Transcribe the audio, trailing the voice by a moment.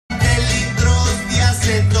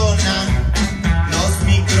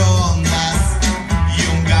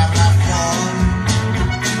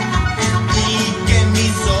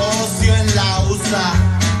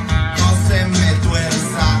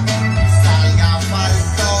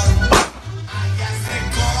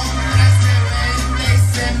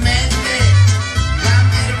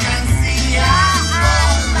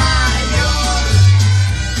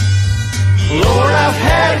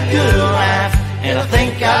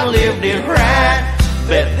I lived it right.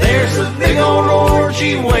 Bet there's a big old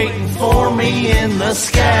orgy waiting for me in the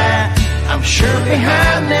sky. I'm sure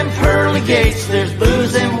behind them pearly gates there's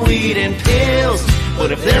booze and weed and pills.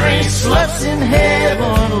 But if there ain't sluts in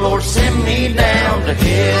heaven, Lord, send me down to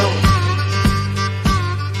hell.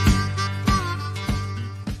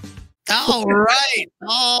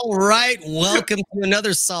 All right. Welcome to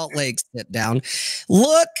another Salt Lake Sit Down.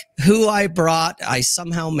 Look who I brought. I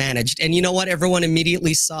somehow managed. And you know what? Everyone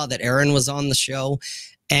immediately saw that Aaron was on the show.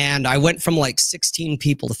 And I went from like 16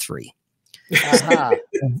 people to 3.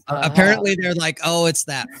 Apparently they're like, oh, it's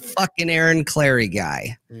that fucking Aaron Clary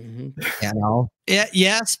guy. You know?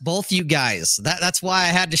 Yes, both you guys. That's why I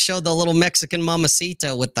had to show the little Mexican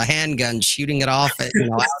mamacita with the handgun shooting it off at,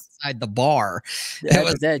 outside the bar.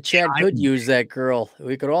 That Chad could use that girl.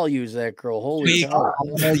 We could all use that girl. Holy cow.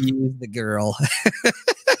 We all use the girl.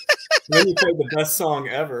 Then you played the best song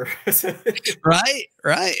ever.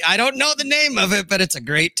 Right. I don't know the name of it, but it's a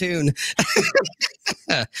great tune.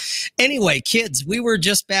 Anyway, kids, we were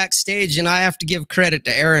just backstage, and I have to give credit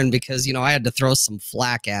to Aaron because, I had to throw some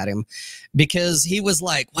flack at him because he was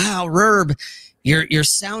like, wow, Rurb, your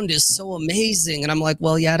sound is so amazing. And I'm like,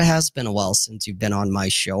 well, yeah, it has been a while since you've been on my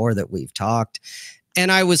show or that we've talked.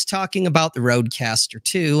 And I was talking about the Rodecaster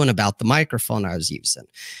 2 and about the microphone I was using.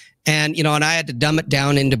 And, and I had to dumb it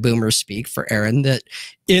down into boomer speak for Aaron that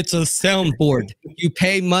it's a soundboard. You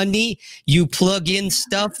pay money, you plug in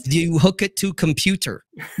stuff, you hook it to computer.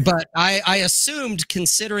 But I assumed,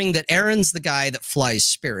 considering that Aaron's the guy that flies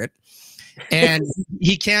Spirit, and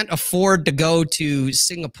he can't afford to go to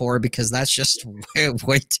Singapore because that's just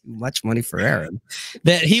way too much money for Aaron,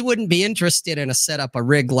 that he wouldn't be interested in a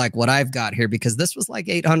rig like what I've got here, because this was like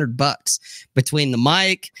 $800 between the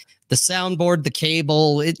mic, the soundboard, the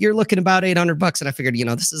cable. You're looking about $800, and I figured,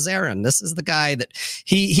 this is Aaron. This is the guy that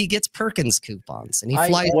he gets Perkins coupons, and he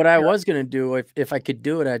flies. What I was gonna do, if I could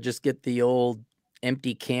do it, I'd just get the old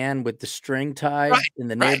empty can with the string tied in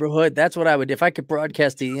the neighborhood. That's what I would. If I could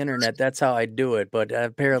broadcast to the internet, that's how I'd do it. But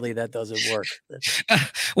apparently that doesn't work.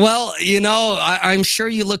 Well, I'm sure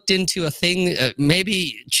you looked into a thing.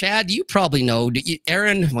 Maybe Chad, you probably know.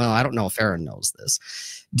 Aaron, well, I don't know if Aaron knows this.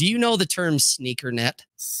 Do you know the term sneakernet?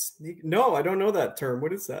 No, I don't know that term.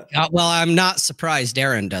 What is that? Well, I'm not surprised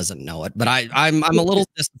Aaron doesn't know it, but I'm a little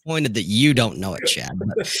disappointed that you don't know it, Chad.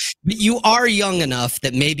 But you are young enough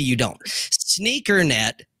that maybe you don't.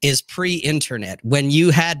 Sneakernet is pre-internet, when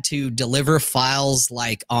you had to deliver files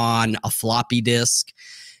like on a floppy disk.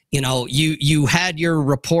 You had your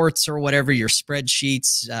reports or whatever, your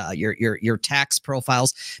spreadsheets, your tax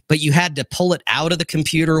profiles, but you had to pull it out of the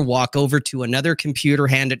computer, walk over to another computer,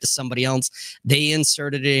 hand it to somebody else. They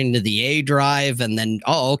inserted it into the A drive, and then,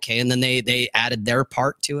 and then they added their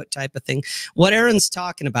part to it, type of thing. What Aaron's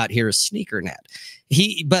talking about here is Sneakernet.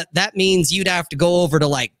 But that means you'd have to go over to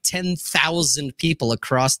like 10,000 people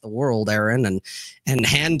across the world, Aaron, and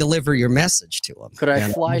hand deliver your message to them. Could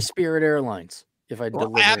I fly Spirit Airlines? If I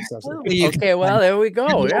deliver absolutely. Okay, well, there we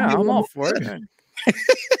go. Yeah, I'm all for it.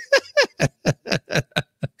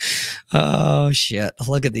 Oh shit.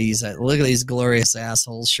 Look at these glorious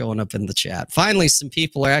assholes showing up in the chat. Finally, some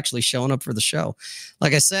people are actually showing up for the show.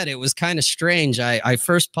 Like I said, it was kind of strange. I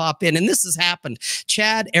first pop in, and this has happened.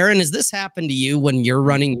 Chad, Aaron, has this happened to you when you're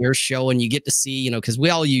running your show and you get to see, because we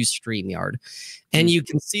all use StreamYard, and you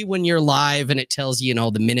can see when you're live, and it tells you,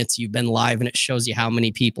 the minutes you've been live, and it shows you how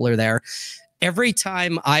many people are there. Every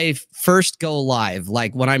time I first go live,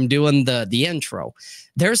 like when I'm doing the intro,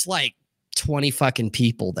 there's like 20 fucking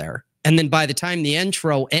people there. And then by the time the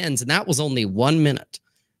intro ends, and that was only 1 minute,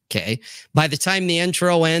 okay? By the time the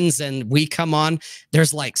intro ends and we come on,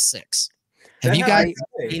 there's like 6. Have you guys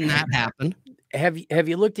seen that happen? Have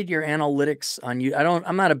you looked at your analytics on you?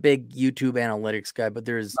 I'm not a big YouTube analytics guy, but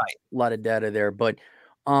there's a lot of data there. But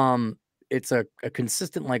it's a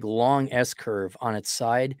consistent like long S curve on its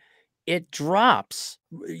side. It drops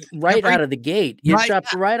right out of the gate. It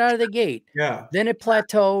drops right out of the gate. Yeah. Then it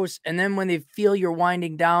plateaus, and then when they feel you're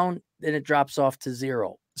winding down, then it drops off to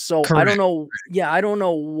 0. So I don't know. Yeah, I don't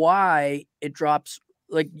know why it drops.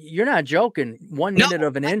 Like, you're not joking. 1 minute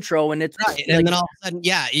of an intro, and it's right. And then all of a sudden,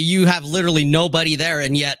 you have literally nobody there,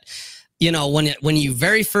 and yet, when you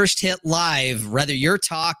very first hit live, whether you're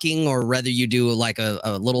talking or whether you do like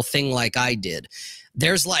a little thing like I did,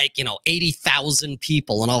 there's like, 80,000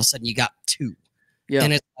 people, and all of a sudden you got 2. Yeah.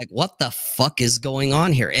 And it's like, what the fuck is going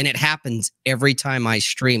on here? And it happens every time I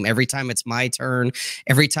stream, every time it's my turn,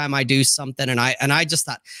 every time I do something. And I just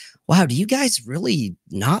thought, wow, do you guys really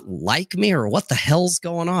not like me, or what the hell's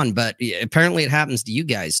going on? But apparently it happens to you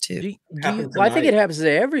guys too. Well, I think it happens to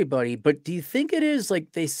everybody, but do you think it is like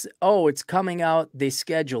oh, it's coming out, they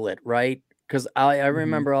schedule it, right? Because I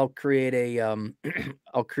remember I'll create a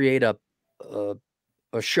I'll create a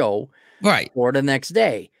show for the next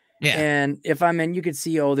day. Yeah. And if I'm in, you could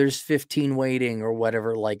see, oh, there's 15 waiting or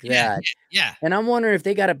whatever like that. Yeah. And I'm wondering if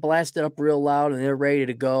they got it blasted up real loud and they're ready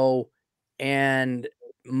to go. And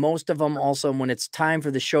most of them also, when it's time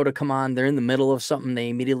for the show to come on, they're in the middle of something. They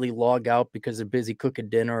immediately log out because they're busy cooking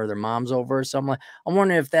dinner or their mom's over or something. I'm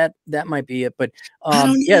wondering if that might be it. But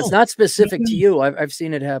yeah, it's not specific to you. I've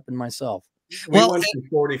seen it happen myself. We went from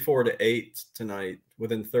 44 to 8 tonight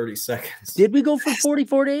within 30 seconds. Did we go from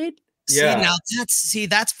 44 to 8? Yeah. See, now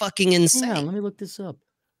that's fucking insane. Yeah, let me look this up.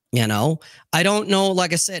 You know, I don't know.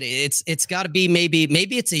 Like I said, it's got to be maybe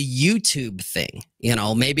it's a YouTube thing. You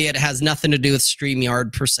know, maybe it has nothing to do with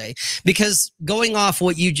StreamYard per se. Because going off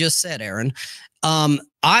what you just said, Aaron, I'm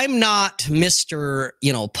not Mr.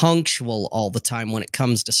 Punctual all the time when it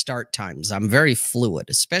comes to start times. I'm very fluid,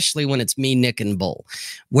 especially when it's me, Nick, and Bull.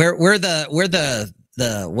 We're the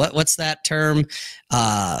what's that term?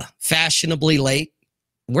 Fashionably late.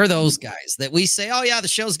 We're those guys that we say, oh yeah, the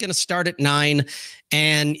show's going to start at 9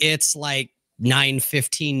 and it's like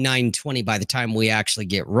 9:15, 9:20 by the time we actually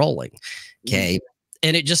get rolling. Okay.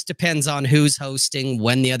 And it just depends on who's hosting,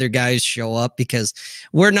 when the other guys show up, because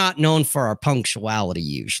we're not known for our punctuality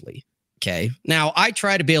usually. Okay. Now I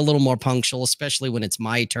try to be a little more punctual, especially when it's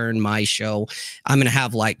my turn, my show. I'm going to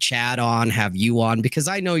have like Chad on, have you on, because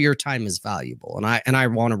I know your time is valuable and I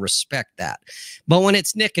want to respect that. But when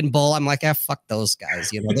it's Nick and Bull, I'm like, fuck those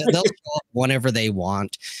guys. You know, they'll show up whenever they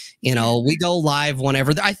want. You know, we go live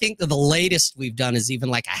whenever. I think that the latest we've done is even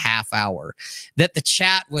like a half hour. That the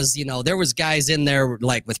chat was, there was guys in there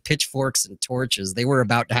like with pitchforks and torches. They were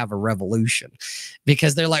about to have a revolution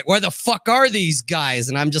because they're like, where the fuck are these guys?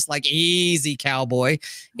 And I'm just like, easy, cowboy.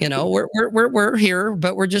 You know, we're here,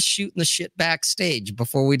 but we're just shooting the shit backstage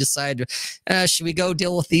before we decide, should we go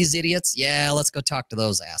deal with these idiots? Yeah, let's go talk to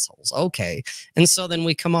those assholes. Okay. And so then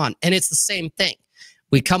we come on, and it's the same thing.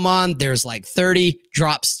 We come on, there's like 30,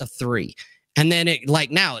 drops to 3. And then it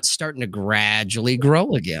now it's starting to gradually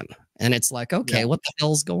grow again. And it's like, okay, what the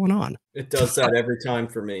hell's going on? It does that every time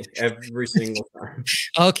for me, every single time.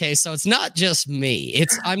 Okay, so it's not just me.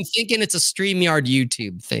 I'm thinking it's a StreamYard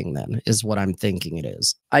YouTube thing then, is what I'm thinking it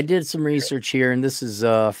is. I did some research here, and this is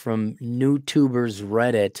from NewTubers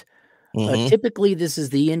Reddit. Typically, this is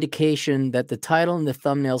the indication that the title and the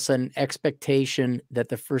thumbnail set an expectation that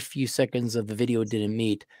the first few seconds of the video didn't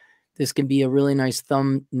meet. This can be a really nice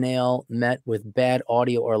thumbnail met with bad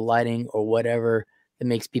audio or lighting or whatever that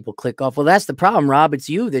makes people click off. Well, that's the problem, Rob. It's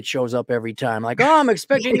you that shows up every time. Like, oh, I'm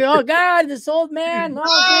expecting, oh, God, this old man.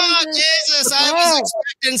 Oh, Jesus. I was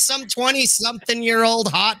expecting some 20-something-year-old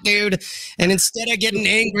hot dude, and instead I get an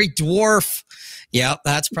angry dwarf. Yeah,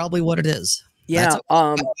 that's probably what it is. Yeah,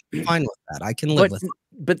 I'm fine with that. I can live with it.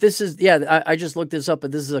 But this is, I just looked this up,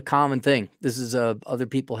 but this is a common thing. This is other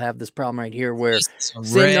people have this problem right here where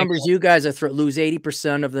same numbers you guys lose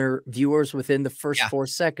 80% of their viewers within the first 4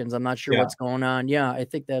 seconds. I'm not sure what's going on. Yeah, I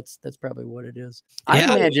think that's probably what it is. I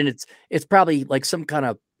imagine it's probably like some kind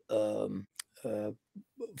of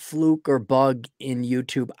fluke or bug in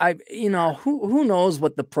YouTube. Who knows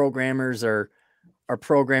what the programmers are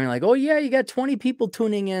programming, like, oh yeah, you got 20 people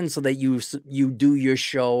tuning in so that you do your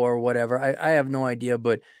show or whatever. I have no idea,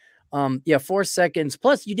 but 4 seconds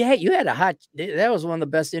plus you had a hot, that was one of the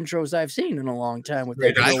best intros I've seen in a long time with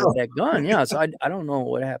that gun. Yeah, so I don't know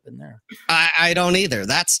what happened there. I don't either.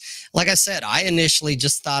 That's, like I said, I initially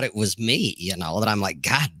just thought it was me, that I'm like,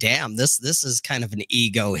 God damn, this is kind of an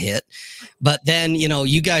ego hit. But then,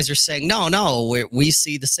 you guys are saying, no, we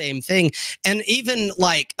see the same thing. And even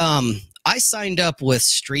like, I signed up with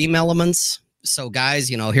Stream Elements. So guys,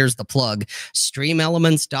 here's the plug,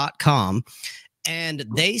 streamelements.com. And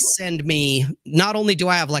they send me, not only do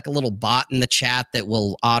I have like a little bot in the chat that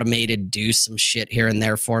will automated do some shit here and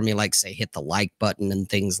there for me, like say hit the like button and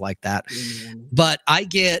things like that, but I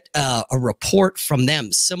get a report from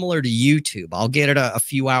them similar to YouTube. I'll get it a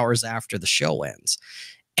few hours after the show ends.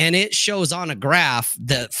 And it shows on a graph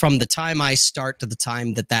that from the time I start to the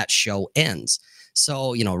time that show ends.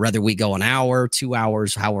 So, whether we go an hour, 2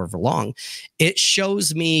 hours, however long, it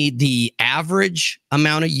shows me the average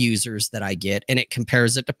amount of users that I get, and it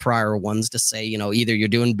compares it to prior ones to say, either you're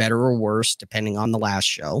doing better or worse, depending on the last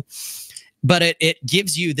show. But it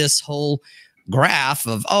gives you this whole graph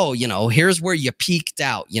of, oh, you know, here's where you peaked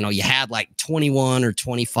out. You know, you had like 21 or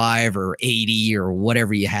 25 or 80 or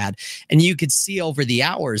whatever you had. And you could see over the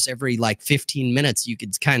hours, every like 15 minutes, you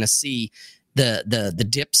could kind of see the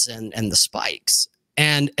dips and the spikes.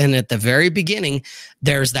 And at the very beginning,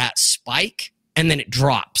 there's that spike, and then it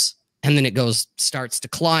drops. And then it starts to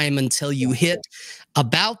climb until you hit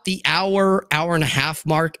about the hour and a half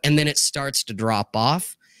mark. And then it starts to drop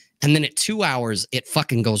off. And then at 2 hours, it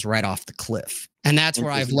fucking goes right off the cliff. And that's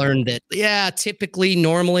where I've learned that, yeah, typically,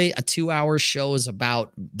 normally a 2-hour show is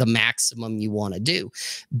about the maximum you want to do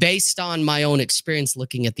based on my own experience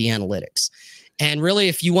looking at the analytics. And really,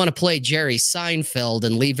 if you want to play Jerry Seinfeld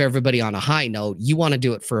and leave everybody on a high note, you want to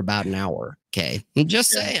do it for about an hour. Okay. I'm just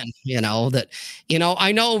saying, you know, that, you know,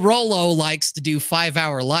 I know Rollo likes to do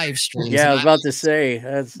 5-hour live streams. Yeah, I was about to say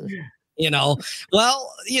that's, you know,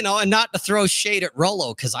 well, you know, and not to throw shade at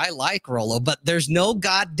Rollo, because I like Rollo, but there's no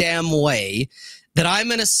goddamn way that I'm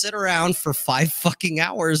going to sit around for 5 fucking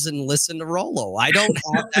hours and listen to Rollo. I don't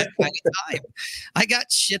have that kind of time. I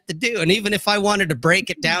got shit to do. And even if I wanted to break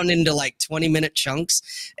it down into like 20-minute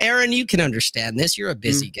chunks, Aaron, you can understand this. You're a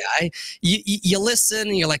busy guy. You listen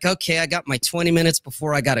and you're like, okay, I got my 20 minutes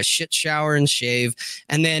before I got a shit shower and shave.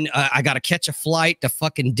 And then I got to catch a flight to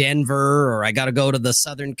fucking Denver, or I got to go to the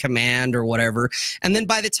Southern Command or whatever. And then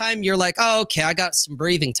by the time you're like, oh, okay, I got some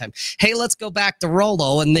breathing time. Hey, let's go back to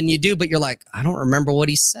Rollo. And then you do, but you're like, I don't remember what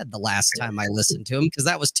he said the last time I listened to him, because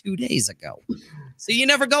that was 2 days ago. So you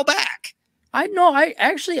never go back. I know. I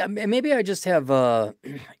actually, maybe I just have,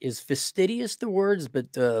 is fastidious the words,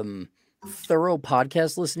 but thorough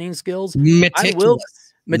podcast listening skills. Meticulous.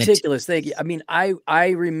 Thank you. I mean, I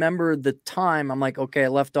remember the time. I'm like, okay, I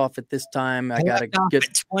left off at this time. I got to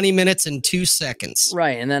get 20 minutes and 2 seconds.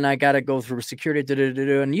 Right. And then I got to go through security,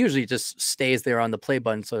 and usually it just stays there on the play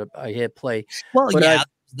button. So I hit play. Well, but yeah.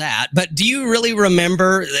 That, but do you really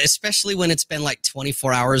remember, especially when it's been like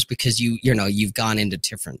 24 hours, because you know you've gone into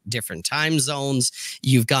different time zones,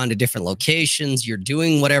 you've gone to different locations, you're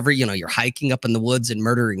doing whatever, you know, you're hiking up in the woods and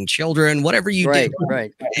murdering children, whatever you do,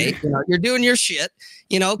 right, okay? You know, you're doing your shit,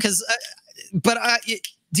 you know, because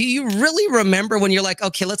do you really remember when you're like,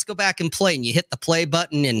 okay, let's go back and play, and you hit the play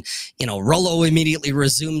button, and you know Rollo immediately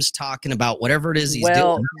resumes talking about whatever it is he's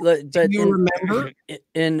doing? Do you remember?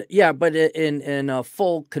 In a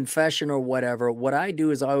full confession or whatever, what I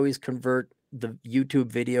do is I always convert the YouTube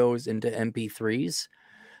videos into MP3s.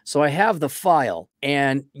 So I have the file,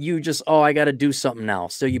 and you just, oh, I got to do something now.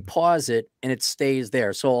 So you pause it and it stays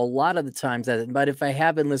there. So a lot of the times but if I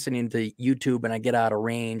have been listening to YouTube and I get out of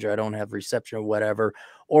range, or I don't have reception or whatever,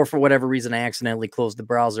 or for whatever reason, I accidentally close the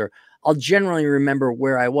browser, I'll generally remember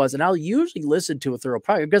where I was, and I'll usually listen to a thorough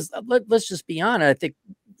podcast, because let's just be honest. I think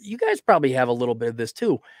you guys probably have a little bit of this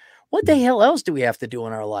too. What the hell else do we have to do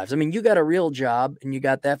in our lives? I mean, you got a real job and you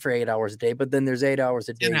got that for 8 hours a day, but then there's 8 hours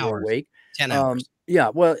a day you're awake. 10 hours. Yeah.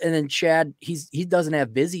 Well, and then Chad, he doesn't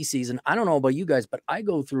have busy season. I don't know about you guys, but I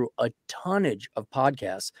go through a tonnage of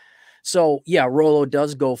podcasts. So yeah, Rollo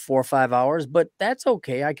does go 4 or 5 hours, but that's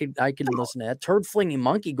okay. I can listen to that. Turd Flinging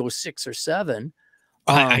Monkey goes 6 or 7.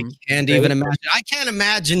 I can't even imagine. I can't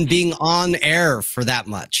imagine being on air for that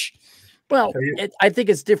much. Well, I think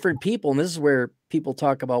it's different people. And this is where people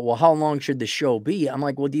talk about, well, how long should the show be? I'm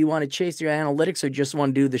like, well, do you want to chase your analytics, or just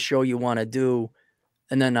want to do the show you want to do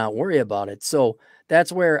and then not worry about it? So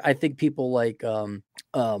that's where I think people like,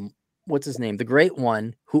 what's his name? The Great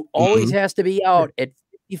One, who always has to be out at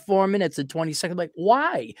 54 minutes and 20 seconds. Like,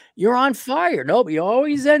 why? You're on fire. Nope. He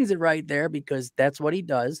always ends it right there, because that's what he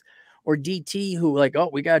does. Or DT, who like, oh,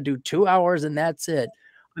 we got to do 2 hours and that's it.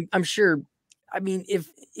 I'm sure. I mean,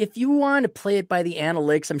 if you want to play it by the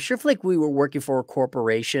analytics, I'm sure if like we were working for a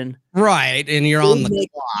corporation, right, and you're on the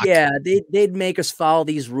clock, yeah, they'd make us follow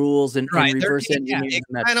these rules and reverse engineer.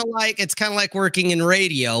 It's kind of like working in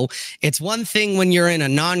radio. It's one thing when you're in a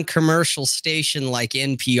non-commercial station like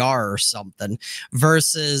NPR or something,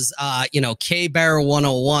 versus you know, K-Bear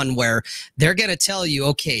 101, where they're gonna tell you,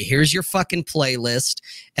 okay, here's your fucking playlist.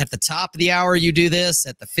 At the top of the hour, you do this.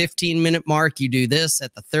 At the 15-minute mark, you do this.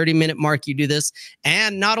 At the 30-minute mark, you do this.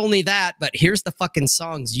 And not only that, but here's the fucking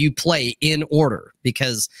songs you play in order,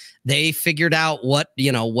 because they figured out what,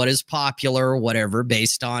 you know, what is popular or whatever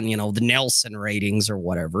based on, you know, the Nelson ratings or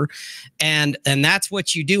whatever. And that's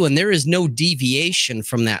what you do. And there is no deviation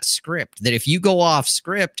from that script, that if you go off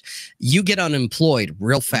script, you get unemployed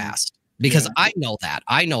real fast, because I know that.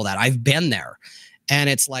 I've been there. And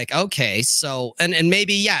it's like, okay, so, and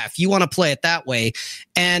maybe, yeah, if you want to play it that way,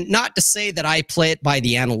 and not to say that I play it by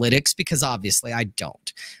the analytics, because obviously I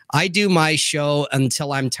don't. I do my show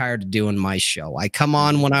until I'm tired of doing my show. I come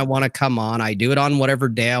on when I want to come on. I do it on whatever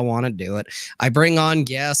day I want to do it. I bring on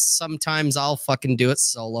guests. Sometimes I'll fucking do it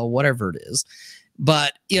solo, whatever it is.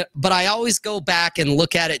 But yeah, but I always go back and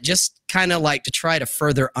look at it just kind of like to try to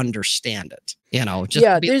further understand it. You know, just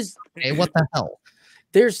yeah, there's okay, what the hell?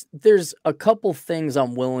 There's a couple things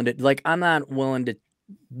I'm willing to, like, I'm not willing to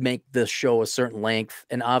make the show a certain length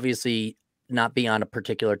and obviously not be on a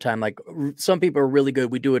particular time. Like some people are really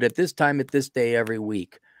good. We do it at this time, at this day, every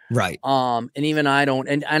week. Right. And even I don't,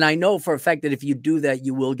 and I know for a fact that if you do that,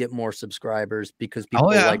 you will get more subscribers because people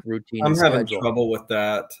like routine. I'm having trouble with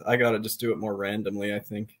that. I got to just do it more randomly, I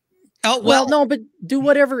think. Oh, well, no, but do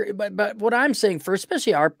whatever. But what I'm saying for,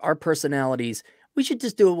 especially our personalities, we should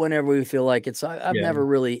just do it whenever we feel like it. So I've never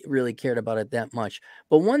really cared about it that much.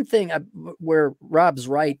 But one thing where Rob's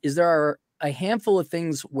right is there are a handful of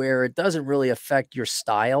things where it doesn't really affect your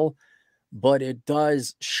style, but it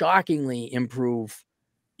does shockingly improve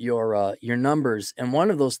your numbers. And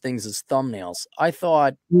one of those things is thumbnails. I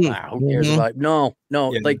thought, wow, who cares about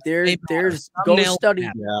like there's go study.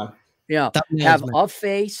 Have a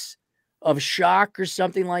face of shock or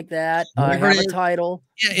something like that. Have a title.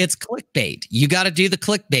 Yeah, it's clickbait. You got to do the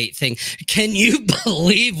clickbait thing. Can you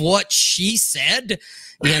believe what she said?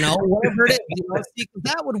 You know, whatever it is. You know, see,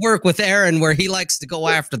 that would work with Aaron, where he likes to go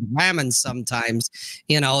after the women sometimes.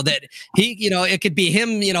 You know, that he, you know, it could be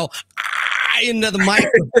him, you know, into the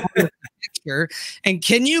microphone picture. And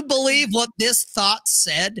can you believe what this thought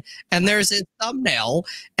said? And there's his thumbnail.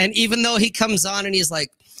 And even though he comes on and he's like,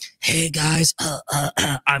 hey guys,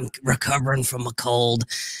 I'm recovering from a cold,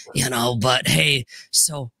 you know, but hey,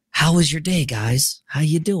 so how was your day, guys? How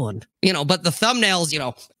you doing? You know, but the thumbnails, you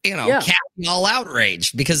know, Kathy all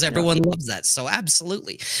outraged because everyone loves that. So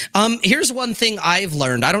absolutely. Here's one thing I've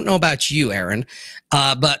learned. I don't know about you, Aaron,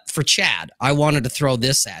 but for Chad, I wanted to throw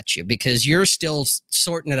this at you because you're still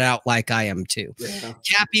sorting it out like I am too. Yeah.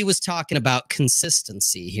 Cappy was talking about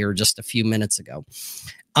consistency here just a few minutes ago.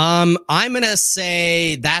 I'm going to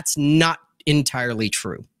say that's not entirely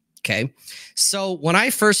true. Okay. So when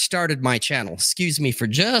I first started my channel, excuse me for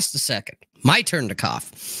just a second, my turn to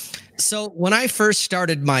cough. So when I first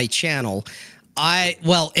started my channel,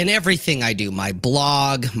 in everything I do, my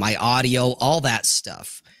blog, my audio, all that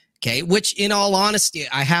stuff. Okay. Which in all honesty,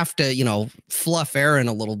 I have to, you know, fluff Aaron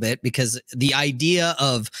a little bit because the idea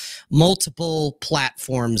of multiple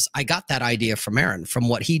platforms, I got that idea from Aaron, from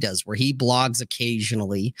what he does, where he blogs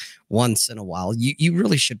occasionally once in a while. You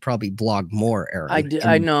really should probably blog more, Aaron.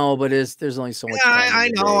 I know, but there's only so much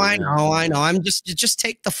time. I know. I'm just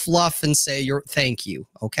take the fluff and say thank you.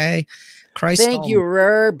 Okay. Christ. Thank you,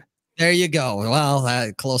 Herb. There you go.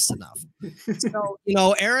 Well, close enough. So, you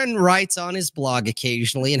know, Aaron writes on his blog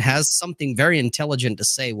occasionally and has something very intelligent to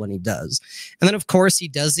say when he does. And then, of course, he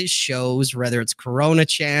does his shows, whether it's Corona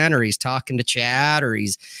Chan or he's talking to Chad or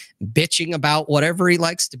he's bitching about whatever he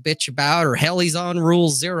likes to bitch about, or hell, he's on Rule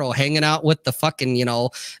Zero hanging out with the fucking, you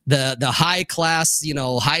know, the high class, you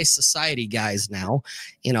know, high society guys now.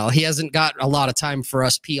 You know, he hasn't got a lot of time for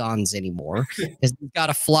us peons anymore. He's got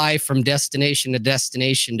to fly from destination to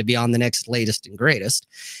destination to be on the next latest and greatest.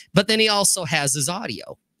 But then he also has his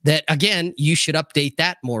audio that, again, you should update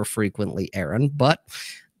that more frequently, Aaron. But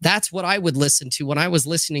that's what I would listen to when I was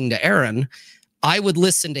listening to Aaron. I would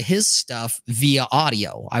listen to his stuff via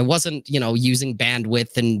audio. I wasn't, you know, using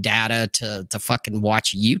bandwidth and data to fucking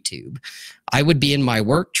watch YouTube. I would be in my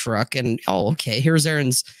work truck and, oh, okay, here's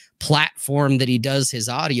Aaron's platform that he does his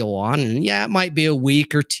audio on. And yeah, it might be a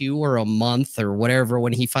week or two or a month or whatever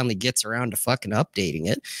when he finally gets around to fucking updating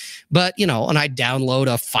it. But, you know, and I download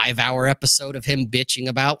a 5-hour episode of him bitching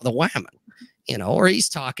about the women. You know, or he's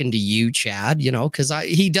talking to you, Chad, you know, because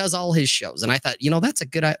he does all his shows. And I thought, you know, that's a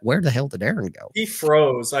good, where the hell did Aaron go? He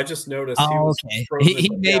froze. I just noticed. Oh, he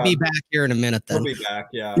may be back here in a minute then. He'll be back,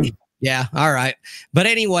 yeah. Yeah, all right. But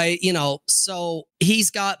anyway, you know, so he's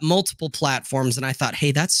got multiple platforms and I thought,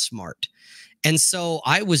 hey, that's smart. And so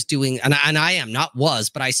I was doing, and I am not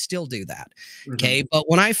was, but I still do that. Okay. But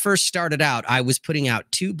when I first started out, I was putting out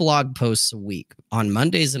 2 blog posts a week on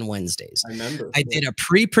Mondays and Wednesdays. I remember. I did a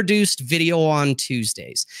pre-produced video on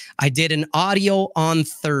Tuesdays. I did an audio on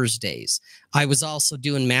Thursdays. I was also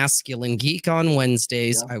doing Masculine Geek on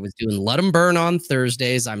Wednesdays. Yeah. I was doing Let 'em Burn on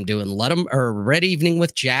Thursdays. I'm doing Red Evening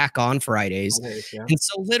with Jack on Fridays. Yeah. And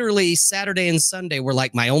so literally Saturday and Sunday were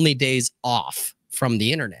like my only days off from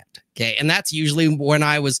the internet. Okay. And that's usually when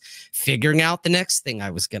I was figuring out the next thing I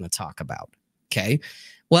was going to talk about. Okay.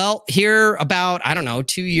 Well, here about, I don't know,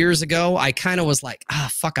 2 years ago, I kind of was like,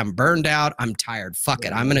 fuck, I'm burned out. I'm tired. Fuck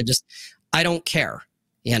it. I'm going to just, I don't care,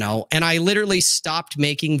 you know? And I literally stopped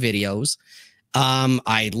making videos.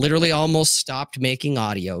 I literally almost stopped making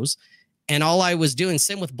audios. And all I was doing,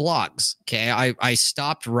 same with blogs. Okay. I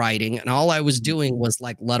stopped writing, and all I was doing was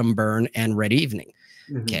like Let 'Em Burn and Red Evening.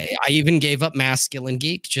 Okay. I even gave up Masculine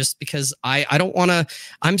Geek just because I don't want to.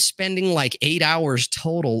 I'm spending like 8 hours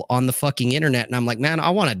total on the fucking internet. And I'm like, man, I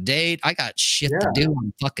want to date. I got shit to do.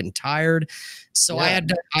 I'm fucking tired. So I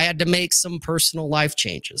had to make some personal life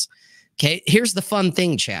changes. Okay. Here's the fun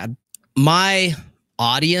thing, Chad. My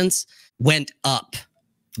audience went up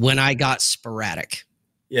when I got sporadic.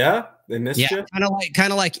 Yeah, they missed you.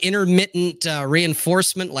 Kind of like intermittent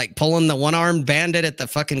reinforcement, like pulling the one-armed bandit at the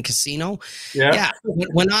fucking casino. Yeah.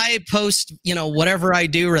 When I post, you know, whatever I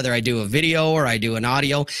do, whether I do a video or I do an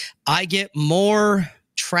audio, I get more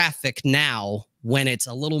traffic now when it's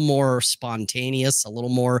a little more spontaneous, a little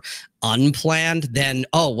more unplanned than,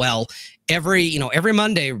 oh, well, every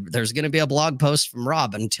Monday there's going to be a blog post from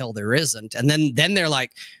Rob until there isn't. And then they're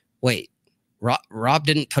like, wait, Rob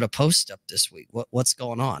didn't put a post up this week. What's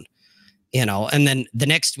going on? You know, and then the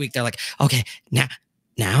next week they're like, okay, now,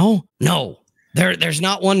 no, there's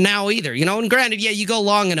not one now either. You know, and granted, yeah, you go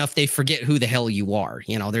long enough, they forget who the hell you are.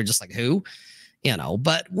 You know, they're just like, who? You know,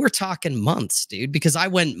 but we're talking months, dude, because I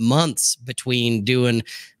went months between doing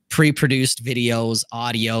pre-produced videos,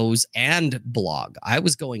 audios, and blog. I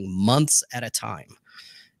was going months at a time.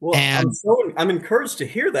 Well, and I'm encouraged to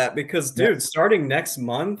hear that because, dude, starting next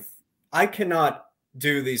month, I cannot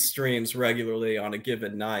do these streams regularly on a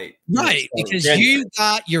given night. Right, because you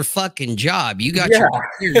got your fucking job. You got your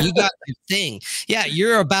thing. Yeah,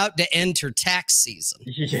 you're about to enter tax season.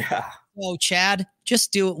 Yeah. So, Chad,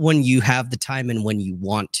 just do it when you have the time and when you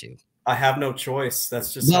want to. I have no choice.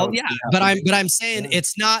 That's just but I'm saying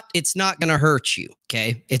it's not going to hurt you,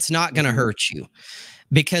 okay? It's not going to hurt you.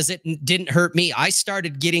 Because it didn't hurt me. I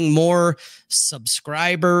started getting more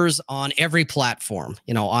subscribers on every platform,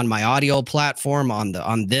 you know, on my audio platform, on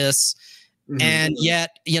this. And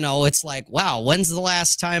yet, you know, it's like, wow, when's the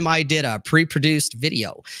last time I did a pre-produced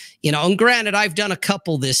video? You know, and granted, I've done a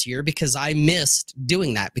couple this year because I missed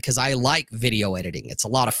doing that because I like video editing. It's a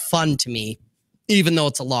lot of fun to me, even though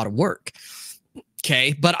it's a lot of work.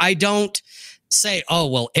 Okay. But I don't say, oh,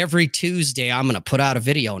 well, every Tuesday I'm going to put out a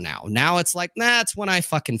video now. Now it's like, nah, it's when I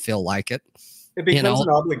fucking feel like it. It becomes an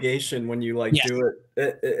obligation when you do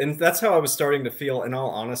it. And that's how I was starting to feel, in all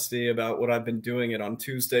honesty, about what I've been doing it on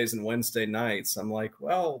Tuesdays and Wednesday nights. I'm like,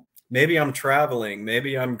 well, maybe I'm traveling.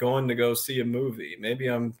 Maybe I'm going to go see a movie. Maybe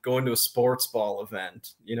I'm going to a sports ball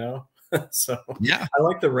event, you know? So yeah, I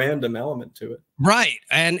like the random element to it. Right.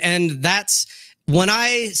 And that's when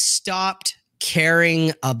I stopped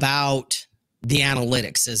caring about the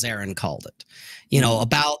analytics, as Aaron called it, you know,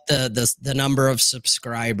 about the number of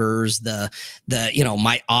subscribers, the you know,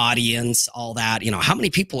 my audience, all that, you know, how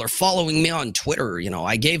many people are following me on Twitter. You know,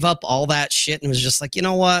 I gave up all that shit and was just like, you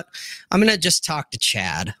know what, I'm gonna just talk to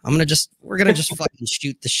Chad. We're gonna just fucking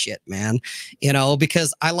shoot the shit, man. You know,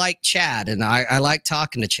 because I like Chad and I like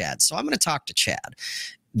talking to Chad, so I'm gonna talk to Chad.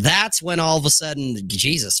 That's when all of a sudden,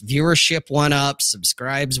 Jesus, viewership went up,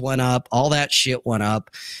 subscribes went up, all that shit went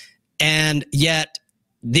up. And yet,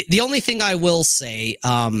 the only thing I will say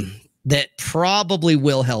that probably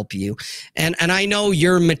will help you, and I know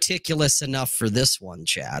you're meticulous enough for this one,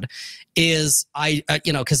 Chad, is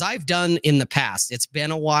you know, because I've done in the past, it's been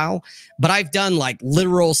a while, but I've done like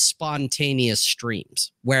literal spontaneous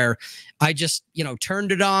streams where I just, you know,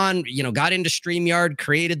 turned it on, you know, got into StreamYard,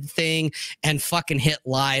 created the thing, and fucking hit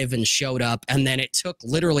live and showed up. And then it took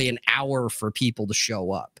literally an hour for people to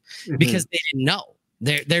show up because they didn't know.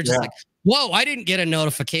 They're just like, whoa, I didn't get a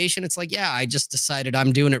notification. It's like, yeah, I just decided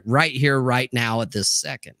I'm doing it right here, right now at this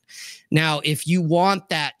second. Now, if you want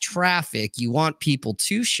that traffic, you want people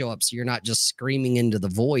to show up so you're not just screaming into the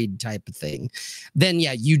void type of thing, then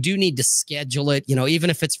yeah, you do need to schedule it, you know, even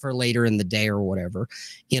if it's for later in the day or whatever,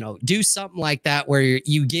 you know, do something like that where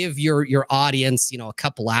you give your audience, you know, a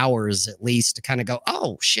couple hours at least to kind of go,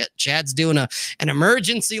 oh shit, Chad's doing an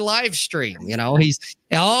emergency live stream, you know,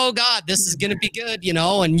 oh God, this is going to be good, you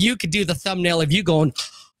know, and you could do the thumbnail of you going,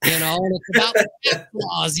 you know, and it's about the tax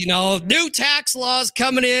laws, you know, new tax laws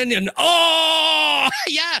coming in and, oh,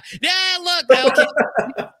 yeah, look,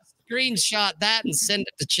 okay, screenshot that and send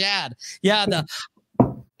it to Chad. Yeah,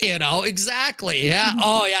 you know, exactly. Yeah.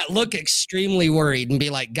 Oh, yeah, look extremely worried and be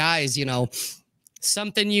like, guys, you know,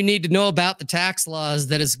 something you need to know about the tax laws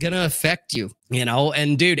that is going to affect you, you know,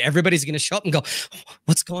 and dude, everybody's going to show up and go,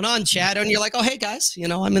 what's going on, Chad? And you're like, oh, hey guys, you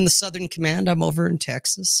know, I'm in the Southern Command. I'm over in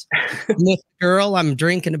Texas. I'm with a girl. I'm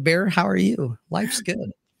drinking a beer. How are you? Life's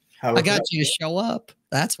good. I got you to show up.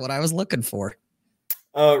 That's what I was looking for.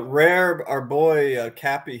 Rare, our boy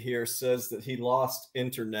Cappy here says that he lost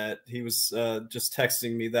internet. He was just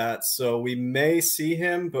texting me that. So we may see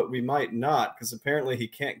him, but we might not, because apparently he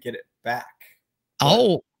can't get it back.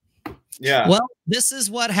 Oh, yeah. Well, this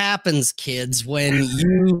is what happens, kids, when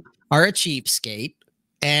you are a cheapskate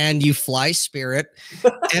and you fly Spirit.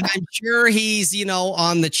 And I'm sure he's, you know,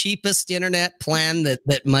 on the cheapest internet plan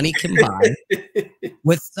that money can buy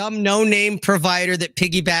with some no-name provider that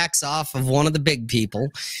piggybacks off of one of the big people.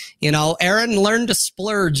 You know, Aaron, learn to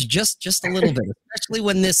splurge just a little bit, especially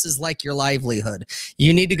when this is like your livelihood.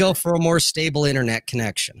 You need to go for a more stable internet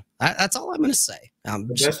connection. That's all I'm going to say.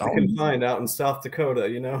 The best you can find out in South Dakota,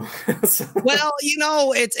 you know. Well, you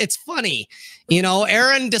know, it's funny. You know,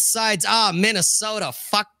 Aaron decides, Minnesota,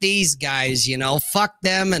 fuck these guys, you know, fuck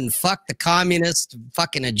them and fuck the communist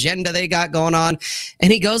fucking agenda they got going on.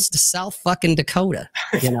 And he goes to South fucking Dakota,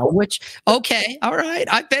 you know, which, okay, all right.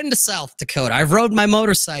 I've been to South Dakota. I've rode my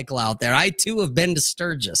motorcycle out there. I too have been to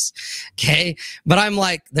Sturgis. Okay. But I'm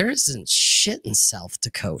like, there isn't shit in South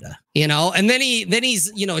Dakota, you know, and then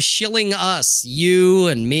he's, you know, shilling us, you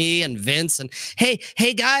and me and Vince, and hey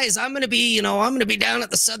guys, I'm going to be down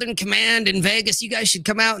at the Southern Command in Vegas. You guys should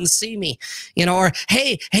come out and see me, you know, or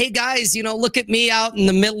hey guys, you know, look at me out in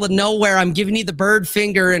the middle of nowhere. I'm giving you the bird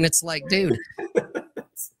finger. And it's like, dude,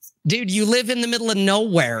 you live in the middle of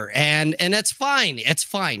nowhere, and it's fine. It's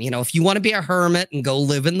fine. You know, if you want to be a hermit and go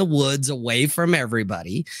live in the woods away from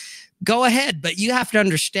everybody, go ahead. But you have to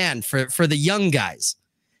understand, for the young guys,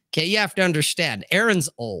 okay, you have to understand, Aaron's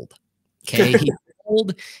old. Okay, he's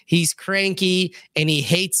old, he's cranky, and he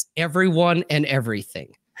hates everyone and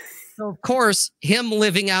everything. So, of course, him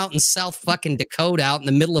living out in South fucking Dakota, out in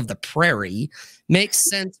the middle of the prairie, makes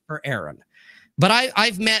sense for Aaron. But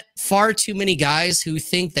I've met far too many guys who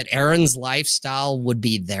think that Aaron's lifestyle would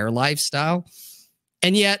be their lifestyle.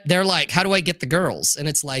 And yet they're like, how do I get the girls? And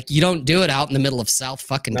it's like, you don't do it out in the middle of South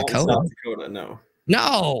fucking Dakota. South Dakota, no.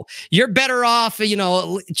 No, you're better off, you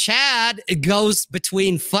know, Chad goes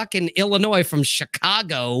between fucking Illinois from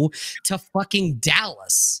Chicago to fucking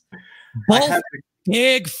Dallas. Both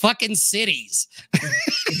big fucking cities.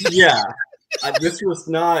 Yeah. This was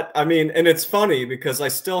not, I mean, and it's funny because I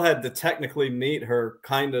still had to technically meet her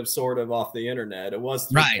kind of sort of off the internet. It was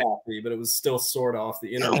through Kathy, but it was still sort of off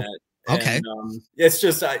the internet. Oh, okay. And, it's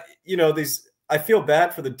just, you know, I feel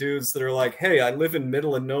bad for the dudes that are like, hey, I live in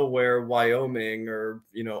middle of nowhere, Wyoming, or,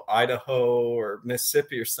 you know, Idaho or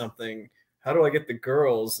Mississippi or something. How do I get the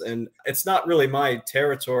girls? And it's not really my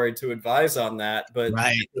territory to advise on that, but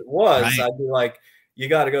if it was, I'd be like, you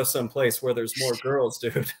got to go someplace where there's more girls,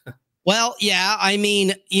 dude. Well, yeah, I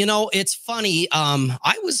mean, you know, it's funny.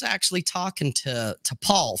 I was actually talking to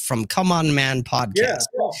Paul from Come On Man podcast. Yeah,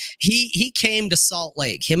 Paul. He came to Salt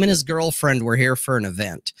Lake. Him and his girlfriend were here for an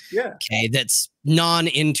event. Yeah. Okay, that's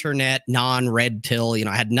non-internet, non-red pill, you know,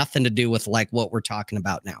 had nothing to do with like what we're talking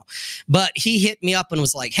about now. But he hit me up and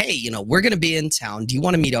was like, hey, you know, we're going to be in town. Do you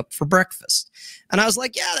want to meet up for breakfast? And I was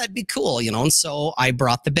like, yeah, that'd be cool, you know. And so I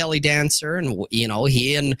brought the belly dancer, and, you know,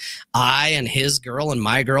 he and I and his girl and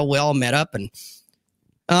my girl, we all met up, and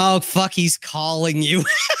oh, fuck, he's calling you.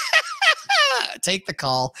 Take the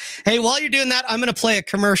call. Hey, while you're doing that, I'm going to play a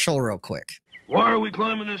commercial real quick. Why are we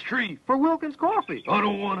climbing this tree? For Wilkins Coffee. I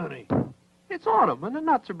don't want any. It's autumn and the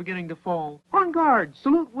nuts are beginning to fall. On guard,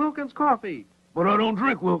 salute Wilkins Coffee. But I don't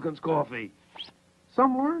drink Wilkins Coffee.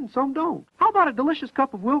 Some learn, some don't. How about a delicious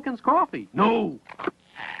cup of Wilkins Coffee? No.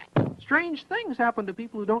 Strange things happen to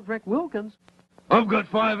people who don't drink Wilkins. I've got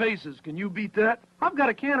 5 aces. Can you beat that? I've got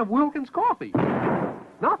a can of Wilkins Coffee.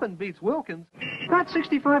 Nothing beats Wilkins. Got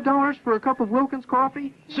 $65 for a cup of Wilkins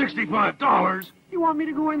Coffee? $65? You want me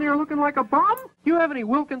to go in there looking like a bum? You have any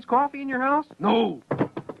Wilkins Coffee in your house? No.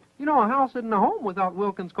 You know, a house isn't a home without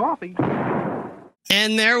Wilkins Coffee.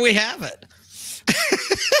 And there we have it.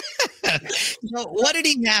 So what did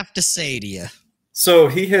he have to say to you? So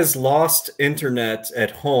he has lost internet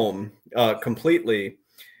at home completely.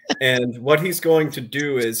 And what he's going to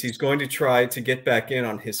do is he's going to try to get back in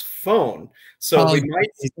on his phone. So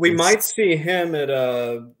we might see him at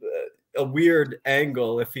a weird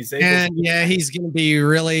angle if he's able. And yeah, he's gonna be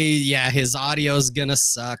really, his audio's gonna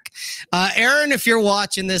suck. Aaron, if you're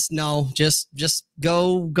watching this, no, just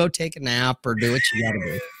go take a nap or do what you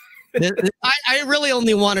gotta do. I really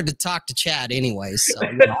only wanted to talk to Chad anyway, so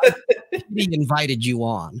you know, he invited you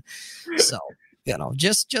on. So, you know,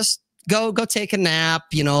 just go take a nap,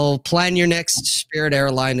 you know, plan your next Spirit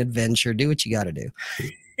Airline adventure, do what you got to do.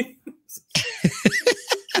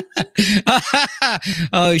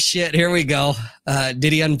 Oh shit, here we go.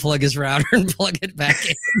 Did he unplug his router and plug it back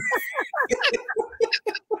in?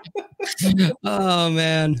 Oh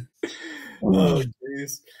man. Oh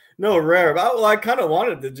jeez. No, rare. Well, I kind of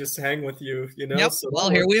wanted to just hang with you, you know. Yep. So well,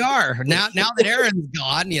 here we are. Now that Aaron's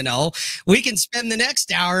gone, you know, we can spend the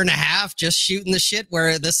next hour and a half just shooting the shit,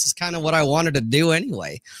 where this is kind of what I wanted to do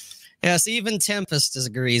anyway. Yes, even Tempest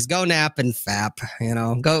agrees. Go nap and fap, you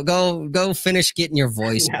know. Go finish getting your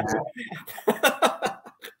voice back.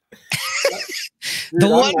 Dude, The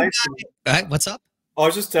one nice guy, what's up? I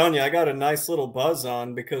was just telling you, I got a nice little buzz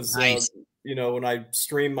on because Nice. you know, when I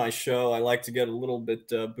stream my show, I like to get a little bit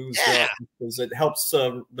boozed up because it helps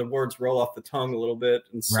the words roll off the tongue a little bit.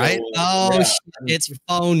 And so, Right? Oh, yeah. shit, it's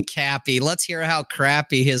phone Cappy. Let's hear how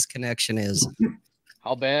crappy his connection is.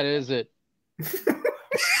 How bad is it?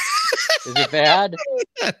 Is it bad?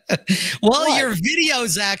 Well, What? your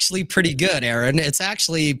video's actually pretty good, Aaron. It's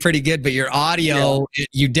actually pretty good, but your audio,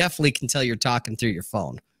 you definitely can tell you're talking through your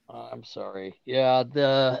phone. I'm sorry. Yeah,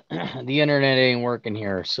 the internet ain't working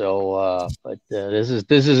here. So, but this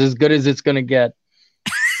is as good as it's gonna get.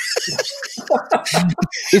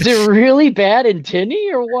 Is it really bad in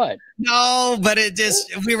Tinny or what? No, but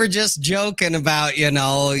we were just joking about, you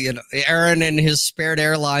know, Aaron and his Spirit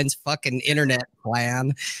Airlines fucking internet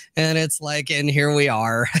plan. And it's like, and here we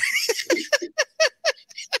are.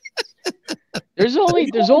 There's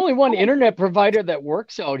only one internet provider that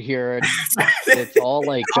works out here, and it's all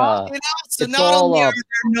like You know, so it's not all, only are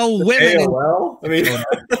there no women in AOL? I mean,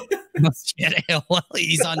 shit, AOL,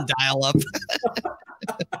 he's on dial-up.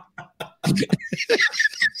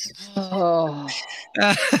 oh,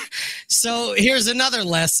 So here's another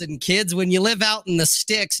lesson, kids. When you live out in the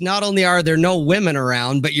sticks, not only are there no women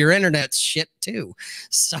around, but your internet's shit too.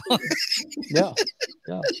 So yeah.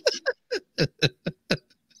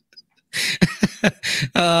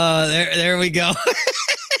 there we go.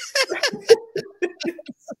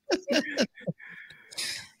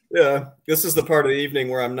 yeah, this is the part of the evening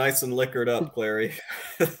where I'm nice and liquored up, Clary.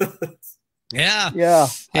 Yeah.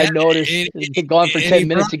 I noticed. It's been gone for 10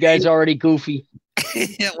 minutes. You guys are already goofy.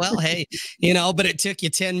 Yeah, well, hey, you know, but it took you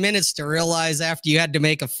 10 minutes to realize after you had to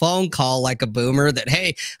make a phone call like a boomer that,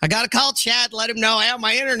 hey, I got to call Chad, let him know, hey,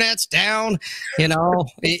 my internet's down. You know,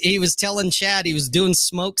 he was telling Chad, he was doing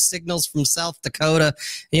smoke signals from South Dakota,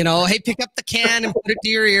 you know, hey, pick up the can and put it to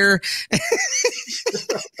your ear.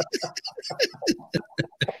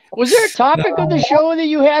 Was there a topic of the show that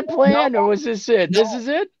you had planned, or was this it? This is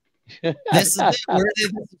it? This is it. We're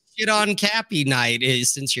the shit on Cappy night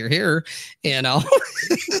since you're here, you know.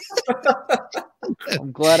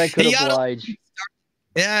 I'm glad I could Yeah, oblige.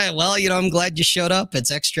 Yeah, well, you know, I'm glad you showed up. It's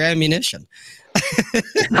extra ammunition.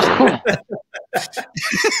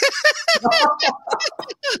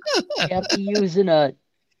 After using a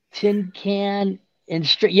tin can and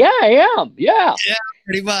straight. Yeah, I am. Yeah.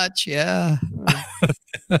 Pretty much, yeah.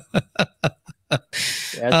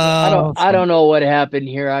 I don't know what happened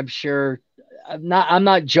here. I'm sure I'm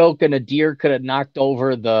not joking. A deer could have knocked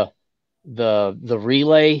over the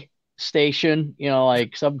relay station, you know,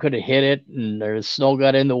 like some could have hit it and there's snow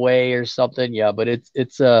got in the way or something. Yeah, but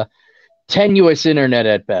it's a tenuous internet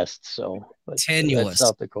at best. So tenuous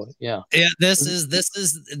South Dakota. Yeah. Yeah, this is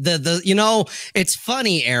the you know, it's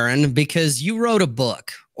funny, Aaron, because you wrote a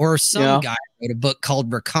book, or some guy wrote a book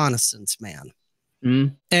called Reconnaissance Man.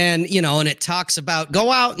 Mm. And, you know, and it talks about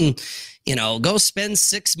go out and, you know, go spend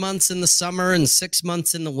 6 months in the summer and 6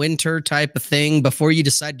 months in the winter type of thing before you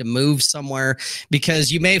decide to move somewhere,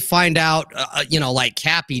 because you may find out, you know, like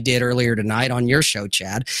Cappy did earlier tonight on your show,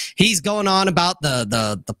 Chad. He's going on about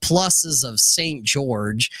the pluses of St.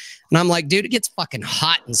 George. And I'm like, dude, it gets fucking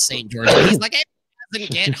hot in St. George. And he's like, it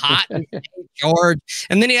doesn't get hot in St. George.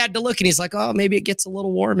 And then he had to look and he's like, oh, maybe it gets a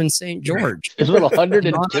little warm in St. George. It's a little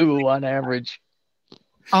 102 on average.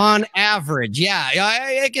 On average, yeah,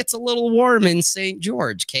 it gets a little warm in St.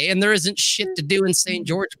 George, okay? And there isn't shit to do in St.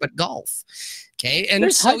 George but golf, okay? And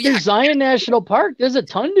there's Zion National Park. There's a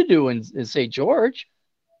ton to do in St. George.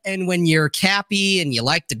 And when you're Cappy and you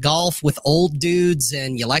like to golf with old dudes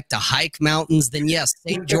and you like to hike mountains, then yes,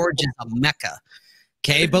 St. George is a mecca.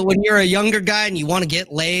 Okay, but when you're a younger guy and you want to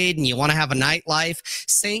get laid and you want to have a nightlife,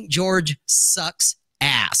 St. George sucks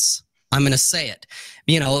ass. I'm going to say it,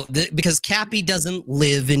 you know, because Cappy doesn't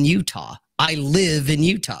live in Utah. I live in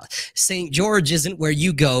Utah. St. George isn't where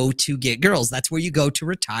you go to get girls. That's where you go to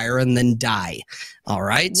retire and then die. All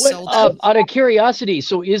right. So out of curiosity,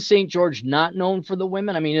 so is St. George not known for the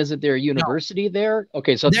women? I mean, isn't there a university there?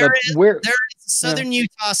 Okay, so there is Southern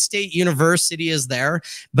Utah State University is there,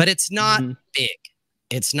 but it's not big.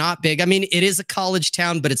 It's not big. I mean, it is a college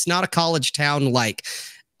town, but it's not a college town like,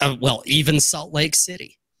 well, even Salt Lake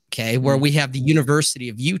City, okay, where we have the University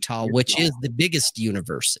of Utah, which is the biggest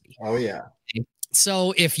university. Oh, yeah. Okay?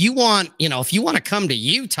 So if you want, if you want to come to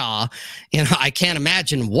Utah, I can't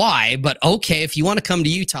imagine why, but okay, if you want to come to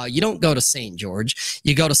Utah, you don't go to St. George,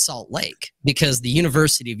 you go to Salt Lake, because the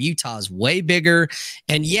University of Utah is way bigger.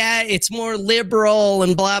 And yeah, it's more liberal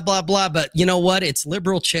and blah, blah, blah. But you know what? It's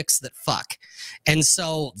liberal chicks that fuck. And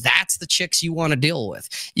so that's the chicks you want to deal with.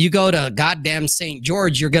 You go to goddamn St.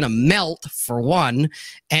 George, you're going to melt, for one.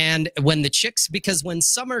 And when the chicks, because when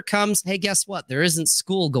summer comes, hey, guess what? There isn't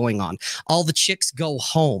school going on. All the chicks go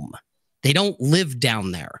home. They don't live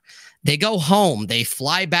down there. They go home. They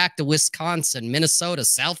fly back to Wisconsin, Minnesota,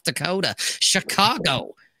 South Dakota,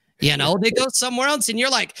 Chicago. They go somewhere else, and you're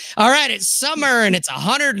like, all right, it's summer and it's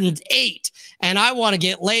 108 and I want to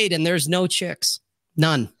get laid, and there's no chicks.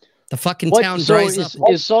 None. The fucking town dries up.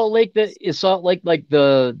 Is Salt Lake like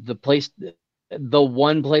the place, the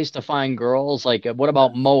one place to find girls? Like, what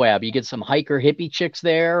about Moab? You get some hiker hippie chicks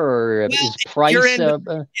there, or is Price?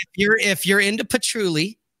 If you're into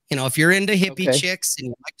patchouli, if you're into hippie chicks and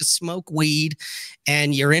you like to smoke weed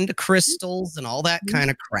and you're into crystals and all that kind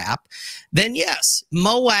of crap, then yes,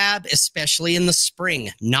 Moab, especially in the spring,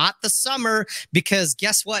 not the summer, because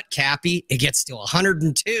guess what, Cappy? It gets to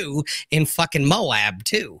 102 in fucking Moab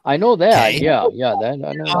too. I know that. Okay? Yeah, I know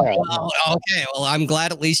that. Okay, well, I'm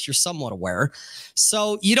glad at least you're somewhat aware.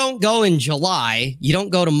 So you don't go in July. You don't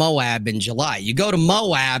go to Moab in July. You go to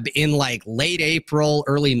Moab in like late April,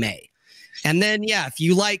 early May. And then, yeah, if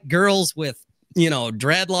you like girls with,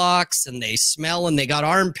 dreadlocks and they smell and they got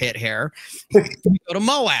armpit hair, you go to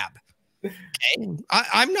Moab. Okay?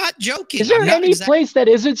 I'm not joking. Is there any place that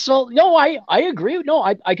isn't so? No, I agree. No,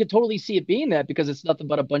 I could totally see it being that, because it's nothing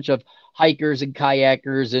but a bunch of hikers and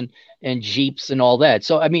kayakers and Jeeps and all that.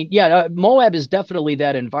 So, I mean, yeah, Moab is definitely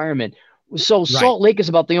that environment. So Salt Lake is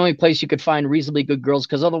about the only place you could find reasonably good girls,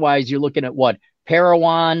 because otherwise you're looking at what?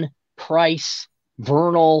 Parowan, Price,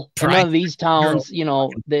 Vernal, none of these towns,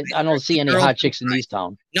 I don't see any hot chicks in these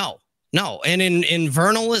towns. No. And in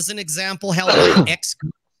Vernal, as an example, hell, my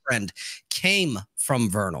ex-girlfriend came from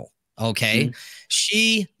Vernal. Okay.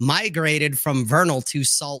 She migrated from Vernal to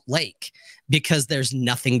Salt Lake because there's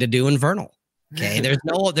nothing to do in Vernal. Okay.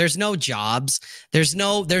 There's no jobs. There's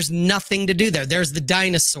nothing to do there. There's the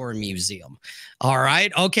dinosaur museum. All right.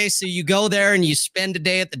 Okay. So you go there and you spend a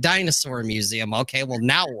day at the dinosaur museum. Okay. Well,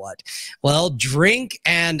 now what? Well, drink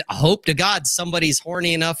and hope to God somebody's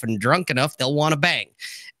horny enough and drunk enough they'll want to bang.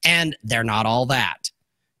 And they're not all that.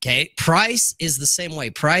 Okay. Price is the same way.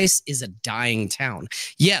 Price is a dying town.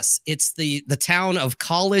 Yes, it's the town of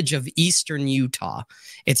College of Eastern Utah.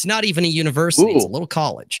 It's not even a university. It's a little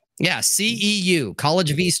college. Yeah, CEU,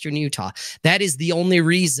 College of Eastern Utah. That is the only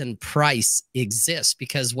reason Price exists,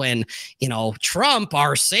 because when, Trump,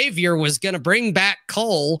 our savior, was going to bring back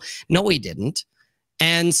coal, no, he didn't.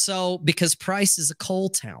 And so, because Price is a coal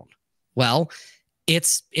town, well,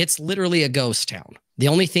 it's literally a ghost town. The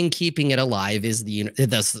only thing keeping it alive is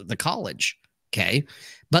the college, okay?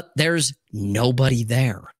 But there's nobody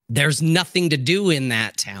there. There's nothing to do in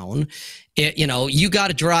that town. You got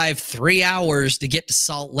to drive 3 hours to get to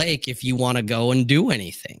Salt Lake if you want to go and do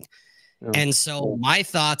anything. Oh. And so my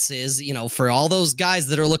thoughts is, for all those guys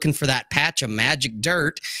that are looking for that patch of magic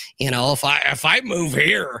dirt, if I move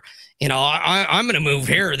here, I'm going to move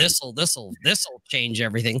here. This'll change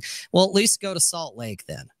everything. Well, at least go to Salt Lake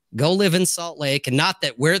then. Go live in Salt Lake, and not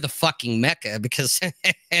that we're the fucking Mecca, because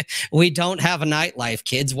we don't have a nightlife,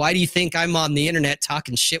 kids. Why do you think I'm on the internet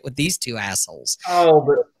talking shit with these two assholes? Oh,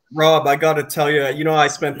 but Rob, I got to tell you, I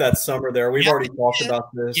spent that summer there. We've already talked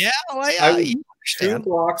about this. Yeah, I was 2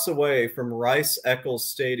 blocks away from Rice-Eccles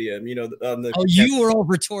Stadium. You were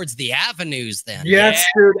over towards the avenues then. Yes,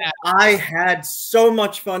 dude. I had so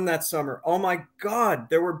much fun that summer. Oh my God,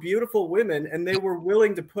 there were beautiful women, and they were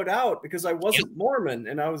willing to put out because I wasn't Mormon,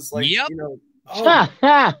 and I was like,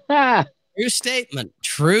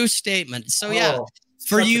 True statement. So yeah.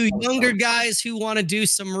 For you younger guys who want to do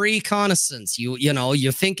some reconnaissance,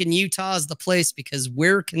 you're thinking Utah is the place because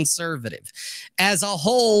we're conservative. As a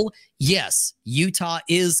whole, yes, Utah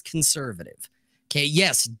is conservative. Okay,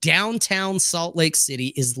 yes, downtown Salt Lake City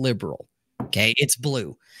is liberal. Okay, it's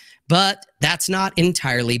blue. But that's not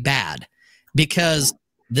entirely bad, because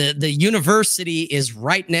the university is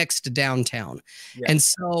right next to downtown. Yeah. And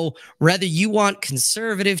so whether you want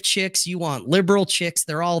conservative chicks, you want liberal chicks,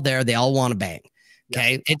 they're all there. They all want to bang.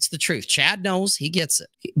 Okay, it's the truth. Chad knows, he gets it.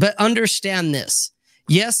 But understand this.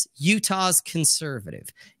 Yes, Utah's conservative.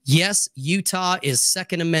 Yes, Utah is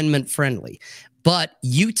Second Amendment friendly, but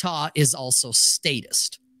Utah is also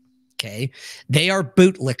statist. Okay. They are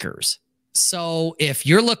bootlickers. So if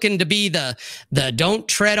you're looking to be the don't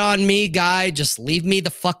tread on me guy, just leave me the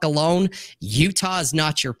fuck alone, Utah is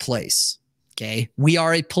not your place. Okay. We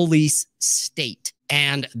are a police state.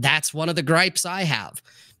 And that's one of the gripes I have.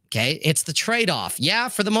 Okay. It's the trade-off. Yeah,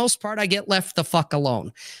 for the most part, I get left the fuck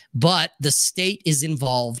alone. But the state is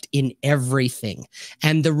involved in everything.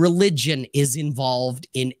 And the religion is involved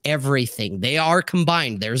in everything. They are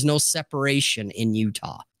combined. There's no separation in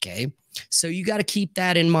Utah. Okay. So you got to keep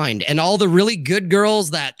that in mind. And all the really good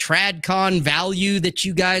girls, that TradCon value that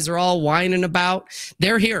you guys are all whining about,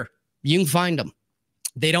 they're here. You can find them.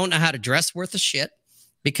 They don't know how to dress worth a shit,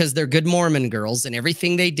 because they're good Mormon girls, and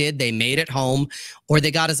everything they did, they made at home, or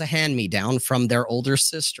they got as a hand-me-down from their older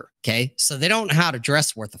sister. Okay. So they don't know how to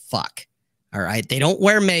dress worth a fuck. All right. They don't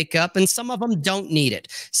wear makeup, and some of them don't need it.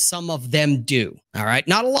 Some of them do. All right.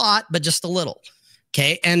 Not a lot, but just a little.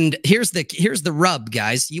 Okay. And here's the rub,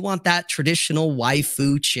 guys. You want that traditional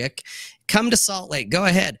waifu chick? Come to Salt Lake. Go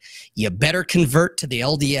ahead. You better convert to the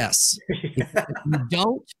LDS. If you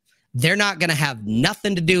don't, they're not going to have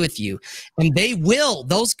nothing to do with you. And they will,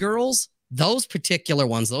 those girls, those particular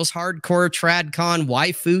ones, those hardcore TradCon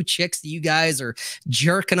waifu chicks that you guys are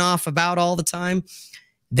jerking off about all the time,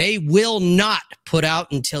 they will not put out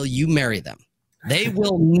until you marry them. They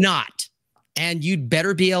will not. And you'd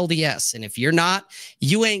better be LDS. And if you're not,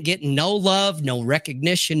 you ain't getting no love, no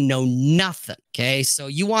recognition, no nothing. Okay. So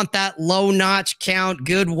you want that low notch count,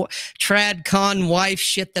 good TradCon wife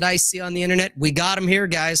shit that I see on the internet? We got them here,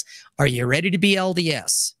 guys. Are you ready to be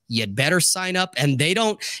LDS? You'd better sign up. And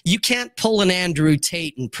you can't pull an Andrew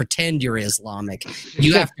Tate and pretend you're Islamic.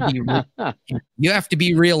 You have to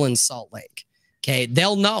be real in Salt Lake. Okay,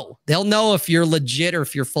 they'll know if you're legit or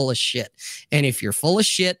if you're full of shit. And if you're full of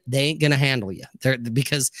shit, they ain't going to handle you.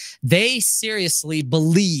 Because they seriously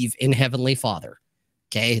believe in Heavenly Father.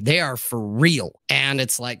 Okay, they are for real. And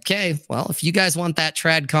it's like, okay, well, if you guys want that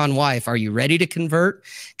TradCon wife, are you ready to convert?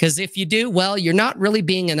 Because if you do, well, you're not really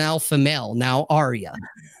being an alpha male now, are you?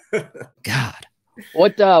 God.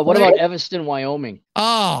 What about Evanston, Wyoming?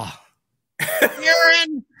 Oh,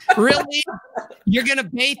 Aaron, really? You're gonna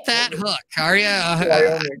bait that hook, are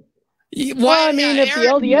you? Well, I mean, if the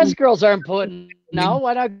LDS girls aren't putting now,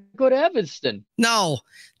 why not go to Evanston? No,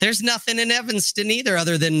 there's nothing in Evanston either,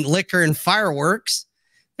 other than liquor and fireworks.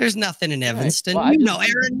 There's nothing in Evanston. Well,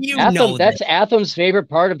 Aaron, know that's Atham's favorite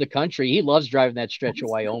part of the country. He loves driving that stretch of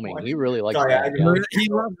Wyoming. He really likes that. He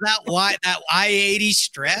loves that I-80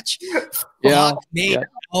 stretch. Yeah. Yeah.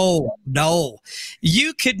 Oh no,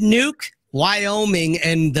 you could nuke Wyoming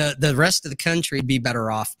and the rest of the country would be better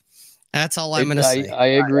off. That's all I'm going to say. I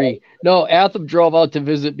agree. No, Atham drove out to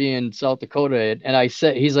visit me in South Dakota, and I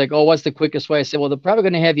said, he's like, oh, what's the quickest way? I said, well, they're probably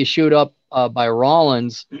going to have you shoot up by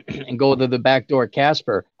Rollins and go to the back door at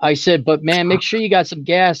Casper. I said, but man, make sure you got some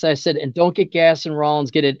gas. I said, and don't get gas in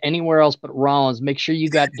Rollins. Get it anywhere else but Rollins. Make sure you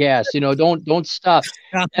got gas. Don't stop.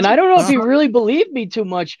 And I don't know if he really believed me too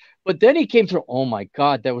much, but then he came through. Oh my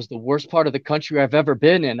God, that was the worst part of the country I've ever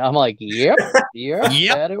been in. I'm like, yep,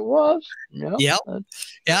 that it was. Yep.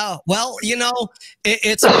 Yeah. Well,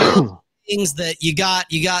 it's things that you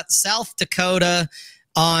got South Dakota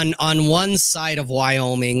on one side of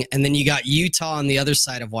Wyoming, and then you got Utah on the other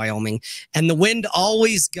side of Wyoming, and the wind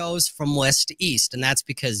always goes from west to east, and that's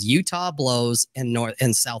because Utah blows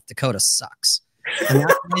and South Dakota sucks. And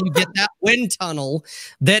that's why you get that wind tunnel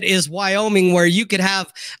that is Wyoming, where you could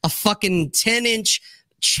have a fucking 10-inch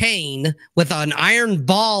chain with an iron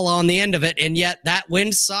ball on the end of it, and yet that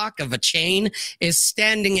windsock of a chain is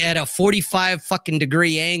standing at a 45 fucking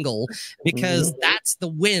degree angle, because that's the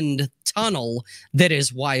wind tunnel that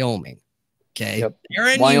is Wyoming. Okay.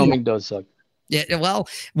 Yep. Wyoming does suck. Yeah, well,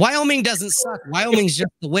 Wyoming doesn't suck. Wyoming's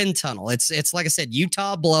just the wind tunnel. It's like I said,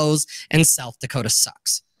 Utah blows and South Dakota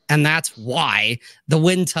sucks. And that's why the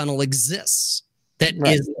wind tunnel exists. That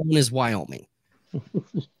is known as Wyoming.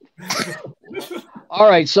 All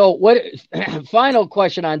right. So what final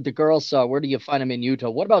question on the girls, where do you find them in Utah?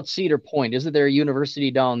 What about Cedar Point? Isn't there a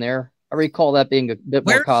university down there? I recall that being a bit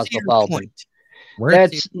more cosmopolitan.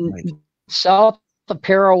 That's south of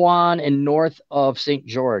Parowan and north of St.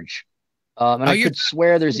 George. And I could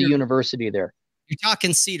swear there's a university there. You're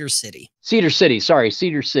talking Cedar City. Cedar City. Sorry,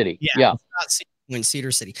 Cedar City. Yeah. In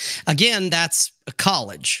Cedar City. Again, that's a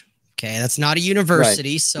college. Okay, that's not a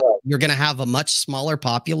university, so you're going to have a much smaller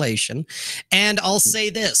population. And I'll say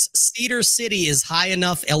this, Cedar City is high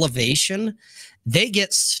enough elevation, they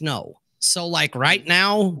get snow. So like right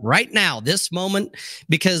now, this moment,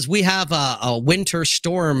 because we have a winter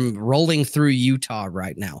storm rolling through Utah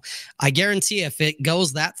right now. I guarantee if it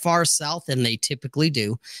goes that far south, and they typically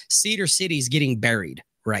do, Cedar City's getting buried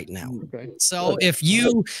right now. Okay. So if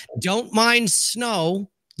you don't mind snow,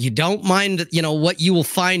 you don't mind, what you will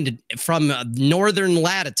find from northern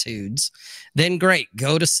latitudes, then great,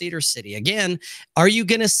 go to Cedar City. Again, are you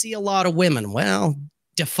going to see a lot of women? Well,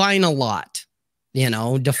 define a lot.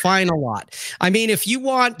 Define a lot. I mean, if you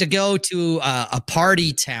want to go to a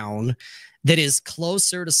party town that is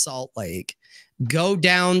closer to Salt Lake, go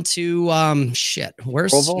down to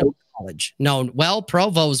where's Snow College? No, well,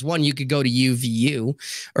 Provo's one. You could go to UVU,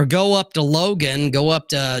 or go up to Logan, go up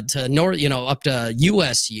to North, up to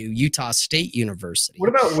USU, Utah State University. What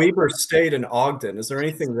about Weber State and Ogden? Is there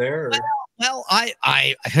anything there? Or? Well,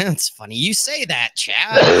 it's funny you say that,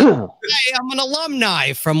 Chad. I'm an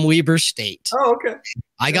alumni from Weber State. Oh, okay.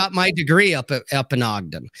 I got my degree up in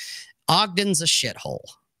Ogden. Ogden's a shithole.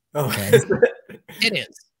 Okay. It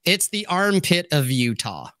is. It's the armpit of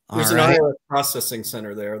Utah. There's an IRS processing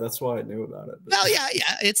center there. That's why I knew about it. Well, yeah,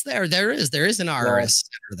 it's there. There is an IRS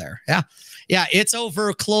center there. Yeah, it's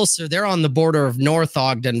over closer. They're on the border of North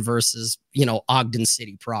Ogden versus Ogden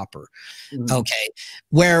City proper. Mm-hmm. Okay,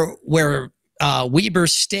 where Weber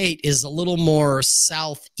State is a little more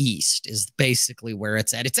southeast is basically where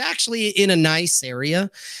it's at. It's actually in a nice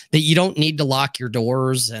area that you don't need to lock your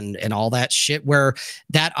doors and all that shit. Where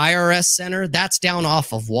that IRS center, that's down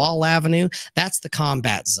off of Wall Avenue. That's the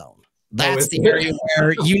combat zone. That's the area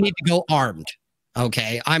where you need to go armed.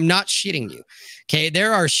 Okay, I'm not shitting you. Okay,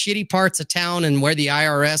 there are shitty parts of town, and where the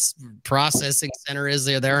IRS processing center is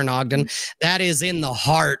there in Ogden, that is in the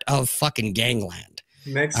heart of fucking gangland.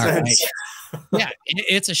 Makes sense. Right? Yeah,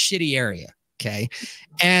 it's a shitty area. Okay,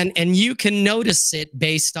 and you can notice it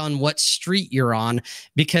based on what street you're on,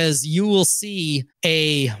 because you will see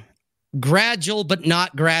a gradual but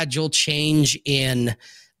not gradual change in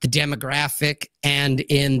the demographic and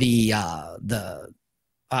in the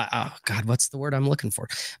God, what's the word I'm looking for?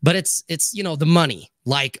 But it's the money.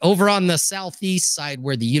 Like over on the southeast side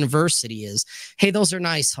where the university is, hey, those are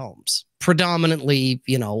nice homes, predominantly,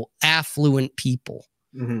 affluent people.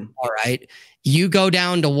 Mm-hmm. All right. You go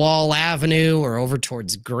down to Wall Avenue or over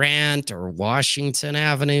towards Grant or Washington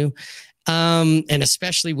Avenue. And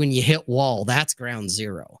especially when you hit Wall, that's ground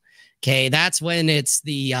zero. Okay, that's when it's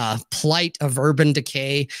the plight of urban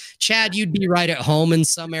decay. Chad, you'd be right at home in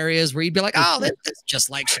some areas where you'd be like, oh, that's just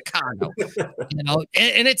like Chicago.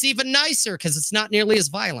 And it's even nicer because it's not nearly as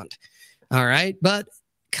violent. All right, but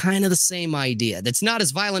kind of the same idea. That's not as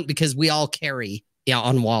violent because we all carry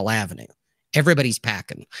on Wall Avenue. Everybody's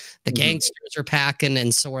packing. The gangsters are packing,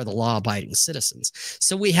 and so are the law-abiding citizens.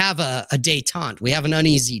 So we have a détente. We have an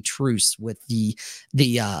uneasy truce with the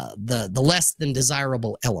less than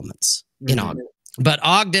desirable elements in Ogden. But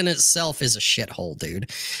Ogden itself is a shithole,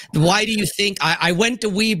 dude. Why do you think I went to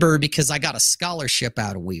Weber? Because I got a scholarship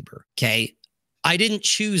out of Weber. Okay. I didn't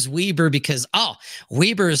choose Weber because,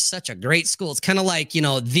 Weber is such a great school. It's kind of like,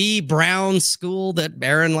 the Brown school that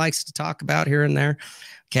Aaron likes to talk about here and there.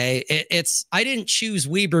 Okay, I didn't choose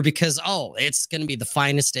Weber because, it's going to be the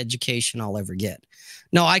finest education I'll ever get.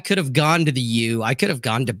 No, I could have gone to the U. I could have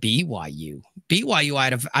gone to BYU.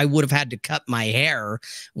 BYU, I would have had to cut my hair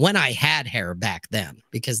when I had hair back then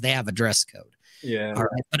because they have a dress code. Yeah. All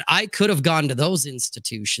right. But I could have gone to those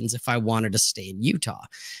institutions if I wanted to stay in Utah.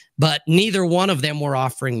 But neither one of them were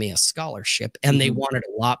offering me a scholarship, and they wanted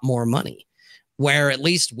a lot more money. Where at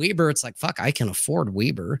least Weber, it's like, fuck, I can afford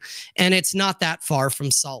Weber. And it's not that far from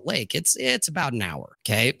Salt Lake. It's about an hour.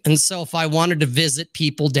 Okay. And so if I wanted to visit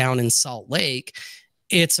people down in Salt Lake,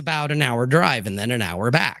 it's about an hour drive and then an hour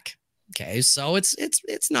back. Okay. So it's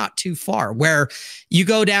not too far. Where you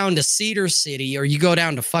go down to Cedar City or you go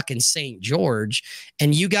down to fucking St. George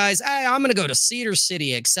and you guys, hey, I'm going to go to Cedar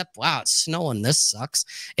City, except, wow, it's snowing. This sucks.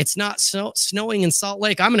 It's not snowing in Salt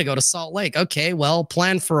Lake. I'm going to go to Salt Lake. Okay. Well,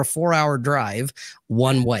 plan for a 4-hour drive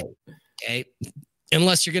one way. Okay.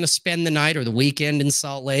 Unless you're going to spend the night or the weekend in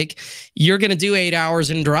Salt Lake, you're going to do 8 hours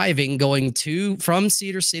in driving going from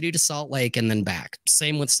Cedar City to Salt Lake and then back.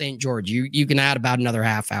 Same with St. George. You can add about another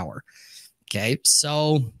half hour. Okay.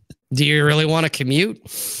 So do you really want to commute?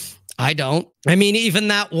 I don't. I mean, even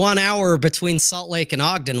that 1 hour between Salt Lake and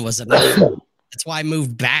Ogden was enough. That's why I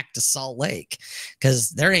moved back to Salt Lake,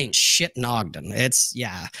 because there ain't shit in Ogden.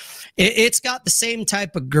 It's got the same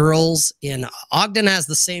type of girls in Ogden, has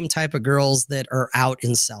the same type of girls that are out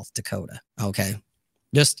in South Dakota. Okay.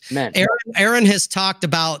 Just Aaron has talked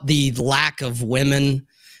about the lack of women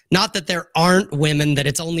Not that there aren't women, that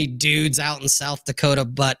it's only dudes out in South Dakota,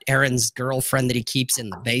 but Aaron's girlfriend that he keeps in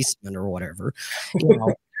the basement or whatever. You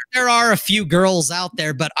know, there are a few girls out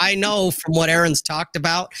there, but I know from what Aaron's talked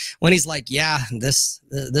about when he's like, yeah, this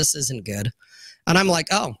isn't good. And I'm like,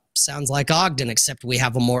 oh, sounds like Ogden, except we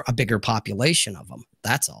have a bigger population of them.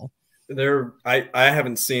 That's all. I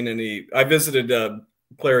haven't seen any. I visited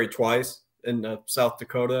Clary twice in South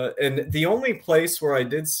Dakota, and the only place where I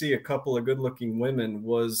did see a couple of good-looking women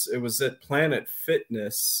was at Planet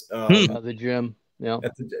Fitness. The gym.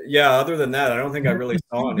 Yeah. Other than that, I don't think I really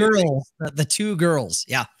saw any girls. The two girls.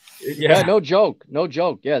 Yeah. Yeah. No joke.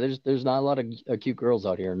 Yeah. There's not a lot of cute girls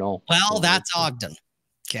out here. No. Well, that's Ogden.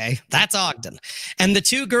 Okay, that's Ogden. And the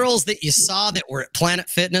two girls that you saw that were at Planet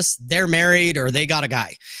Fitness, they're married or they got a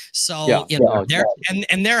guy. So,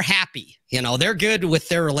 they're happy. You know, they're good with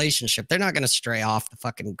their relationship. They're not going to stray off the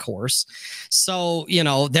fucking course. So, you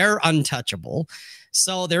know, they're untouchable.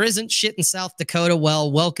 So there isn't shit in South Dakota. Well,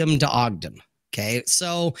 welcome to Ogden. Okay,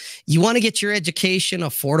 so you want to get your education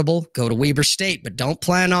affordable, go to Weber State, but don't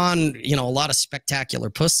plan on, you know, a lot of spectacular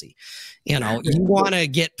pussy. You know, you want to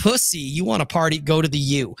get pussy, you want to party, go to the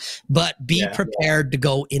U, but be prepared to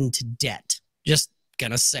go into debt. Just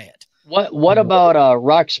gonna say it. What about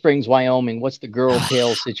Rock Springs, Wyoming? What's the girl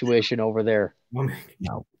tail situation over there?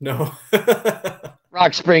 No.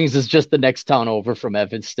 Rock Springs is just the next town over from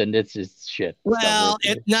Evanston. It's just shit. Well,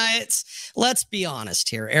 let's be honest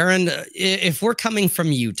here, Aaron. If we're coming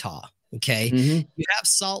from Utah, okay, you have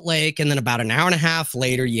Salt Lake, and then about an hour and a half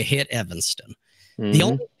later, you hit Evanston. The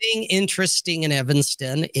only thing interesting in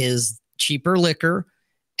Evanston is cheaper liquor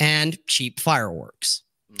and cheap fireworks.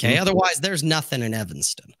 Okay, otherwise, there's nothing in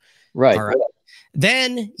Evanston. Right. All right.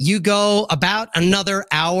 Then you go about another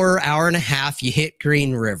hour and a half, you hit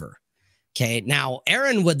Green River. Okay, now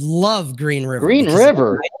Aaron would love Green River. Green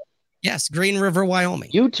River? Yes, Green River,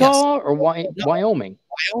 Wyoming. Utah or Wyoming? Wyoming.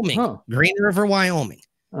 Huh. Green River, Wyoming.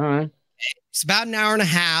 All right. It's about an hour and a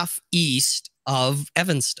half east of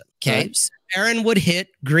Evanston. Okay, right. So Aaron would hit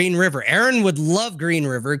Green River. Aaron would love Green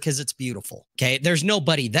River because it's beautiful. Okay, there's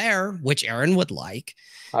nobody there, which Aaron would like.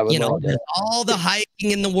 I would love that. All the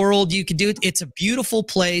hiking in the world you could do. It's a beautiful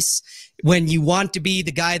place when you want to be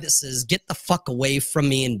the guy that says, get the fuck away from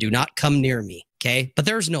me and do not come near me. Okay, but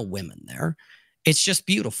there's no women there. It's just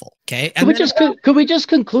beautiful. Okay, and could we just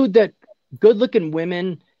conclude that good-looking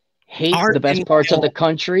women hate the best parts of the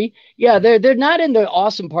country? Yeah, they're not in the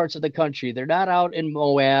awesome parts of the country. They're not out in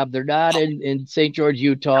Moab. They're not in St. George,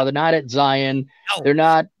 Utah. They're not at Zion.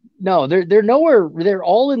 No. They're nowhere. They're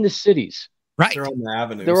all in the cities. Right. They're on the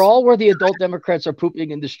avenues. They're all where the adult Democrats are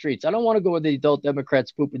pooping in the streets. I don't want to go where the adult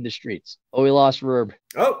Democrats poop in the streets. Oh, we lost Reb.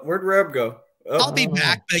 Oh, where'd Reb go? Oh. I'll be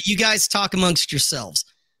back, but you guys talk amongst yourselves.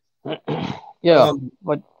 Yeah.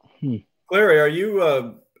 Clary, are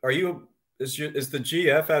you is the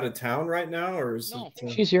GF out of town right now, or is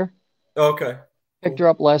she's here? Okay. Picked her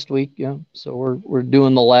up last week, yeah. So we're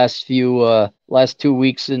doing the last 2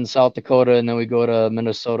 weeks in South Dakota, and then we go to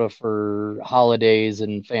Minnesota for holidays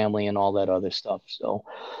and family and all that other stuff. So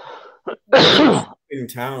in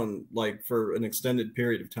town, like, for an extended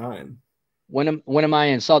period of time. When am I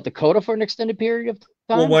in South Dakota for an extended period of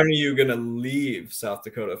time? Well, when are you gonna leave South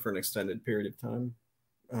Dakota for an extended period of time?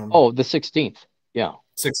 The 16th. Yeah.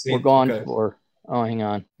 16th. We're gone for. Oh, hang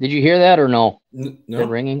on. Did you hear that or no? No. Is it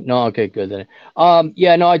ringing? No. Okay, good then.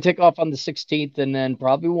 I take off on the 16th, and then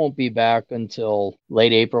probably won't be back until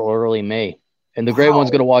late April or early May. And the Great One's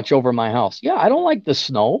going to watch over my house. Yeah, I don't like the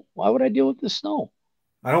snow. Why would I deal with the snow?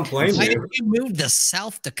 I don't blame you. You moved to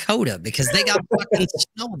South Dakota because they got fucking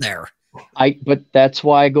snow there. But that's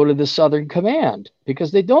why I go to the Southern Command,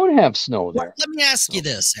 because they don't have snow there. Well, let me ask you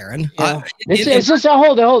this, Aaron. Yeah.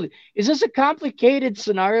 Hold on. Is this a complicated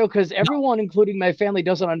scenario? Because everyone, including my family,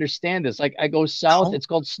 doesn't understand this. Like, I go south, it's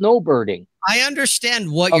called snowbirding. I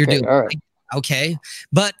understand what you're doing. All right. Okay.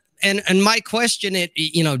 But and my question,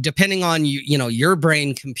 depending on your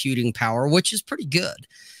brain computing power, which is pretty good.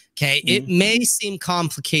 Okay. It may seem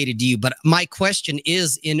complicated to you, but my question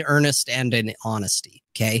is in earnest and in honesty.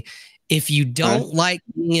 Okay. If you don't like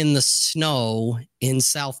being in the snow in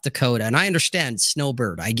South Dakota, and I understand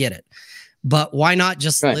snowbird, I get it, but why not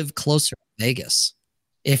just live closer to Vegas?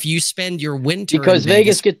 If you spend your winter because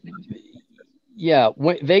Vegas gets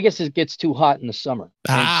too hot in the summer,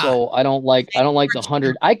 and so I don't like the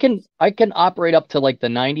 100. I can operate up to like the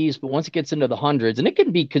 90s, but once it gets into the hundreds, and it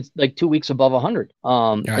can be like 2 weeks above 100,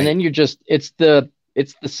 and then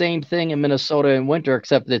it's the same thing in Minnesota in winter,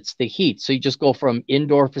 except it's the heat. So you just go from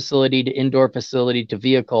indoor facility to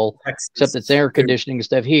vehicle, except it's air conditioning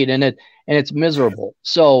instead of heat, and it's miserable.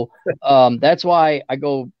 So that's why I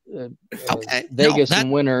go Okay. Vegas No,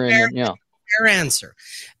 in winter, and then, yeah. Fair answer.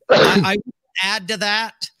 I would add to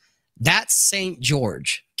that. That's St.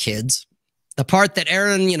 George, kids. The part that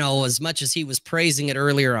Aaron, you know, as much as he was praising it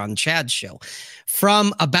earlier on Chad's show,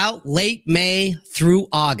 from about late May through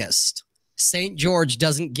August, St. George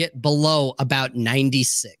doesn't get below about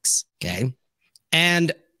 96. Okay.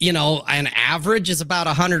 And, you know, an average is about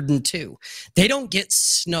 102. They don't get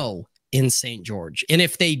snow in St. George. And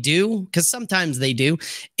if they do, because sometimes they do,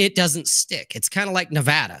 it doesn't stick. It's kind of like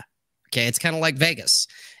Nevada. Okay. It's kind of like Vegas,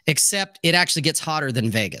 except it actually gets hotter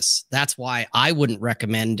than Vegas. That's why I wouldn't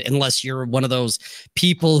recommend, unless you're one of those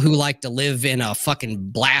people who like to live in a fucking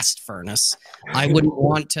blast furnace. I wouldn't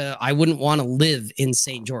want to live in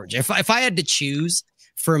St. George. If I had to choose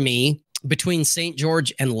for me between St.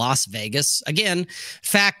 George and Las Vegas, again,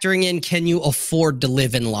 factoring in, can you afford to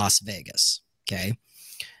live in Las Vegas? Okay.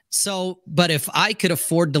 So, but if I could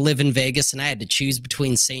afford to live in Vegas and I had to choose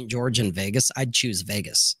between St. George and Vegas, I'd choose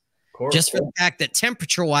Vegas. Just for the fact that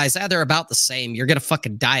temperature-wise, they're about the same. You're going to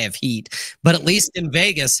fucking die of heat. But at least in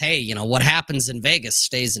Vegas, hey, you know, what happens in Vegas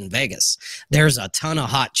stays in Vegas. There's a ton of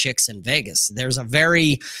hot chicks in Vegas. There's a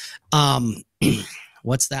very,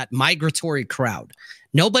 what's that, migratory crowd.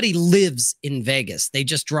 Nobody lives in Vegas. They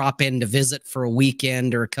just drop in to visit for a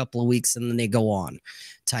weekend or a couple of weeks, and then they go on,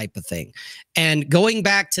 type of thing. And going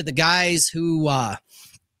back to the guys who,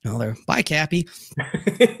 they're bye, Cappy.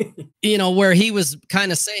 You know, where he was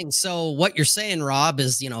kind of saying, so what you're saying, Rob,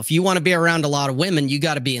 is, you know, if you want to be around a lot of women, you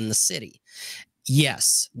got to be in the city.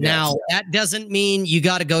 Yes. Now, that doesn't mean you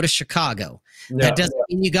got to go to Chicago. That doesn't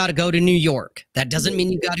mean you got to go to New York. That doesn't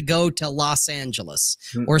mean you got to go to Los Angeles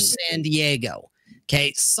or San Diego.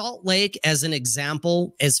 Okay. Salt Lake, as an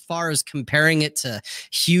example, as far as comparing it to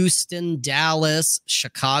Houston, Dallas,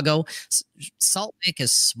 Chicago, Salt Lake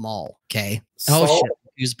is small. Okay. Oh, shit.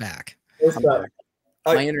 Who's back?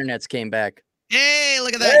 My internet's came back. Hey,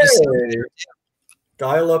 look at that. Hey.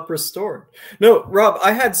 Dial-up restored. No, Rob,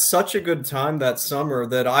 I had such a good time that summer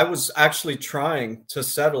that I was actually trying to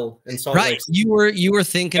settle in Salt Lake. Right. You were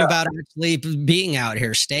thinking about actually being out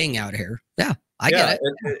here, staying out here. Yeah, I get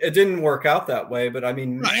it. It didn't work out that way, but I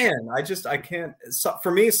mean, man, I can't. For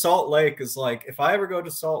me, Salt Lake is like, if I ever go to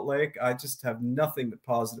Salt Lake, I just have nothing but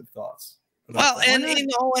positive thoughts. Well, and you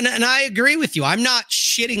know, and I agree with you. I'm not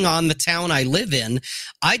shitting on the town I live in.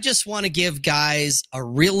 I just want to give guys a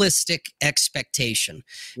realistic expectation,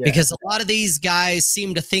 because a lot of these guys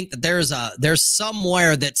seem to think that there's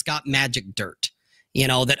somewhere that's got magic dirt. You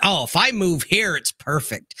know, that, oh, if I move here, it's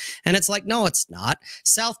perfect. And it's like, no, it's not.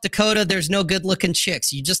 South Dakota, there's no good looking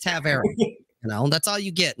chicks. You just have Aaron. You know, that's all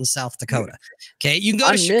you get in South Dakota. Okay. You can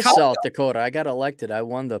go to Chicago. I miss South Dakota. I got elected. I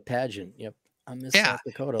won the pageant. Yep. I miss South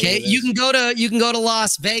Dakota. Okay, you can go to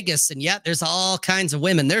Las Vegas, and yet there's all kinds of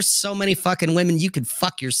women. There's so many fucking women you could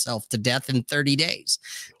fuck yourself to death in 30 days.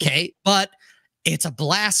 Okay, but it's a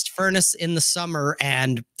blast furnace in the summer,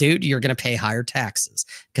 and dude, you're gonna pay higher taxes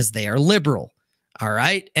because they are liberal. All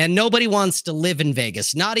right. And nobody wants to live in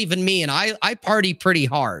Vegas, not even me. And I party pretty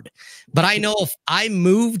hard, but I know if I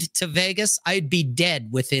moved to Vegas, I'd be dead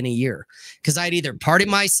within a year, because I'd either party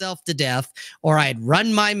myself to death or I'd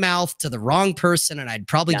run my mouth to the wrong person, and I'd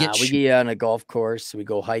probably we get on a golf course. We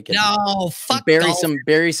go hiking. No, fuck.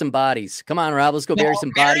 Bury some bodies. Come on, Rob. Let's go bury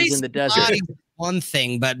some bodies in the desert. One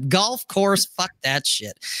thing, but golf course, fuck that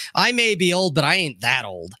shit. I may be old, but I ain't that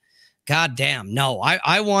old. God damn. No,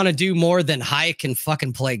 I want to do more than hike and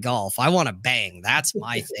fucking play golf. I want to bang. That's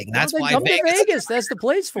my thing. That's why Vegas. That's the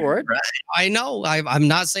place for it. Right? I know. I'm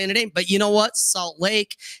not saying it ain't, but you know what? Salt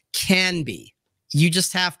Lake can be. You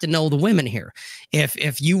just have to know the women here.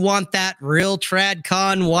 If you want that real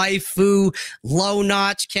tradcon waifu, low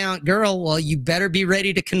notch count girl, well, you better be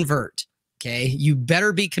ready to convert. Okay. You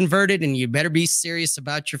better be converted, and you better be serious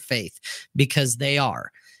about your faith, because they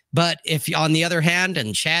are. But if, on the other hand,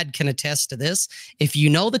 and Chad can attest to this, if you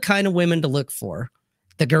know the kind of women to look for,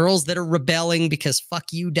 the girls that are rebelling because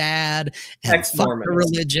fuck you, dad, and fuck the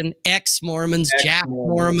religion, ex-Mormons, Jack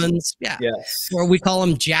Mormons, or we call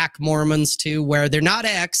them Jack Mormons too, where they're not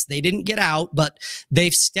ex, they didn't get out, but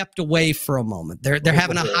they've stepped away for a moment. They're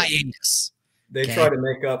having a hiatus. They try to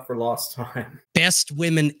make up for lost time. Best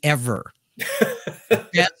women ever.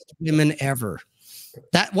 Best women ever.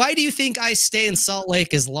 Why do you think I stay in Salt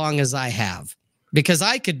Lake as long as I have? Because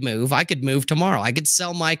I could move. I could move tomorrow. I could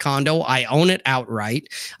sell my condo. I own it outright.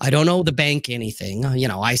 I don't owe the bank anything. You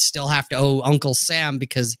know, I still have to owe Uncle Sam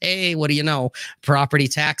because, hey, what do you know? Property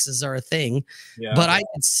taxes are a thing. Yeah. But I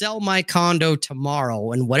could sell my condo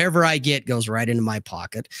tomorrow, and whatever I get goes right into my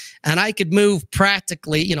pocket. And I could move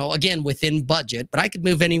practically, you know, again, within budget, but I could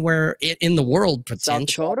move anywhere in the world potentially.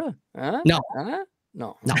 South Dakota? Huh? No. Huh?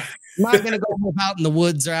 No. I'm not going to go live out in the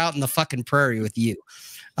woods or out in the fucking prairie with you.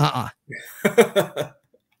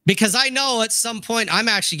 Because I know at some point I'm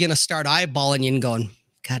actually going to start eyeballing you and going,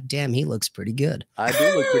 God damn, he looks pretty good. I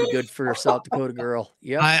do look pretty good for a South Dakota girl.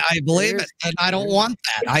 Yeah, I believe it. And I don't want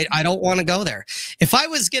that. I don't want to go there. If I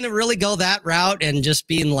was going to really go that route and just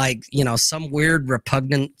be in like, you know, some weird,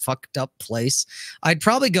 repugnant, fucked up place, I'd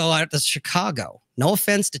probably go out to Chicago. No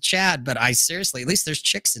offense to Chad, but I seriously, at least there's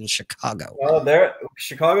chicks in Chicago. Well,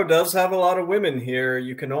 Chicago does have a lot of women here.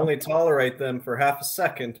 You can only tolerate them for half a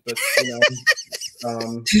second, but you know.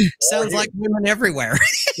 Sounds like women everywhere.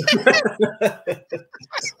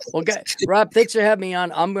 Well, guys, Rob, thanks for having me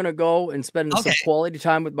on. I'm gonna go and spend some quality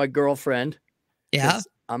time with my girlfriend. Yeah,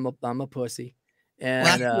 I'm a pussy,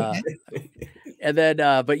 and and then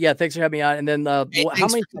but yeah, thanks for having me on. And then how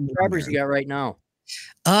many subscribers you got right now?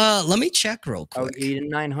 Let me check real quick. Are you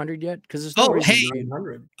 900 yet? Because there's no reason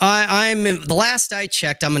 900. I'm the last I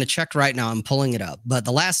checked. I'm going to check right now. I'm pulling it up, but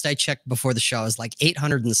the last I checked before the show is like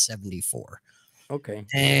 874. Okay.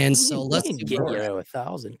 And so let's get you to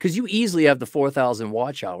 1,000 because you easily have the 4,000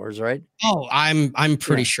 watch hours, right? Oh, I'm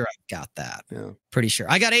pretty sure I've got that. Yeah. Pretty sure.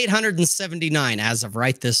 I got 879 as of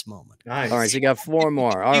right this moment. Nice. All right, so you got 4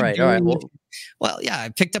 more. All right. Well, yeah, I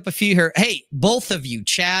picked up a few here. Hey, both of you,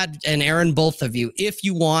 Chad and Aaron, both of you, if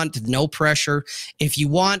you want, no pressure. If you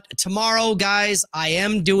want, tomorrow, guys, I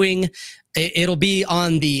am doing, it'll be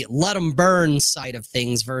on the Let 'em Burn side of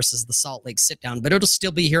things versus the Salt Lake Sit Down, but it'll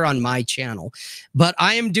still be here on my channel. But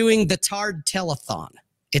I am doing the Tard Telethon.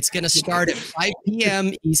 It's going to start at 5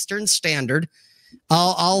 p.m. Eastern Standard.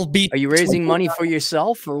 I'll be. Are you raising money for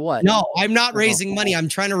yourself or what? No, I'm not raising money. I'm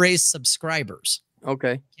trying to raise subscribers.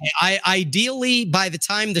 Okay. I ideally, by the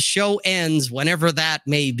time the show ends, whenever that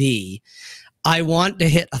may be, I want to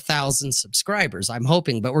hit 1,000 subscribers. I'm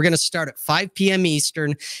hoping, but we're going to start at 5 p.m.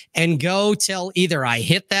 Eastern and go till either I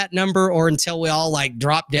hit that number or until we all like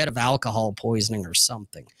drop dead of alcohol poisoning or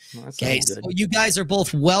something. Well, okay. So you guys are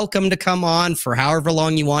both welcome to come on for however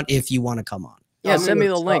long you want, if you want to come on. Yeah, send me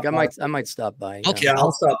the link. I might stop by. Okay, yeah,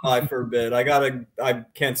 I'll stop by for a bit. I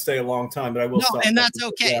can't stay a long time, but I will. No, stop and that's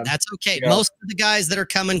okay. Yeah. That's okay. Yeah. Most of the guys that are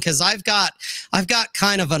coming, because I've got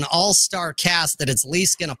kind of an all-star cast that it's at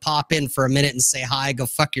least going to pop in for a minute and say hi, go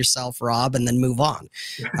fuck yourself, Rob, and then move on.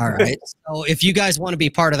 All right. So if you guys want to be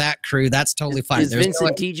part of that crew, that's totally fine. Is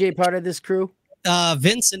Vincent TJ part of this crew?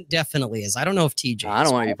 Vincent definitely is. I don't know if TJ. I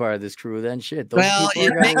don't want to be part of this crew then. Shit. Well,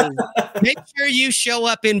 make sure you show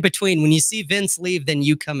up in between. When you see Vince leave, then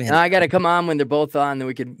you come in. I got to come on when they're both on, then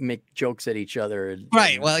we can make jokes at each other.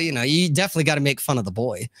 Right. Well, you know, you definitely got to make fun of the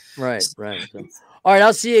boy. Right. Right. So, all right.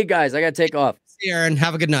 I'll see you guys. I got to take off. See you, Aaron.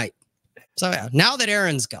 Have a good night. So yeah, now that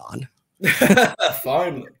Aaron's gone.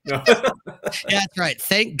 Finally. Yeah, that's right.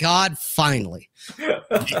 Thank God, finally.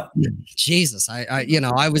 Jesus, I you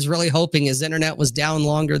know, I was really hoping his internet was down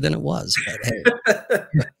longer than it was, but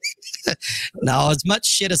hey. No, as much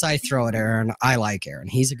shit as I throw at Aaron, I like Aaron.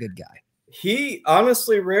 He's a good guy. He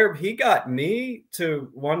honestly, Rare, he got me to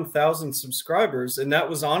 1,000 subscribers, and that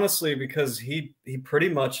was honestly because he pretty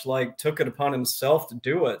much like took it upon himself to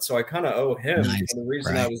do it. So I kind of owe him for the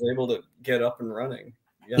reason I was able to get up and running.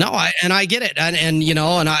 Yeah. No, I get it, and you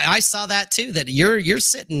know, and I saw that too. That you're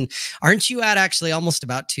sitting, aren't you at actually almost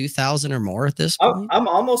about 2,000 or more at this point? I'm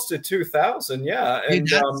almost at 2,000, yeah, and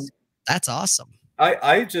dude, that's awesome.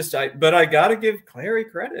 But I gotta give Clary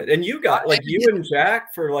credit, and you got like you and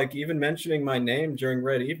Jack for like even mentioning my name during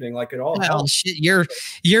Red Evening, like it all. Well, shit,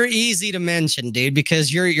 you're easy to mention, dude,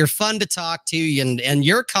 because you're fun to talk to, and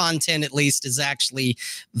your content at least is actually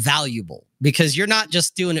valuable because you're not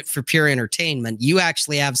just doing it for pure entertainment. You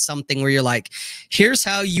actually have something where you're like, here's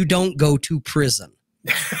how you don't go to prison.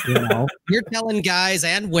 You know, you're telling guys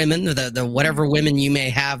and women, the whatever women you may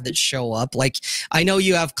have that show up. Like, I know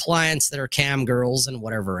you have clients that are cam girls and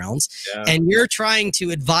whatever else, and you're trying to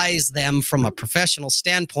advise them from a professional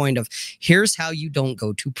standpoint of here's how you don't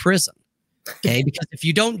go to prison. Okay, because if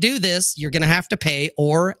you don't do this, you're going to have to pay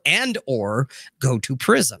or go to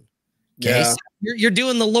prison. Okay, so you're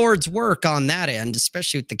doing the Lord's work on that end,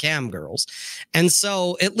 especially with the cam girls. And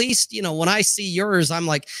so at least, you know, when I see yours, I'm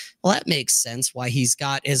like, well, that makes sense why he's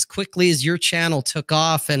got as quickly as your channel took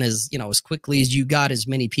off and as, you know, as quickly as you got as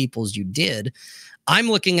many people as you did.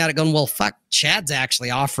 I'm looking at it going, well, fuck, Chad's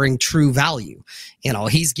actually offering true value. You know,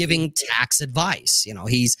 he's giving tax advice. You know,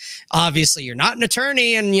 he's obviously, you're not an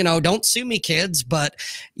attorney and, you know, don't sue me, kids, but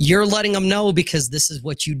you're letting them know because this is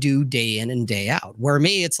what you do day in and day out. Where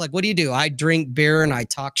me, it's like, what do? I drink beer and I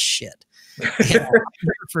talk shit. You know, I'm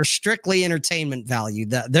here for strictly entertainment value.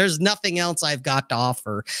 There's nothing else I've got to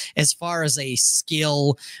offer as far as a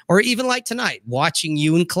skill, or even like tonight, watching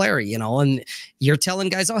you and Clary, you know, and you're telling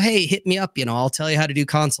guys, oh, hey, hit me up. You know, I'll tell you how to do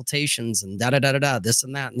consultations and da-da-da-da-da, this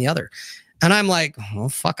and that and the other. And I'm like, oh,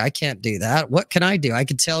 fuck, I can't do that. What can I do? I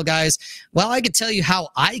could tell guys, well, I could tell you how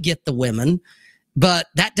I get the women, but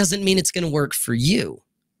that doesn't mean it's going to work for you.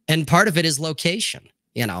 And part of it is location,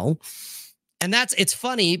 you know. And it's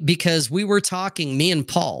funny because we were talking, me and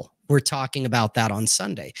Paul were talking about that on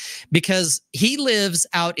Sunday, because he lives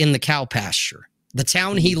out in the cow pasture. The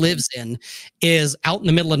town he lives in is out in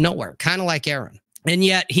the middle of nowhere, kind of like Aaron. And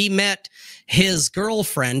yet he met his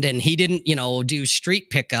girlfriend, and he didn't, you know, do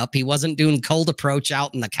street pickup. He wasn't doing cold approach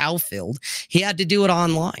out in the cow field. He had to do it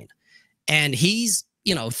online. And he's,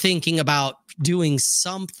 you know, thinking about doing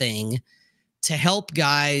something to help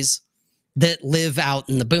guys that live out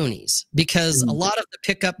in the boonies, because a lot of the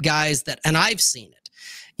pickup guys and I've seen it,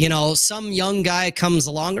 you know, some young guy comes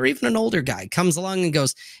along, or even an older guy comes along and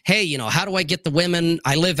goes, hey, you know, how do I get the women?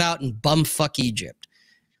 I live out in bumfuck Egypt.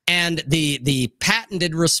 And the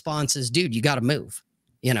patented response is, dude, you got to move.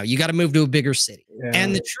 You know, you got to move to a bigger city. Yeah.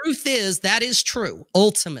 And the truth is, that is true.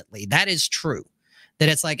 Ultimately, that is true. That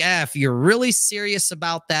it's like, if you're really serious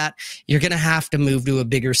about that, you're going to have to move to a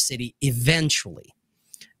bigger city eventually.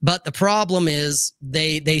 But the problem is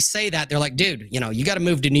they say that, they're like, dude, you know, you got to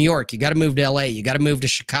move to New York. You got to move to LA. You got to move to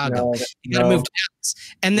Chicago. You got to move to Dallas.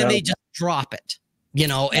 And then they just drop it. You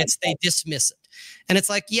know, they dismiss it. And it's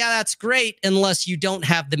like, yeah, that's great, unless you don't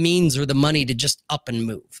have the means or the money to just up and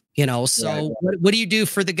move, you know? So what do you do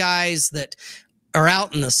for the guys that are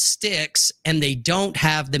out in the sticks and they don't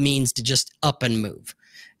have the means to just up and move?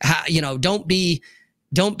 You know, don't be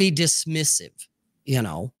dismissive, you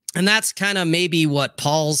know? And that's kind of maybe what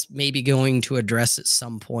Paul's maybe going to address at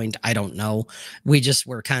some point. I don't know.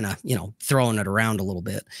 We're kind of, you know, throwing it around a little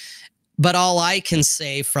bit. But all I can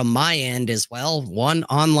say from my end is, well, one,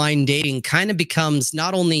 online dating kind of becomes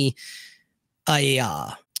not only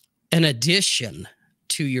an addition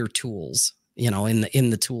to your tools, you know, in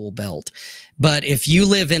the tool belt, but if you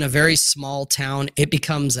live in a very small town, it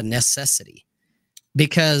becomes a necessity.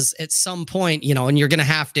 Because at some point, you know, and you're going to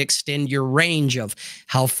have to extend your range of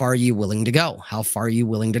how far are you willing to go? How far are you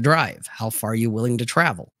willing to drive? How far are you willing to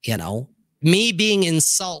travel? You know, me being in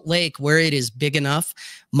Salt Lake, where it is big enough,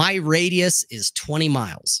 my radius is 20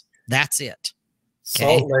 miles. That's it.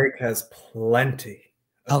 Okay? Salt Lake has plenty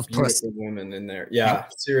of beautiful women in there. Yeah,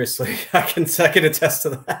 seriously. I can attest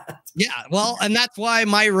to that. Yeah, well, and that's why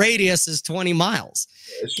my radius is 20 miles.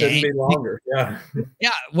 It shouldn't be longer. Yeah.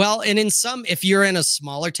 Yeah, well, and if you're in a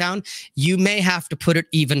smaller town, you may have to put it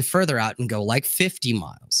even further out and go like 50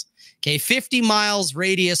 miles. Okay, 50 miles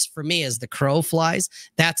radius for me as the crow flies,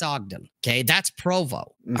 that's Ogden. Okay, that's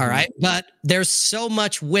Provo. All right, but there's so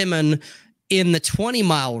much women in the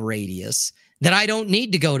 20-mile radius that I don't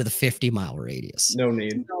need to go to the 50-mile radius. No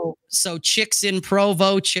need. So chicks in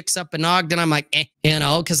Provo, chicks up in Ogden, I'm like, you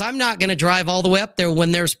know, because I'm not going to drive all the way up there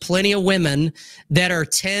when there's plenty of women that are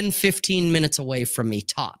 10, 15 minutes away from me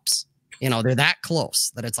tops. You know, they're that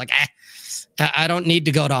close that it's like, I don't need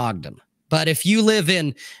to go to Ogden. But if you live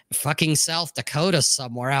in fucking South Dakota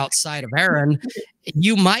somewhere outside of Aaron,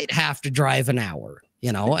 you might have to drive an hour,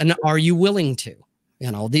 you know, and are you willing to? You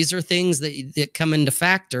know, these are things that come into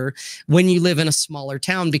factor when you live in a smaller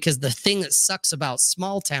town, because the thing that sucks about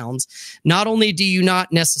small towns, not only do you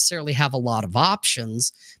not necessarily have a lot of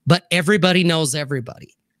options, but everybody knows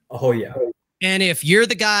everybody. Oh, yeah. And if you're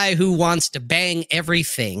the guy who wants to bang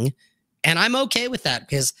everything, and I'm okay with that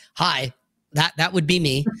because, hi, that would be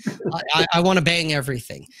me. I want to bang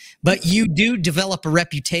everything. But you do develop a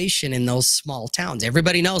reputation in those small towns.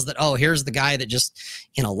 Everybody knows that, oh, here's the guy that just,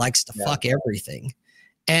 you know, likes to fuck everything.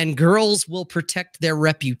 And girls will protect their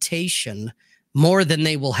reputation more than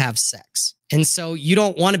they will have sex. And so you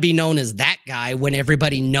don't want to be known as that guy when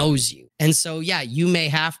everybody knows you. And so, yeah, you may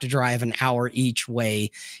have to drive an hour each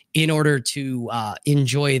way in order to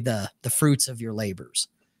enjoy the fruits of your labors.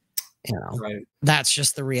 You know, That's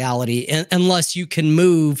just the reality. And unless you can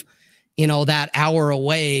move, you know, that hour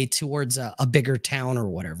away towards a bigger town or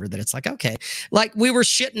whatever, that it's like, okay, like we were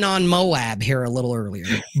shitting on Moab here a little earlier.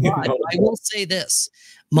 But I will say this,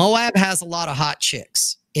 Moab has a lot of hot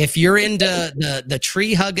chicks. If you're into the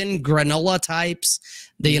tree hugging granola types,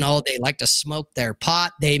 you know, they like to smoke their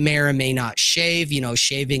pot. They may or may not shave, you know,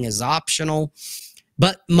 shaving is optional,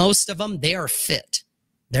 but most of them, they are fit.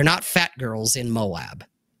 They're not fat girls in Moab.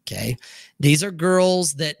 Okay. These are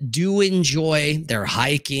girls that do enjoy their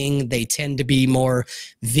hiking. They tend to be more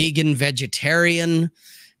vegan, vegetarian.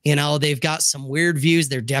 You know, they've got some weird views.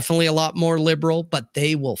 They're definitely a lot more liberal, but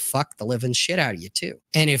they will fuck the living shit out of you too.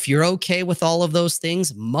 And if you're okay with all of those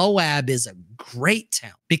things, Moab is a great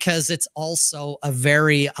town because it's also a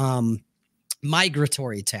very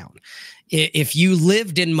migratory town. If you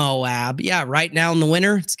lived in Moab, yeah, right now in the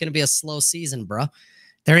winter, it's going to be a slow season, bro.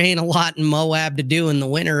 There ain't a lot in Moab to do in the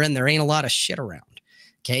winter, and there ain't a lot of shit around.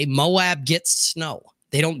 Okay, Moab gets snow.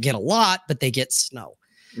 They don't get a lot, but they get snow.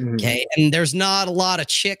 Okay. And there's not a lot of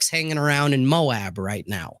chicks hanging around in Moab right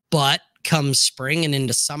now, but come spring and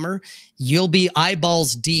into summer, you'll be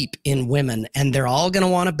eyeballs deep in women, and they're all going to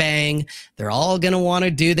want to bang. They're all going to want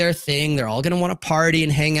to do their thing. They're all going to want to party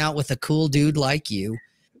and hang out with a cool dude like you.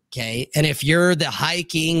 Okay. And if you're the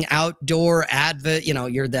hiking outdoor advocate, you know,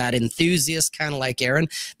 you're that enthusiast kind of like Aaron,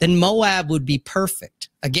 then Moab would be perfect.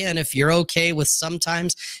 Again, if you're okay with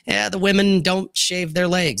sometimes, yeah, the women don't shave their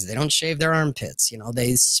legs. They don't shave their armpits. You know,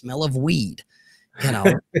 they smell of weed, you know,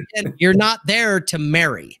 and you're not there to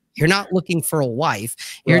marry. You're not looking for a wife.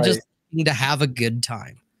 You're just looking to have a good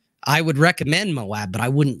time. I would recommend Moab, but I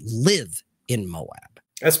wouldn't live in Moab.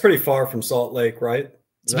 That's pretty far from Salt Lake, right?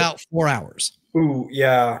 It's about 4 hours. Ooh,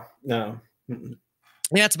 yeah, no.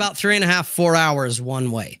 Yeah, it's about 3.5, 4 hours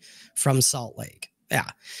one way from Salt Lake. Yeah.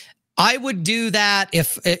 I would do that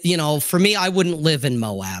if, you know, for me, I wouldn't live in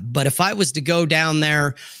Moab, but if I was to go down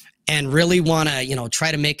there and really want to, you know, try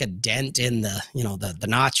to make a dent in the, you know, the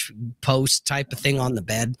notch post type of thing on the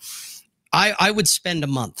bed, I would spend a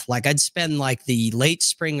month. Like I'd spend like the late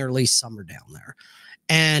spring, early summer down there.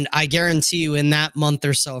 And I guarantee you in that month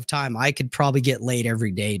or so of time, I could probably get laid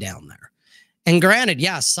every day down there. And granted,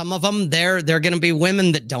 yeah, some of them, they're going to be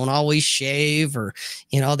women that don't always shave, or,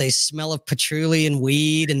 you know, they smell of patchouli and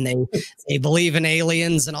weed, and they believe in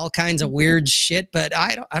aliens and all kinds of weird shit. But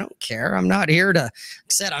I don't care. I'm not here to, like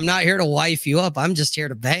I said, I'm not here to wife you up. I'm just here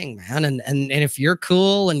to bang, man. And if you're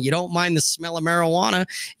cool and you don't mind the smell of marijuana,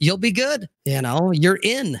 you'll be good. You know, you're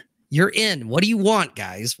in. You're in. What do you want,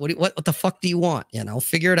 guys? What the fuck do you want? You know,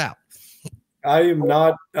 figure it out. I am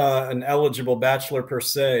not an eligible bachelor per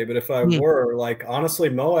se, but if I were, like, honestly,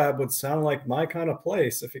 Moab would sound like my kind of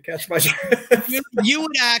place, if you catch my drift. You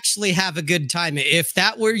would actually have a good time. If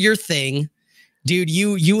that were your thing, dude,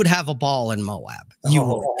 you would have a ball in Moab. You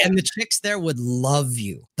would. And the chicks there would love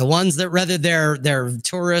you. The ones that, whether they're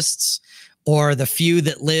tourists or the few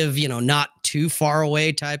that live, you know, not too far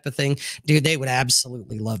away type of thing, dude, they would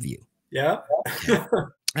absolutely love you. Yeah.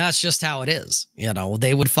 That's just how it is. You know,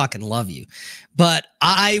 they would fucking love you. But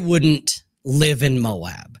I wouldn't live in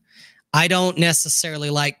Moab. I don't necessarily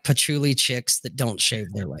like patchouli chicks that don't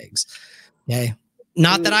shave their legs. Okay.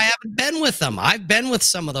 Not that I haven't been with them. I've been with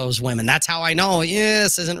some of those women. That's how I know, yeah,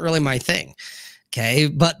 this isn't really my thing. Okay.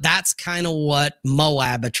 But that's kind of what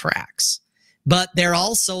Moab attracts. But they're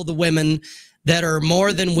also the women that are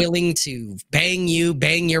more than willing to bang you,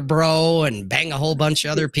 bang your bro, and bang a whole bunch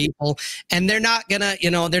of other people. And they're not gonna,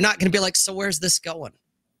 you know, they're not gonna be like, so where's this going?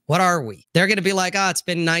 What are we? They're gonna be like, oh, it's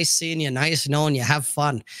been nice seeing you, nice knowing you, have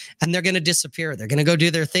fun. And they're gonna disappear. They're gonna go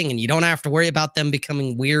do their thing. And you don't have to worry about them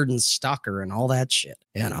becoming weird and stalker and all that shit,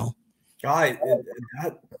 you know?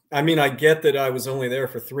 I mean, I get that I was only there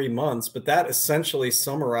for 3 months, but that essentially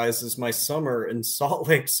summarizes my summer in Salt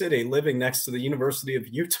Lake City, living next to the University of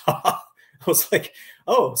Utah. I was like,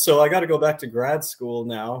 oh, so I got to go back to grad school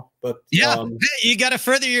now. But yeah, you got to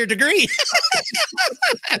further your degree.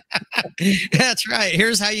 That's right.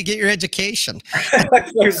 Here's how you get your education.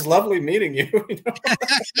 It was lovely meeting you.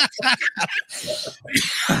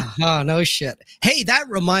 Oh, no shit. Hey, that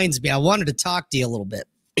reminds me, I wanted to talk to you a little bit.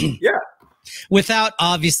 Yeah. Without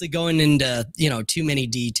obviously going into, you know, too many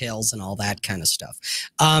details and all that kind of stuff.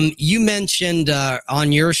 You mentioned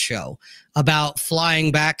on your show about flying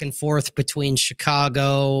back and forth between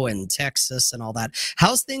Chicago and Texas and all that.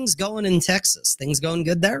 How's things going in Texas? Things going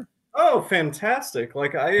good there? Oh, fantastic.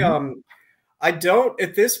 Like I don't,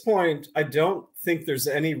 at this point, I don't think there's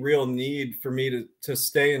any real need for me to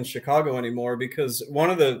stay in Chicago anymore, because one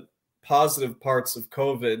of the positive parts of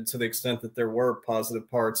COVID, to the extent that there were positive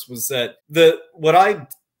parts, was that what I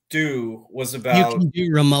do was about, you can do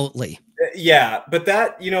remotely. Yeah, but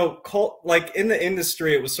that, you know, like in the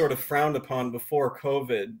industry, it was sort of frowned upon before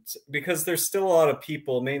COVID, because there's still a lot of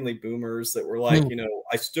people, mainly boomers, that were like, you know,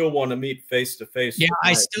 I still want to meet face to face. Yeah,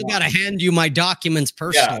 I still got to hand you my documents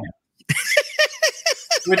personally. Yeah.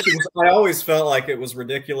 Which I always felt like it was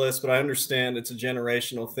ridiculous, but I understand it's a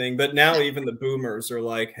generational thing. But now even the boomers are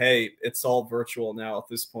like, hey, it's all virtual now at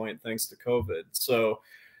this point, thanks to COVID. So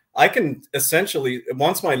I can essentially,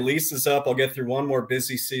 once my lease is up, I'll get through one more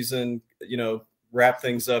busy season, you know, wrap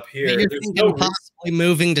things up here. You're thinking possibly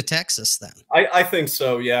moving to Texas then? I think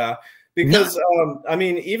so, yeah. Because I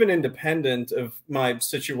mean, even independent of my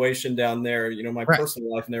situation down there, you know, my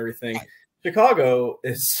personal life and everything, Chicago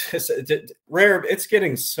is rare. It's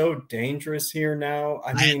getting so dangerous here now.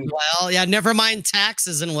 I mean, well, yeah, never mind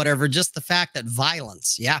taxes and whatever, just the fact that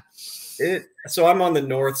violence. Yeah. So I'm on the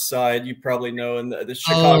north side, you probably know, and the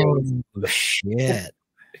Chicago. Oh, shit.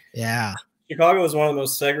 Yeah. Chicago is one of the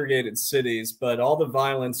most segregated cities, but all the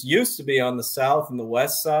violence used to be on the south and the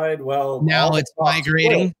west side. Well, now it's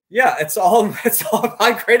migrating. Yeah, it's all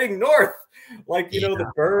migrating north. Like, you know,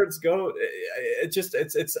 the birds go.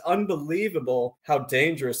 It's unbelievable how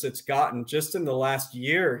dangerous it's gotten just in the last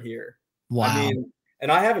year here. Wow. I mean,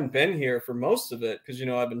 and I haven't been here for most of it because, you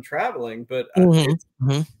know, I've been traveling, but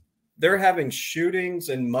they're having shootings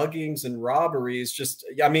and muggings and robberies. Just,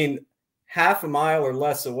 I mean, half a mile or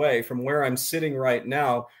less away from where I'm sitting right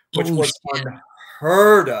now, which was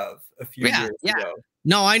unheard of a few years ago.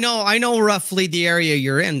 No, I know roughly the area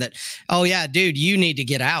you're in. That, oh yeah, dude, you need to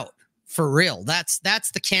get out for real. That's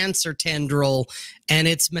the cancer tendril, and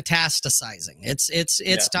it's metastasizing.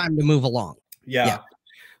 It's time to move along. Yeah.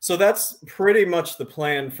 So that's pretty much the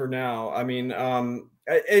plan for now. I mean,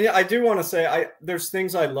 and I do want to say, there's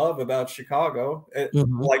things I love about Chicago.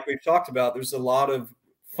 Like we've talked about, there's a lot of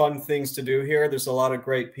fun things to do here. There's a lot of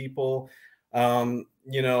great people.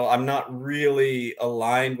 You know, I'm not really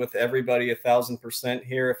aligned with everybody 1,000%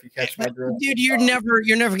 here. If you catch my drift, dude, you're never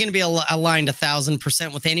going to be aligned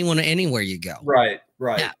 1,000% with anyone anywhere you go. Right.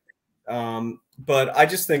 Yeah. But I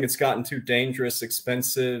just think it's gotten too dangerous,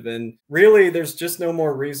 expensive, and really, there's just no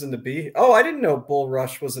more reason to be. Oh, I didn't know Bull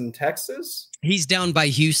Rush was in Texas. He's down by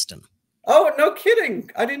Houston. Oh, no kidding.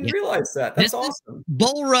 I didn't realize that. That's awesome.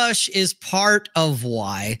 Bull Rush is part of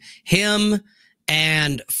why him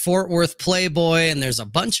and Fort Worth Playboy, and there's a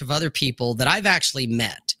bunch of other people that I've actually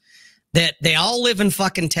met, that they all live in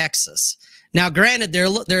fucking Texas. Now, granted,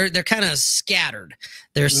 they're kind of scattered.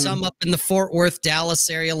 There's some up in the Fort Worth, Dallas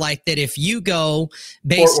area like that. If you go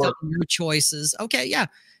based on your choices,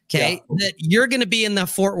 that you're going to be in the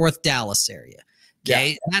Fort Worth, Dallas area.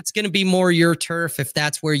 Okay, that's going to be more your turf if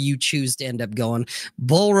that's where you choose to end up going.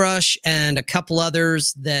 Bull Rush and a couple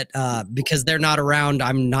others that, because they're not around,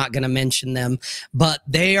 I'm not going to mention them, but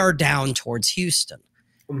they are down towards Houston.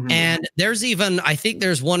 And there's even, I think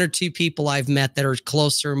there's one or two people I've met that are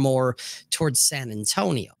closer more towards San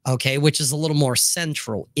Antonio, okay, which is a little more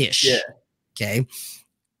central-ish. Okay.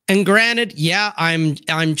 And granted,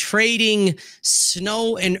 I'm trading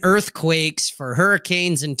snow and earthquakes for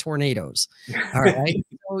hurricanes and tornadoes. All right.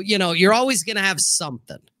 So, you know, you're always going to have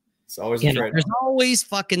something. It's always a trade-off. There's always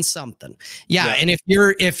fucking something. Yeah. And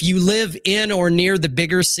if you live in or near the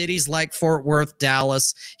bigger cities like Fort Worth,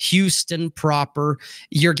 Dallas, Houston proper,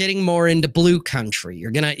 you're getting more into blue country.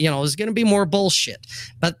 You're going to, you know, there's going to be more bullshit.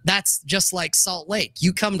 But that's just like Salt Lake.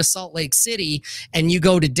 You come to Salt Lake City and you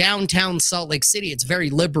go to downtown Salt Lake City, it's very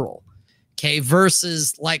liberal. Okay.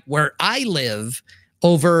 Versus like where I live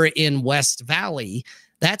over in West Valley,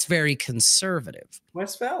 that's very conservative.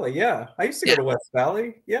 West Valley, yeah. I used to go to West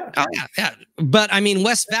Valley, yeah. Oh, yeah. But, I mean,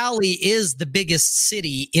 West Valley is the biggest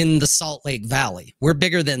city in the Salt Lake Valley. We're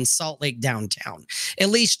bigger than Salt Lake downtown, at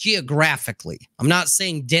least geographically. I'm not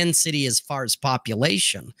saying density as far as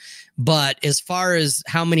population, but as far as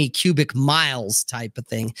how many cubic miles type of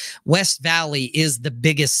thing, West Valley is the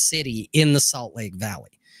biggest city in the Salt Lake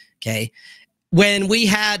Valley, okay? When we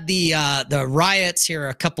had the riots here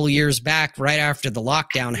a couple of years back, right after the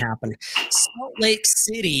lockdown happened, Salt Lake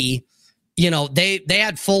City, you know, they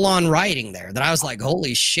had full on rioting there that I was like,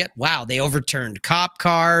 holy shit, wow. They overturned cop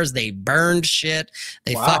cars. They burned shit.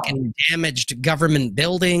 They fucking damaged government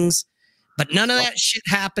buildings. But none of that shit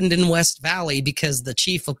happened in West Valley because the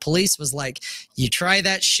chief of police was like, you try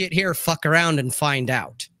that shit here, fuck around and find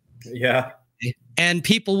out. Yeah. And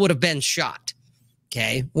people would have been shot.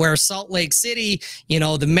 Okay, where Salt Lake City, you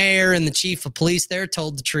know, the mayor and the chief of police there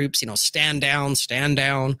told the troops, you know, stand down,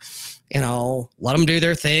 you know, let them do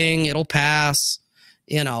their thing. It'll pass,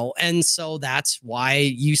 you know. And so that's why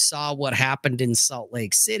you saw what happened in Salt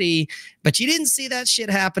Lake City. But you didn't see that shit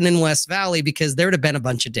happen in West Valley because there'd have been a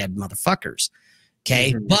bunch of dead motherfuckers.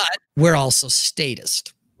 Okay, but we're also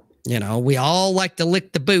statist. You know, we all like to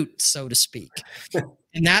lick the boot, so to speak.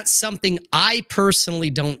 And that's something I personally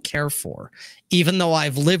don't care for, even though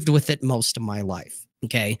I've lived with it most of my life.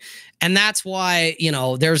 Okay. And that's why, you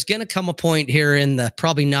know, there's going to come a point here in the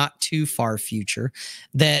probably not too far future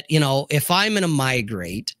that, you know, if I'm going to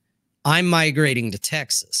migrate, I'm migrating to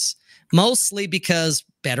Texas, mostly because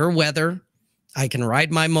better weather. I can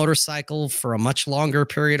ride my motorcycle for a much longer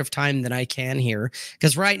period of time than I can here.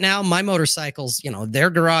 Because right now, my motorcycles,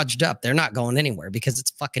 they're garaged up. They're not going anywhere because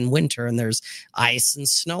it's fucking winter and there's ice and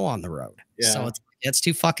snow on the road. Yeah. So it's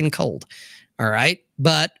too fucking cold. All right.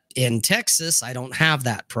 But in Texas, I don't have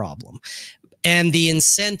that problem. And the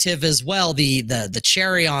incentive as well, the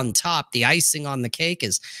cherry on top, the icing on the cake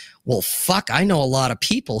is, well, fuck, I know a lot of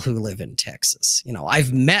people who live in Texas.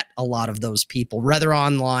 I've met a lot of those people, whether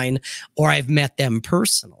online or I've met them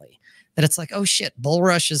personally. That it's like, oh shit, Bull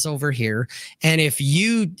Rush is over here. And if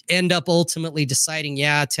you end up ultimately deciding,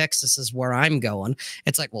 yeah, Texas is where I'm going,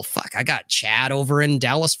 it's like, well, fuck, I got Chad over in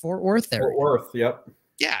Dallas, Fort Worth there. Fort Worth, yep.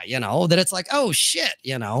 Yeah, that it's like, oh shit,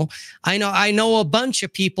 I know a bunch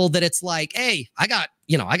of people that it's like, hey, I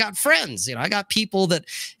got friends, I got people that,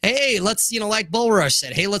 hey, let's, like Bull Rush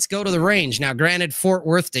said, hey, let's go to the range. Now, granted, Fort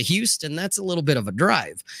Worth to Houston, that's a little bit of a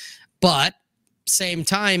drive, but same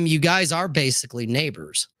time, you guys are basically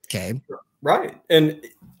neighbors. Okay. Right. And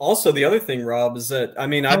also the other thing, Rob, is that,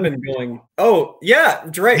 I've been going, oh yeah,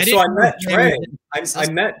 Dre. So I met Dre.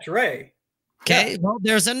 I met Dre. Okay. Yeah. Well,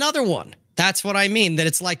 there's another one. That's what I mean. That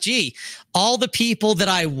it's like, gee, all the people that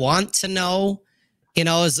I want to know,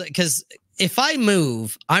 is because if I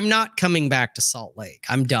move, I'm not coming back to Salt Lake.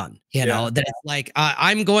 I'm done. That it's like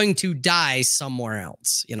I'm going to die somewhere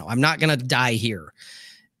else. I'm not going to die here.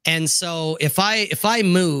 And so if I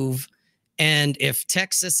move, and if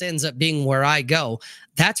Texas ends up being where I go,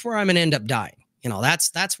 that's where I'm going to end up dying.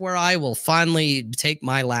 That's where I will finally take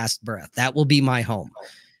my last breath. That will be my home.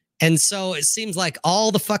 And so it seems like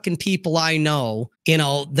all the fucking people I know,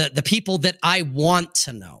 the people that I want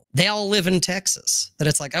to know, they all live in Texas. That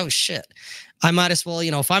it's like, oh shit, I might as well,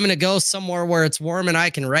 if I'm going to go somewhere where it's warm and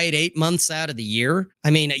I can ride 8 months out of the year.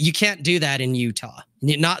 You can't do that in Utah,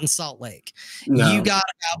 not in Salt Lake. No. You got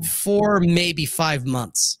about 4, maybe 5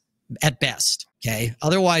 months at best. Okay.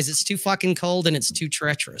 Otherwise it's too fucking cold and it's too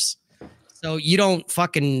treacherous. So you don't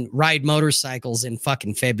fucking ride motorcycles in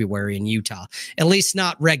fucking February in Utah, at least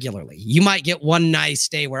not regularly. You might get one nice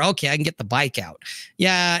day where, okay, I can get the bike out.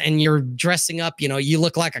 Yeah. And you're dressing up, you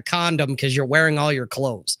look like a condom because you're wearing all your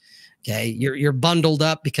clothes. Okay. You're bundled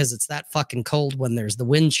up because it's that fucking cold when there's the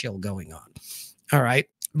wind chill going on. All right.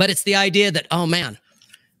 But it's the idea that, oh man,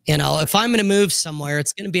 if I'm going to move somewhere,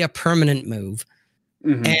 it's going to be a permanent move.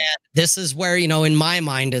 Mm-hmm. And this is where, in my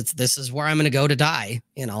mind, this is where I'm going to go to die,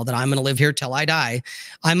 that I'm going to live here till I die.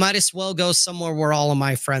 I might as well go somewhere where all of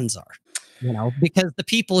my friends are, because the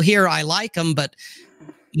people here, I like them, but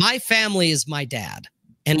my family is my dad.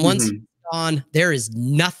 And once he's gone, there is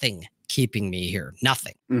nothing keeping me here.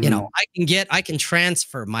 Nothing. Mm-hmm. I can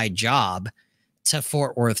transfer my job to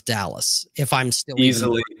Fort Worth, Dallas, if I'm still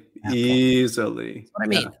easily. That's what I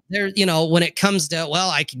mean. There, when it comes to,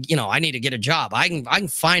 well, I can, I need to get a job. I can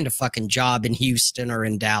find a fucking job in Houston or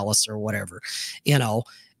in Dallas or whatever.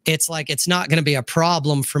 It's like, it's not going to be a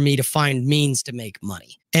problem for me to find means to make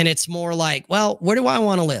money. And it's more like, well, where do I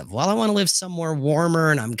want to live? Well, I want to live somewhere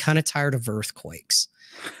warmer and I'm kind of tired of earthquakes.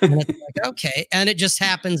 And it's like, okay. And it just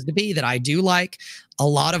happens to be that I do like a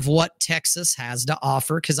lot of what Texas has to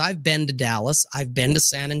offer, because I've been to Dallas, I've been to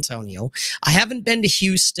San Antonio. I haven't been to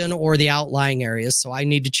Houston or the outlying areas, so I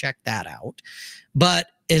need to check that out. But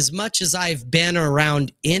as much as I've been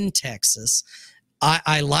around in Texas,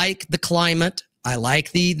 I like the climate. I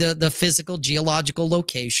like the physical geological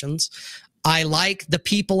locations. I like the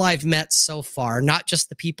people I've met so far, not just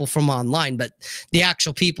the people from online, but the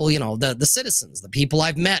actual people, the citizens, the people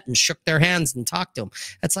I've met and shook their hands and talked to them.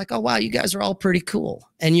 It's like, oh, wow, you guys are all pretty cool.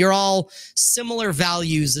 And you're all similar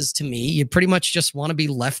values as to me. You pretty much just want to be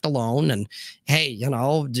left alone. And hey,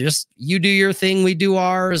 just you do your thing, we do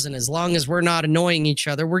ours. And as long as we're not annoying each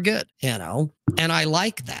other, we're good, and I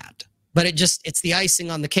like that. But it's the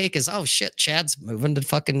icing on the cake is, oh shit, Chad's moving to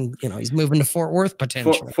fucking, he's moving to Fort Worth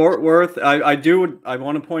potentially. Fort Worth, I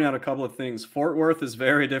want to point out a couple of things. Fort Worth is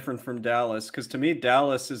very different from Dallas, because to me,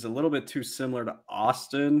 Dallas is a little bit too similar to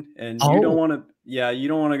Austin, and you don't want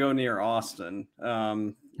to go near Austin.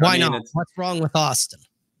 Why not? What's wrong with Austin?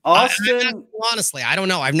 Honestly, I don't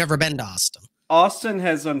know. I've never been to Austin. Austin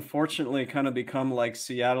has unfortunately kind of become like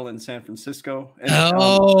Seattle and San Francisco. And,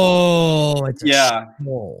 it's a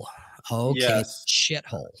shithole. Okay, yes.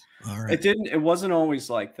 Shithole. All right. It wasn't always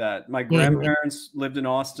like that. My grandparents lived in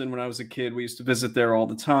Austin when I was a kid. We used to visit there all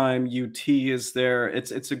the time. UT is there.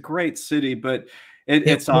 It's a great city, but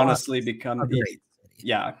it's honestly become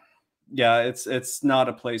it's not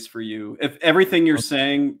a place for you. If everything you're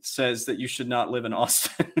saying says that you should not live in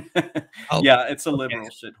Austin. It's a liberal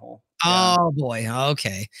shithole. Oh boy.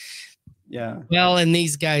 Okay. Yeah. Well, and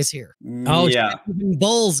these guys here. Oh yeah. Even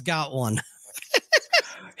Bull's got one.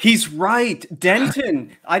 He's right.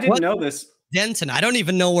 Denton. I didn't know this. Denton. I don't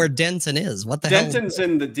even know where Denton is. What the hell? Denton's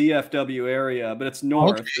in the DFW area, but it's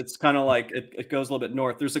north. Okay. It's kind of like it goes a little bit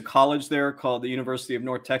north. There's a college there called the University of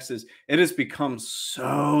North Texas. It has become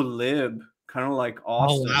so lib, kind of like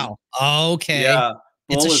Austin. Oh, wow. Okay. Yeah.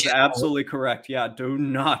 Bull is absolutely correct. Yeah. Do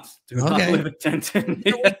not live at Denton.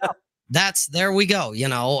 Yeah. There we go. You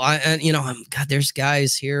know, God, there's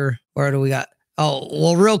guys here. Where do we got? Oh,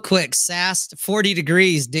 well, real quick, Sass, 40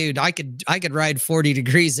 degrees, dude. I could ride 40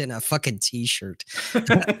 degrees in a fucking t-shirt.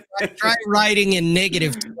 Try riding in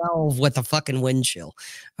 -12 with a fucking wind chill.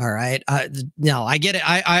 All right. No, I get it.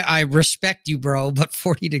 I respect you, bro, but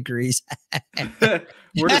 40 degrees.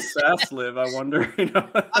 Where does Sass live? I wonder. You know?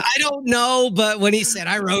 I don't know, but when he said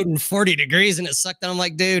I rode in 40 degrees and it sucked, I'm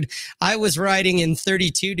like, dude, I was riding in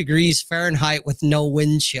 32 degrees Fahrenheit with no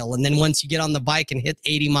wind chill. And then once you get on the bike and hit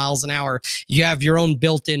 80 miles an hour, you have your own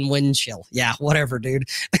built-in wind chill. Yeah, whatever, dude.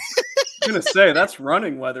 I'm gonna say that's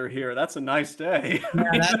running weather here. That's a nice day.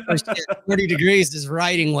 Yeah, 40 degrees is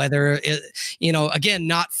riding weather. You know, again,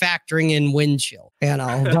 not factoring in wind chill. You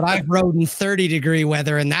know, but I've rode in 30-degree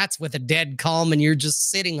weather, and that's with a dead calm, and you're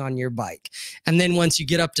just sitting on your bike. And then once you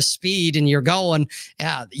get up to speed and you're going,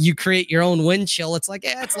 yeah, you create your own wind chill. It's like,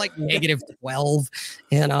 yeah, it's like -12.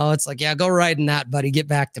 You know, it's like, yeah, go ride in that, buddy. Get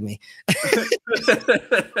back to me.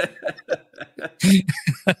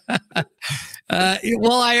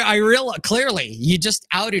 Well, I realize clearly you just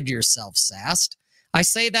outed yourself, Sast. I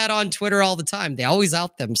say that on Twitter all the time. They always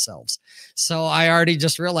out themselves. So I already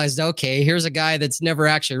just realized, okay, here's a guy that's never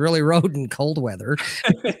actually really rode in cold weather.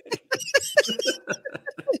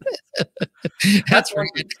 That's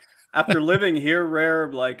right. After living here,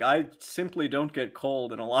 Rare, like I simply don't get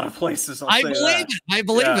cold in a lot of places. I believe it. I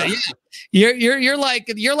believe it. Yeah. You're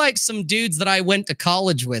like some dudes that I went to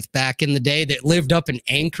college with back in the day that lived up in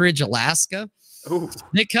Anchorage, Alaska. Ooh.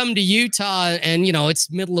 They come to Utah and, you know, it's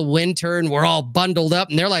middle of winter and we're all bundled up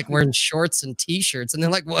and they're like wearing shorts and t-shirts and they're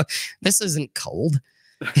like, well, this isn't cold.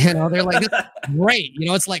 You know, they're like, great. You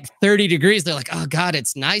know, it's like 30 degrees. They're like, oh God,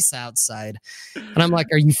 it's nice outside. And I'm like,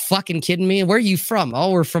 are you fucking kidding me? Where are you from?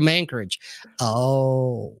 Oh, we're from Anchorage.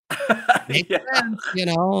 Oh, makes sense, you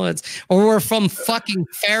know, or we're from fucking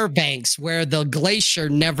Fairbanks where the glacier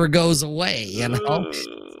never goes away. You know,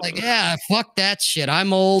 like, yeah, fuck that shit.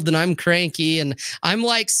 I'm old and I'm cranky and I'm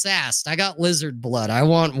like Sassed. I got lizard blood. I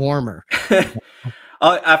want warmer.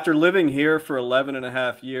 After living here for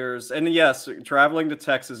 11.5 years, and yes, traveling to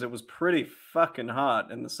Texas, it was pretty fucking hot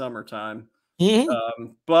in the summertime.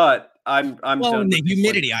 But I'm done. The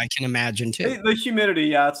humidity, I can imagine too. The humidity,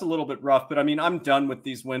 yeah, it's a little bit rough. But I mean, I'm done with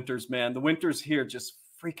these winters, man. The winters here just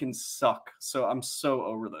freaking suck. So I'm so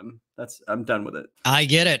over them. I'm done with it. I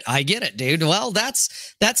get it, dude. Well,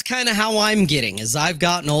 that's kind of how I'm getting. As I've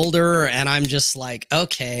gotten older, and I'm just like,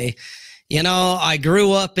 okay. You know, I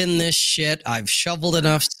grew up in this shit. I've shoveled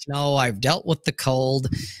enough snow. I've dealt with the cold.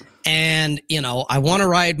 And, you know, I want to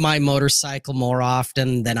ride my motorcycle more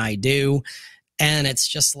often than I do. And it's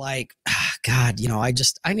just like, God, you know,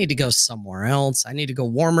 I need to go somewhere else. I need to go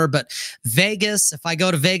warmer. But Vegas, if I go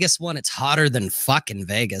to Vegas, it's hotter than fucking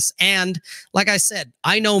Vegas. And like I said,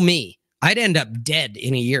 I know me. I'd end up dead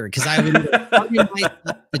in a year because I would either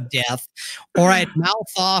myself to death or I'd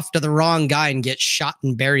mouth off to the wrong guy and get shot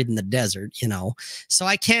and buried in the desert, you know. So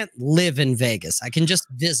I can't live in Vegas. I can just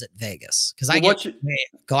visit Vegas because what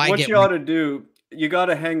you ought to do, you got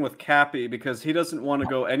to hang with Cappy because he doesn't want to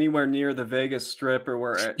go anywhere near the Vegas Strip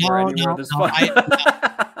or anywhere this fun.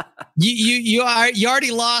 You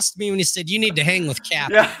already lost me when you said you need to hang with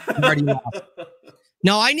Cappy. Yeah. You already lost.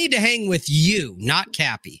 No, I need to hang with you, not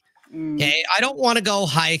Cappy. Okay, I don't want to go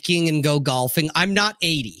hiking and go golfing. I'm not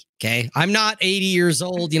 80. Okay, I'm not 80 years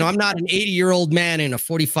old. You know, I'm not an 80-year-old man in a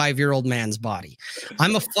 45-year-old man's body.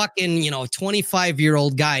 I'm a fucking, you know,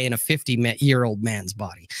 25-year-old guy in a 50-year-old man's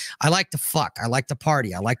body. I like to fuck. I like to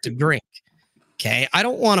party. I like to drink. Okay, I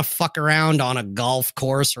don't want to fuck around on a golf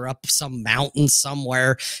course or up some mountain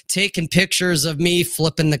somewhere, taking pictures of me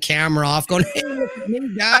flipping the camera off, going, "Hey, look at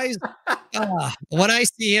me, guys." When I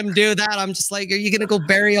see him do that, I'm just like, "Are you gonna go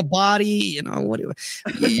bury a body?" You know,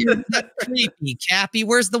 you're creepy, Cappy.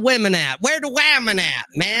 Where's the women at? Where the women at,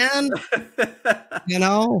 man? You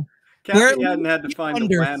know. Cappy hadn't had to find a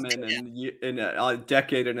woman in a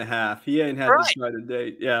decade and a half. He ain't had to try to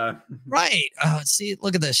date. Yeah. Right. See,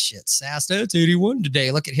 look at this shit. Sass, it's 81 today.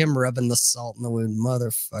 Look at him rubbing the salt in the wound,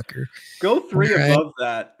 motherfucker. Go three above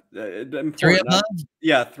that. 3 above?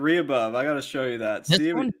 Yeah, 3 above. I got to show you that. This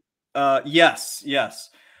See, one? Yes.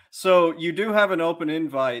 So you do have an open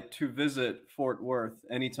invite to visit Fort Worth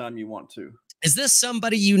anytime you want to. Is this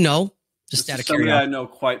somebody you know? Just out of somebody curiosity. I know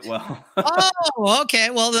quite well. Oh, okay.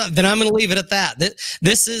 Well, then I'm going to leave it at that.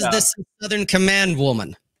 This is Southern Command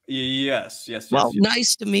woman. Yes. Well,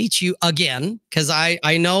 nice to meet you again, because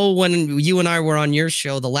I know when you and I were on your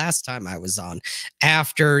show the last time I was on,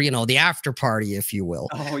 after, the after party, if you will.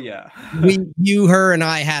 Oh, yeah. you, her, and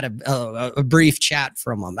I had a brief chat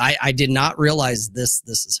from them. I did not realize this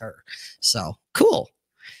is her. So cool.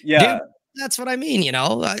 Yeah. Dude, that's what I mean,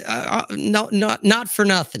 no, not for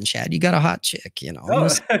nothing, Chad. You got a hot chick, Oh.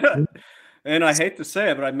 And I hate to say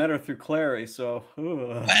it, but I met her through Clary, so.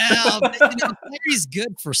 Well, Clary's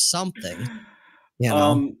good for something,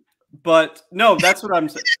 But no, that's what I'm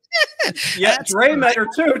saying. Yeah, Dre met her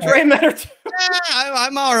too. Yeah,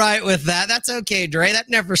 I'm all right with that. That's okay, Dre. That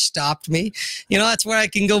never stopped me. That's where I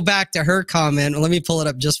can go back to her comment. Let me pull it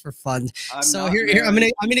up just for fun. Here, I'm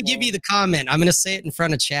gonna give you the comment. I'm gonna say it in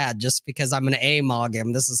front of Chad just because I'm gonna AMOG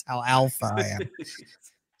him. This is how alpha I am.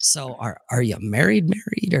 So are you married,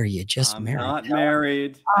 or are you just married? Not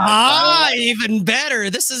married. Even better.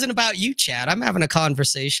 This isn't about you, Chad. I'm having a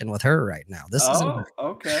conversation with her right now. This isn't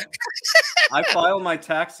okay. I file my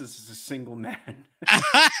taxes as a single man.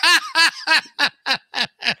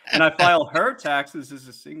 And I file her taxes as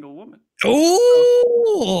a single woman.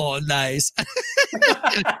 Oh, nice.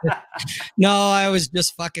 No, I was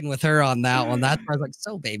just fucking with her on that one. That's why I was like,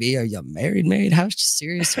 so baby, are you married? How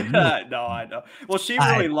serious are you? No, I know. Well, she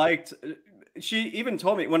really liked, she even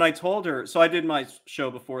told me when I told her, so I did my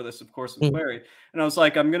show before this, of course, with Clary, and I was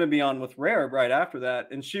like, I'm going to be on with Rare right after that.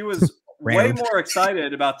 And she was way more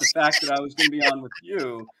excited about the fact that I was going to be on with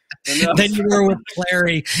you than you were with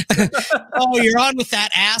Clary. Oh, you're on with that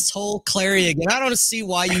asshole Clary again. I don't see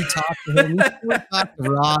why you talk to him. You talk to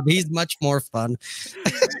Rob. He's much more fun.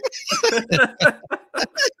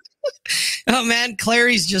 Oh man,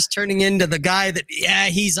 Clary's just turning into the guy that,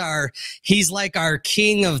 he's like our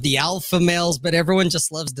king of the alpha males, but everyone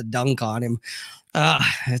just loves to dunk on him. But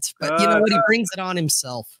you know what? He brings it on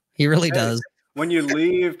himself. He really does. When you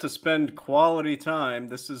leave to spend quality time,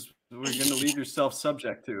 this is what you're going to leave yourself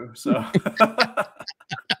subject to. So.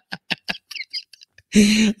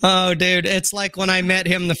 Oh, dude, it's like when I met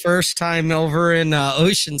him the first time over in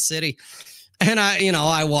Ocean City, and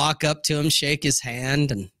I walk up to him, shake his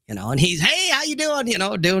hand, and he's, hey, how you doing?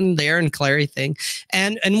 Doing the Aaron Clary thing.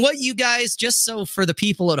 And what you guys, just so for the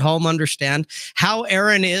people at home understand how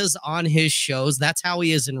Aaron is on his shows, that's how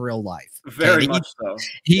he is in real life. Very much so.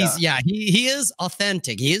 He is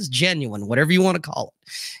authentic. He is genuine, whatever you want to call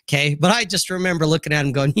it. Okay. But I just remember looking at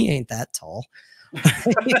him going, he ain't that tall.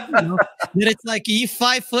 Then it's like, you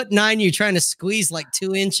 5'9", you're trying to squeeze like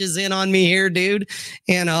 2 inches in on me here, dude.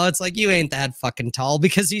 It's like, you ain't that fucking tall,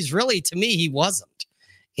 because he's really, to me, he wasn't.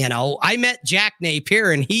 I met Jack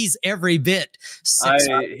Napier, and he's every bit 6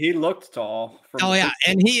 foot. He looked tall.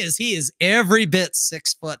 And he is every bit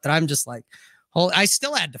 6 foot. That I'm just like, I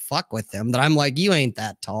still had to fuck with him. That I'm like, you ain't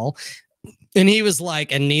that tall, and he was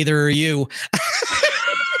like, and neither are you.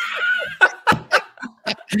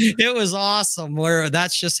 It was awesome. Where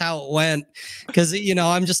that's just how it went, because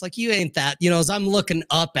I'm just like, you ain't that. As I'm looking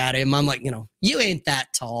up at him, I'm like, you ain't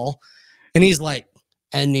that tall, and he's like,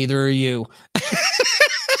 and neither are you.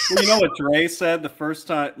 Well, you know what Dre said the first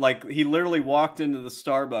time? Like, he literally walked into the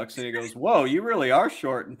Starbucks and he goes, whoa, you really are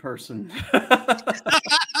short in person.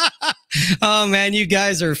 Oh, man, you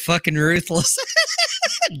guys are fucking ruthless.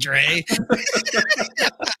 Dre.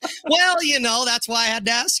 Well, that's why I had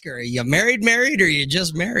to ask her, are you married, or you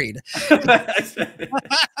just married?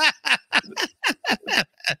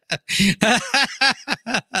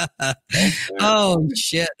 Oh,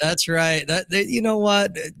 shit. That's right. You know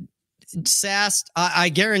what? Sast, I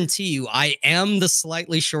guarantee you, I am the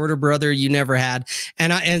slightly shorter brother you never had,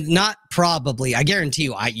 and not probably. I guarantee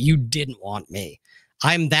you, you didn't want me.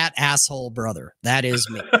 I'm that asshole brother. That is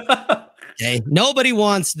me. Okay, nobody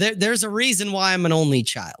wants. There's a reason why I'm an only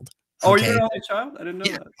child. Oh, you're an only child? I didn't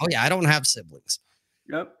know that. Oh yeah, I don't have siblings.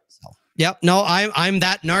 Yep. Yep. No, I'm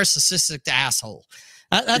that narcissistic asshole.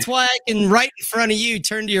 That's why I can, right in front of you,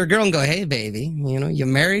 turn to your girl and go, hey, baby, you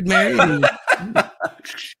married?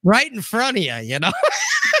 Right in front of you,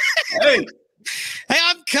 Hey,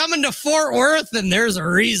 I'm coming to Fort Worth, and there's a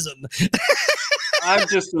reason. I'm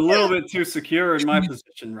just a little bit too secure in my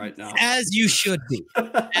position right now. As you should be.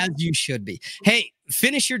 As you should be. Hey,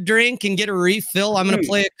 finish your drink and get a refill. I'm going to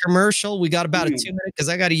play a commercial. We got about a 2 minute because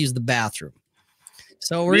I got to use the bathroom.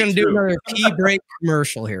 So we're going to do another pee break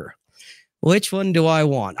commercial here. Which one do I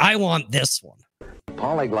want? I want this one.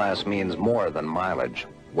 Polyglass means more than mileage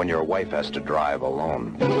when your wife has to drive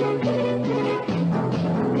alone.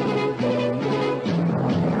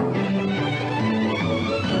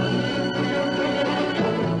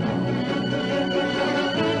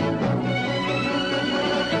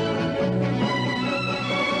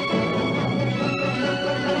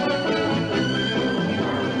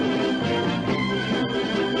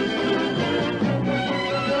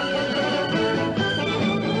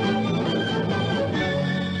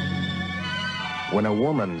 When a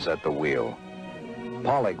woman's at the wheel,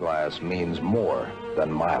 Polyglass means more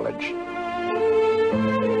than mileage.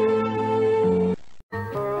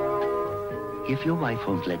 If your wife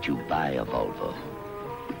won't let you buy a Volvo,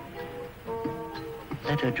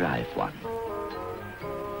 let her drive one.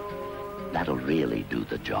 That'll really do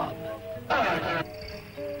the job.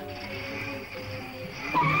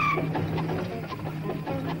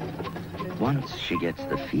 Once she gets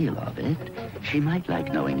the feel of it, she might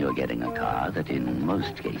like knowing you're getting a car that in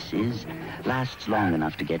most cases lasts long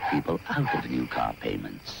enough to get people out of new car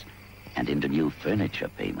payments and into new furniture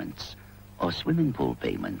payments or swimming pool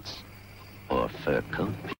payments or fur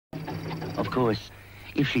coat payments. Of course,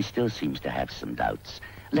 if she still seems to have some doubts,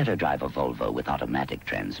 let her drive a Volvo with automatic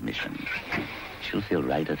transmission. She'll feel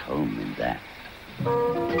right at home in that.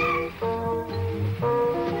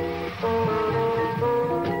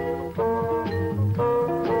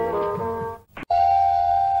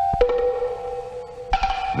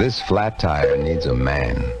 This flat tire needs a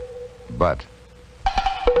man, but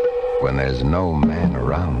when there's no man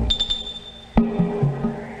around,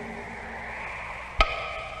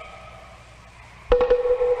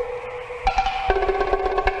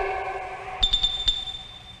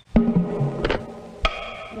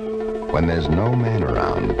 when there's no man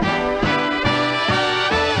around,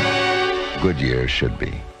 Goodyear should be.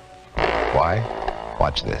 Why?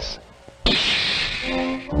 Watch this.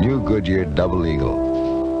 New Goodyear Double Eagle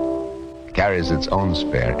carries its own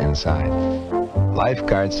spare inside.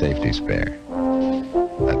 Lifeguard safety spare.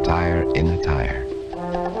 A tire in a tire.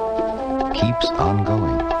 Keeps on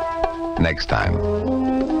going. Next time,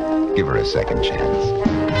 give her a second chance.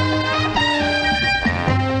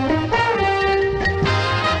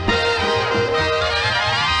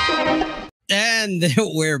 And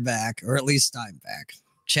we're back, or at least I'm back.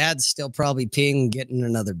 Chad's still probably peeing and getting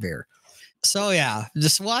another beer. So yeah,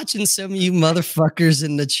 just watching some of you motherfuckers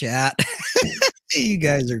in the chat. You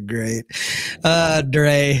guys are great.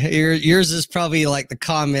 Dre, yours is probably like the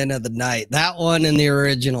comment of the night. That one and the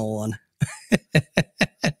original one.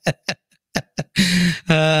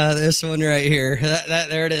 This one right here.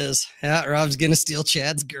 There it is. Yeah, Rob's gonna steal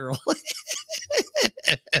Chad's girl.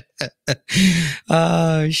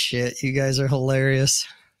 Oh shit, you guys are hilarious.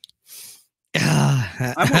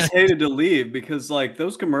 I almost hated to leave because like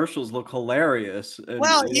those commercials look hilarious. And,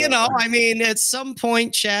 well, you know, I mean, at some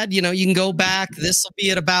point, Chad, you know, you can go back. This will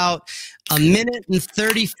be at about a minute and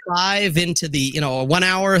 35 into the, you know, 1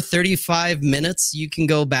 hour, 35 minutes. You can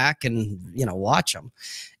go back and, you know, watch them,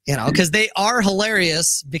 you know, because they are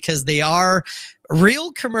hilarious, because they are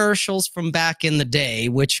real commercials from back in the day,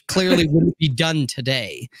 which clearly wouldn't be done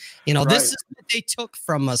today. You know, this is what they took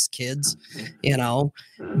from us kids, you know,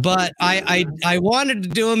 but I wanted to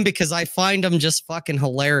do them because I find them just fucking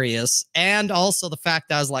hilarious. And also the fact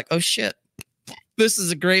that I was like, oh shit, this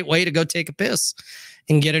is a great way to go take a piss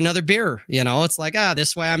and get another beer. You know, it's like,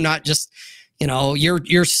 this way I'm not just, you know,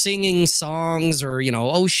 you're singing songs, or, you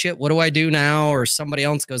know, oh shit, what do I do now? Or somebody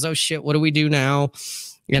else goes, oh shit, what do we do now?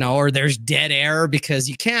 You know, or there's dead air, because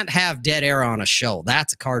you can't have dead air on a show.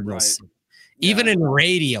 That's a cardinal sin. Even in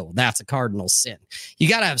radio, that's a cardinal sin. You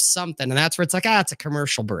got to have something. And that's where it's like, it's a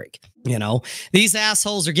commercial break. You know, these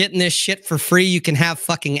assholes are getting this shit for free. You can have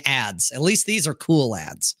fucking ads. At least these are cool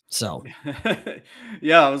ads. So,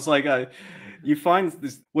 yeah, I was like, you find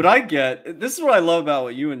this. What I get, this is what I love about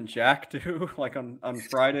what you and Jack do, like on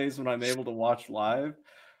Fridays when I'm able to watch live.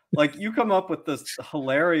 Like, you come up with this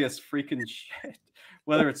hilarious freaking shit.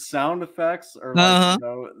 Whether it's sound effects or like, you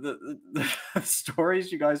know, the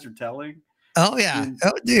stories you guys are telling. Oh yeah.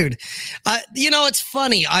 Oh dude. You know, it's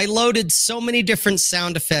funny. I loaded so many different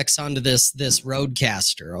sound effects onto this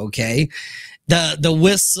Rodecaster. Okay. The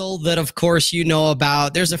whistle that of course you know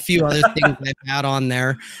about. There's a few other things I've had on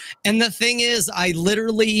there. And the thing is,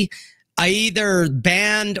 I either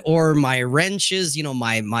banned, or my wrenches, you know,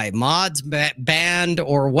 my mods banned,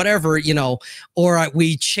 or whatever, you know, or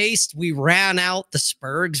we ran out the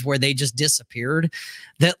Spurgs where they just disappeared.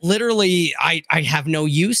 That literally I have no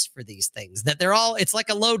use for these things, that they're all, it's like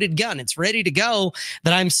a loaded gun. It's ready to go,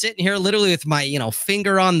 that I'm sitting here literally with my, you know,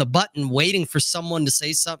 finger on the button waiting for someone to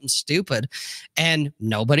say something stupid, and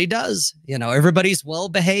nobody does. You know, everybody's well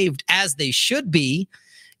behaved, as they should be.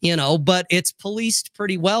 You know, but it's policed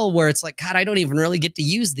pretty well, where it's like, God, I don't even really get to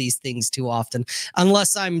use these things too often,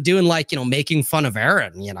 unless I'm doing like, you know, making fun of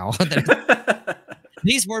Aaron, you know.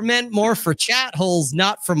 These were meant more for chat holes,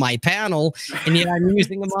 not for my panel. And yet I'm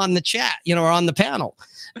using them on the chat, you know, or on the panel.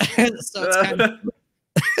 So it's kind of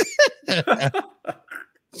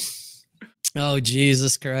Oh,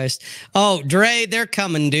 Jesus Christ. Oh, Dre, they're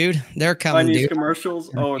coming, dude. They're coming, Chinese dude.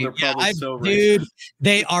 commercials. Oh, they're probably so racist. Dude,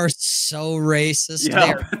 they are so racist.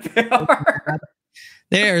 Yeah, they are.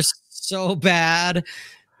 They are so bad.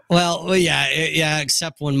 Well, yeah,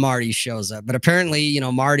 except when Marty shows up. But apparently, you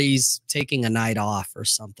know, Marty's taking a night off or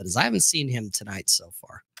something. I haven't seen him tonight so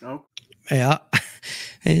far. Oh. Yeah.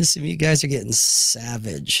 And some of you guys are getting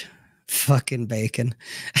savage. Fucking bacon.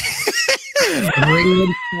 Ring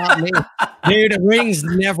wouldn't stop me. Dude, rings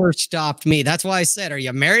never stopped me. That's why I said, are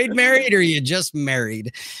you married, or are you just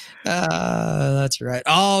married? That's right.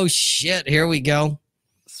 Oh, shit. Here we go.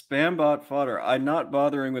 Spambot fodder. I'm not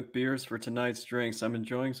bothering with beers for tonight's drinks. I'm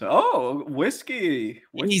enjoying some. Oh, whiskey.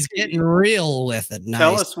 He's getting real with it. Nice.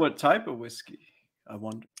 Tell us what type of whiskey. I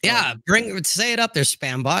wonder. Yeah, say it up there,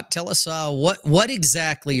 Spambot. Tell us what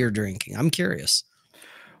exactly you're drinking. I'm curious.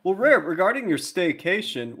 Well, Rare, regarding your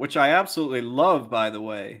staycation, which I absolutely love, by the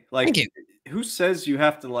way, like, who says you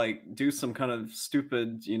have to like do some kind of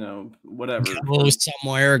stupid, you know, whatever? Go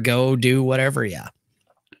somewhere, go do whatever. Yeah.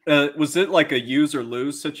 Was it like a use or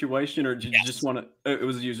lose situation, or did you just want to? It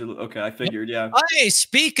was a use or lose. Okay, I figured. Yeah. Hey,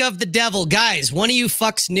 speak of the devil, guys. One of you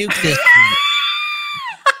fucks nuke this.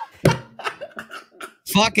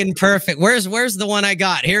 Fucking perfect. Where's the one I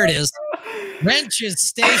got? Here it is. Wrenches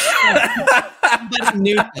station.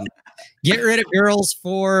 Newton. Get rid of girls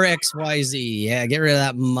for XYZ. Yeah, get rid of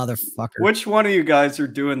that motherfucker. Which one of you guys are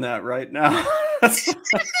doing that right now?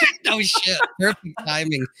 No shit. Perfect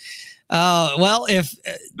timing. Well, if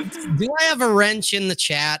do I have a wrench in the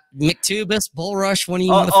chat? McTubus, Bullrush, one of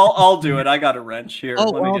you. I'll do it. I got a wrench here.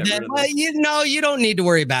 Oh, well, then, you don't need to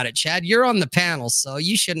worry about it, Chad. You're on the panel, so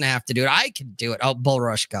you shouldn't have to do it. I can do it. Oh,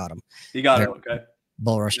 Bullrush got him. You got it. Okay.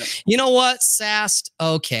 Bullrush. Yep. You know what, Sast?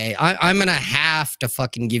 Okay, I'm gonna have to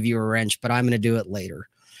fucking give you a wrench, but I'm gonna do it later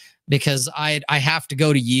because I have to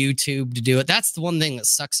go to YouTube to do it. That's the one thing that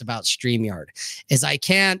sucks about StreamYard is I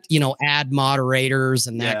can't, you know, add moderators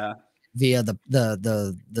and that via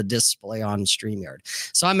the display on StreamYard.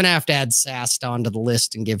 So I'm gonna have to add Sast onto the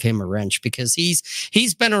list and give him a wrench because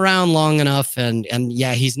he's been around long enough and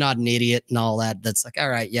yeah, he's not an idiot and all that. That's like, all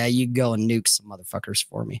right, yeah, you go and nuke some motherfuckers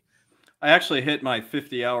for me. I actually hit my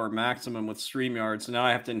 50-hour maximum with StreamYard, so now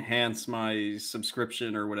I have to enhance my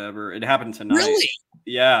subscription or whatever. It happened tonight. Really?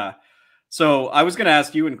 Yeah. So I was going to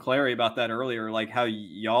ask you and Clary about that earlier, like how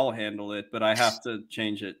y'all handle it, but I have to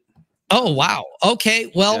change it. Oh, wow.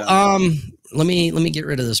 Okay. Well, let me get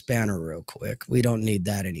rid of this banner real quick. We don't need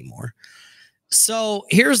that anymore. So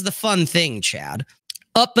here's the fun thing, Chad.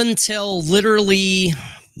 Up until literally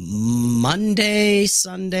Monday,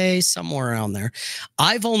 Sunday, somewhere around there,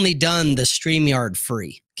 I've only done the StreamYard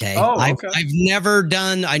free. Okay. I've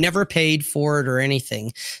never paid for it or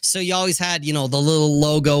anything. So you always had, you know, the little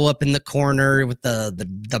logo up in the corner with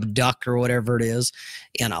the duck or whatever it is,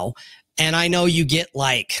 you know. And I know you get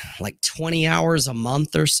like 20 hours a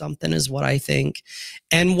month or something is what I think.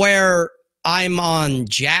 And where I'm on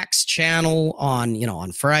Jack's channel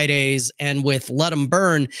on Fridays, and with Let 'Em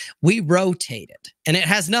Burn, we rotate it. And it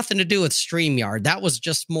has nothing to do with StreamYard. That was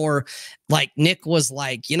just more like Nick was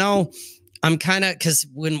like, you know, I'm kind of, because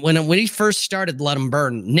when we first started Let 'Em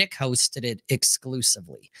Burn, Nick hosted it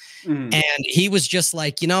exclusively. And he was just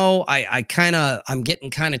like, you know, I'm getting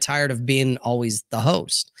kind of tired of being always the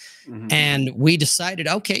host. And we decided,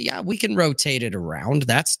 okay, yeah, we can rotate it around.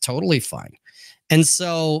 That's totally fine. And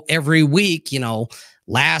so every week, you know,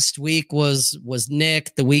 last week was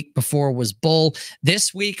Nick, the week before was Bull.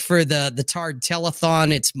 This week for the Tard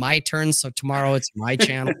Telethon, it's my turn. So tomorrow it's my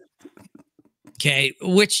channel. Okay,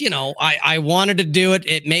 which, you know, I wanted to do it.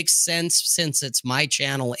 It makes sense since it's my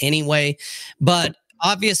channel anyway. But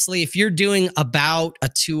obviously, if you're doing about a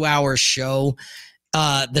 2-hour show,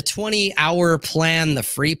 the 20-hour plan, the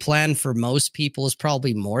free plan for most people is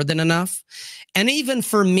probably more than enough. And even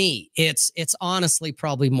for me, it's honestly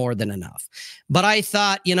probably more than enough. But I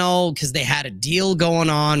thought, you know, because they had a deal going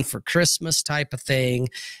on for Christmas type of thing.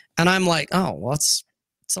 And I'm like, oh, well, it's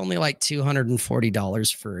only like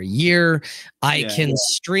 $240 for a year. I can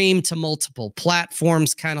stream to multiple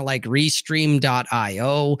platforms, kind of like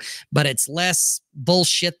Restream.io, but it's less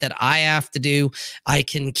bullshit that I have to do. I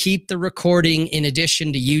can keep the recording in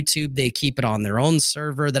addition to YouTube. They keep it on their own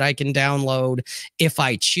server that I can download if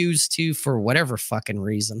I choose to for whatever fucking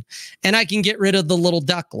reason. And I can get rid of the little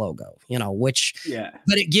duck logo, you know, which,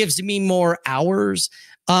 but it gives me more hours.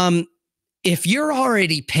 If you're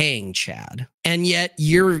already paying, Chad, and yet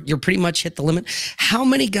you're pretty much hit the limit, how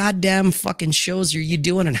many goddamn fucking shows are you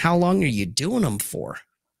doing and how long are you doing them for?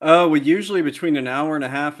 Well, usually between an hour and a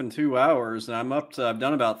half and 2 hours. And I've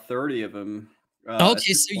done about 30 of them.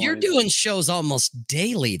 Okay, so you're doing shows almost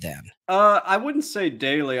daily then. I wouldn't say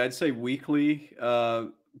daily. I'd say weekly.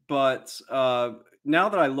 But now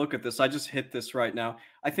that I look at this, I just hit this right now.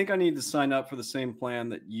 I think I need to sign up for the same plan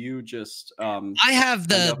that you just. I have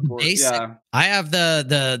the basic. Yeah. I have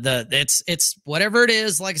the. It's whatever it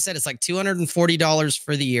is. Like I said, it's like $240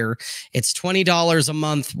 for the year. It's $20 a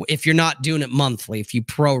month if you're not doing it monthly. If you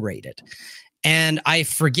prorate it. And I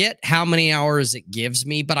forget how many hours it gives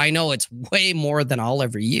me, but I know it's way more than I'll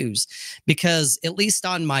ever use because at least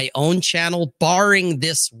on my own channel, barring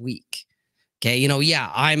this week. Okay, you know,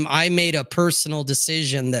 yeah, I made a personal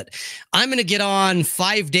decision that I'm going to get on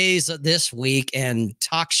 5 days of this week and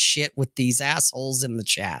talk shit with these assholes in the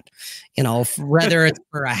chat. You know, whether it's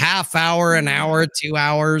for a half hour, an hour, 2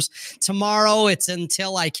 hours. Tomorrow, it's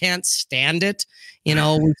until I can't stand it. You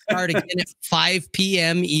know, we start again at 5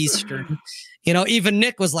 p.m. Eastern. You know, even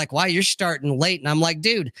Nick was like, wow, you're starting late. And I'm like,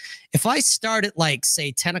 dude, if I start at like,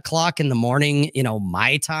 say, 10 o'clock in the morning, you know,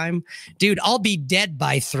 my time, dude, I'll be dead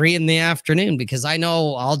by 3 in the afternoon because I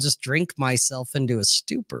know I'll just drink myself into a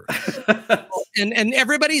stupor. and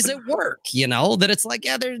everybody's at work, you know, that it's like,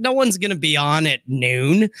 yeah, no one's going to be on at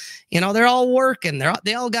noon. You know, they're all working.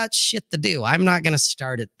 They all got shit to do. I'm not going to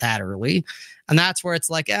start it that early. And that's where it's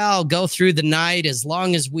like, oh, I'll go through the night as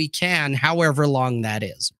long as we can, however long that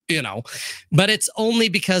is, you know. But it's only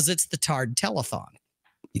because it's the Tard Telethon.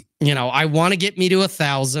 You know, I want to get me to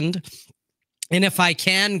 1,000. And if I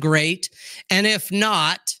can, great. And if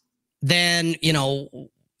not, then, you know,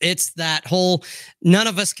 it's that whole none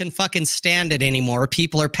of us can fucking stand it anymore.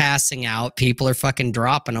 People are passing out. People are fucking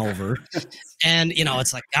dropping over. And, you know,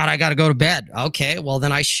 it's like, God, I got to go to bed. Okay, well,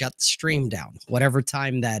 then I shut the stream down, whatever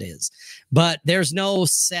time that is. But there's no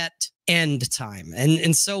set end time.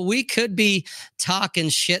 And so we could be talking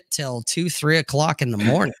shit till 2, 3 o'clock in the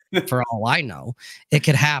morning for all I know. It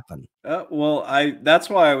could happen. Well, that's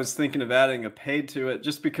why I was thinking of adding a paid to it,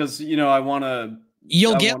 just because, you know, I want to.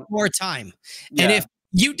 You'll get more time. Yeah. And if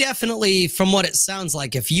you definitely, from what it sounds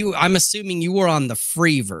like, I'm assuming you were on the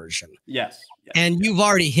free version. Yes. And you've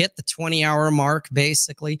already hit the 20-hour mark,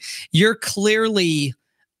 basically. You're clearly,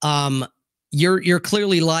 you're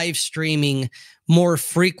clearly live streaming more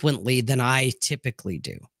frequently than I typically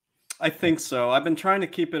do. I think so. I've been trying to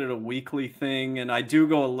keep it at a weekly thing, and I do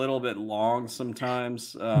go a little bit long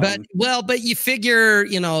sometimes. But you figure,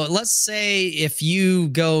 you know, let's say if you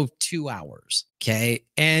go 2 hours, okay,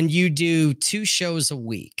 and you do 2 shows a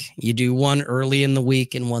week, you do one early in the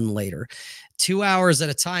week and one later, 2 hours at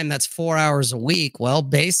a time, that's 4 hours a week. Well,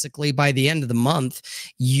 basically by the end of the month,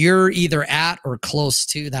 you're either at or close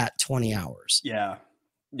to that 20 hours. Yeah.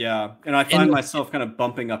 Yeah, and I find myself kind of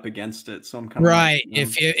bumping up against it, so I'm kind of right. Like,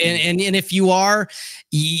 if you and if you are,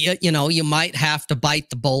 you know, you might have to bite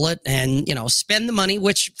the bullet and, you know, spend the money,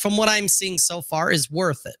 which from what I'm seeing so far is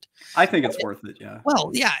worth it. I think it's worth it. Yeah.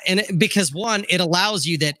 Well, yeah, and because one, it allows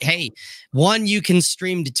you that, hey, one, you can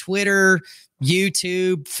stream to Twitter,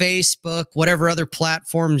 YouTube, Facebook, whatever other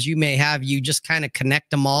platforms you may have, you just kind of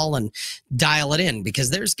connect them all and dial it in,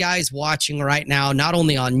 because there's guys watching right now, not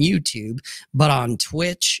only on YouTube, but on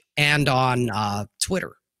Twitch and on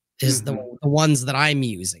Twitter is the ones that I'm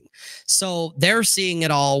using. So they're seeing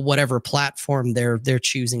it all, whatever platform they're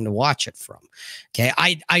choosing to watch it from. Okay.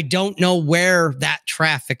 I don't know where that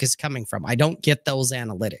traffic is coming from. I don't get those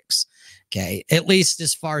analytics. Okay, at least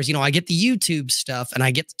as far as, you know, I get the YouTube stuff and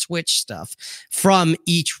I get the Twitch stuff from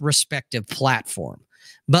each respective platform.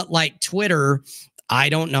 But like Twitter, I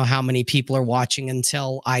don't know how many people are watching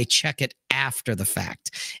until I check it after the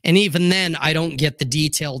fact. And even then, I don't get the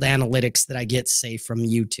detailed analytics that I get, say, from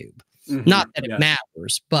YouTube. Not that it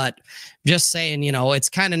matters, but just saying, you know, it's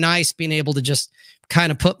kind of nice being able to just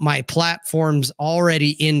kind of put my platforms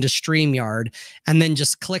already into StreamYard and then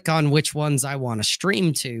just click on which ones I want to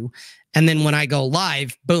stream to. And then when I go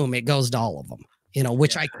live, boom, it goes to all of them, you know,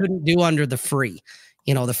 which I couldn't do under the free.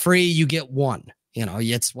 You know, the free, you get one. You know,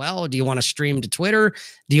 it's, well, do you want to stream to Twitter?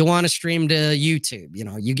 Do you want to stream to YouTube? You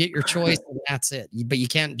know, you get your choice and that's it. But you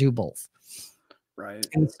can't do both. Right.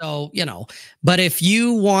 And so, you know, but if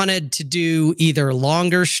you wanted to do either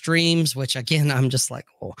longer streams, which again, I'm just like,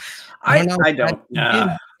 oh, I don't know. I don't.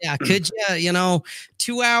 Yeah. Could you, you know,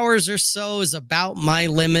 2 hours or so is about my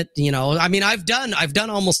limit. You know, I mean, I've done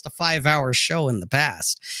almost a 5-hour show in the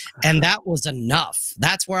past, and that was enough.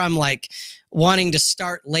 That's where I'm like wanting to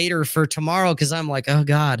start later for tomorrow. Cause I'm like, oh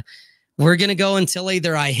God, we're going to go until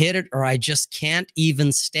either I hit it or I just can't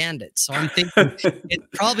even stand it. So I'm thinking it's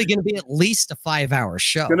probably going to be at least a 5-hour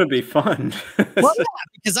show. It's going to be fun. Well, yeah,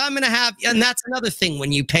 because I'm going to have, and that's another thing.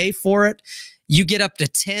 When you pay for it, you get up to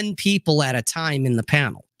 10 people at a time in the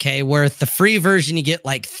panel. Okay, where the free version you get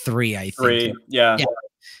like 3, I think. 3, yeah.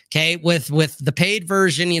 Okay, with the paid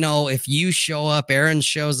version, you know, if you show up, Aaron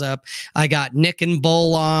shows up, I got Nick and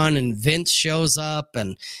Bull on, and Vince shows up,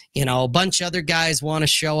 and you know, a bunch of other guys want to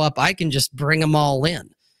show up. I can just bring them all in.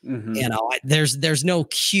 You know, there's no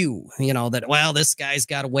queue. You know that well, this guy's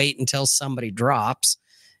got to wait until somebody drops.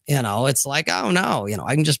 You know, it's like, oh no, you know,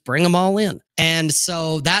 I can just bring them all in, and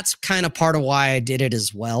so that's kind of part of why I did it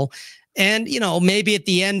as well. And you know, maybe at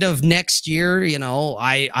the end of next year, you know,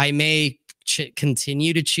 I may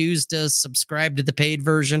continue to choose to subscribe to the paid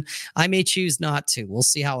version. I may choose not to. We'll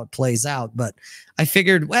see how it plays out. But I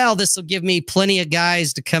figured, well, this will give me plenty of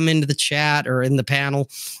guys to come into the chat or in the panel.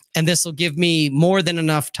 And this will give me more than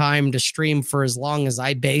enough time to stream for as long as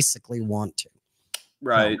I basically want to.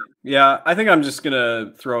 Right. Yeah. I think I'm just going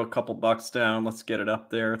to throw a couple bucks down. Let's get it up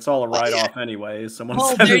there. It's all a write-off anyway. Someone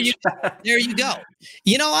said there you go.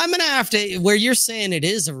 You know, I'm going to have to, where you're saying it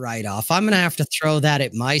is a write-off, I'm going to have to throw that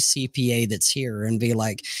at my CPA that's here and be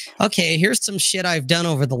like, okay, here's some shit I've done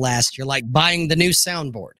over the last year, like buying the new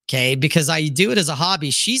soundboard. Okay. Because I do it as a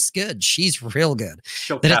hobby. She's good. She's real good.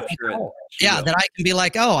 She'll capture it. Yeah, that I can be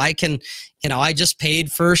like, oh, I can, you know, I just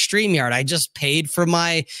paid for StreamYard. I just paid for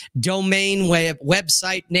my domain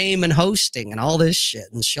website name and hosting and all this shit.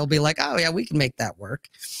 And she'll be like, oh, yeah, we can make that work.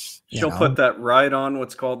 She'll put that right on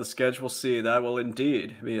what's called the Schedule C. That will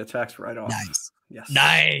indeed be a tax write-off. Nice. Yes.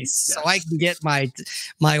 Nice. Yes. So I can get my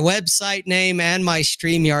website name and my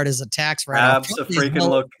StreamYard as a tax write-off. Freaking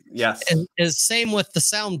look. Yes. Is same with the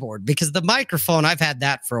soundboard, because the microphone, I've had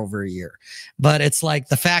that for over a year. But it's like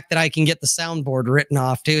the fact that I can get the soundboard written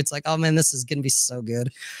off too. It's like, oh man, this is going to be so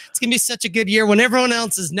good. It's going to be such a good year when everyone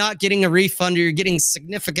else is not getting a refund, or you're getting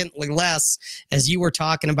significantly less, as you were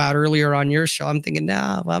talking about earlier on your show. I'm thinking,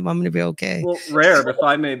 nah, I'm going to be okay. Well, Rare, if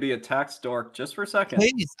I may be a tax dork just for a second.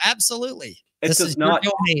 Please, absolutely. It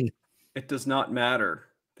does not matter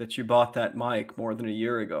that you bought that mic more than a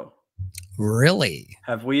year ago. Really?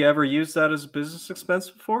 Have we ever used that as a business expense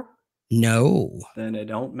before? No. Then it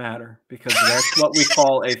don't matter, because that's what we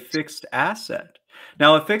call a fixed asset.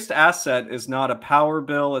 Now, a fixed asset is not a power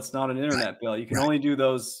bill. It's not an internet bill. You can only do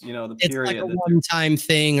those, you know, the period. It's like a one-time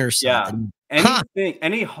thing or something. Yeah. Anything,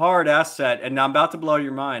 any hard asset. And now I'm about to blow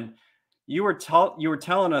your mind. You were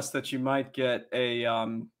telling us that you might get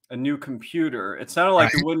a new computer. It sounded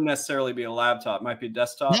like it wouldn't necessarily be a laptop. It might be a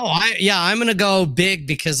desktop. No, I'm going to go big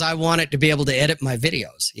because I want it to be able to edit my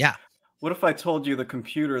videos. Yeah. What if I told you the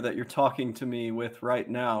computer that you're talking to me with right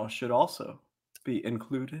now should also be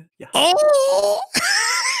included? Yeah. Oh!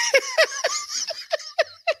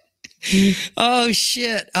 Oh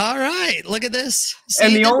shit. All right. Look at this. See,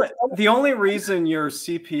 and the only reason your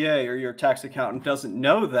CPA or your tax accountant doesn't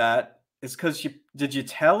know that is because did you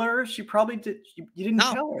tell her? She probably did. You didn't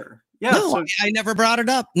tell her. Yeah. No, so I never brought it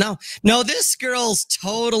up. No, this girl's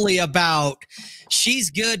totally about, she's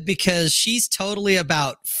good because she's totally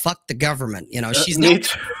about fuck the government. You know, she's not,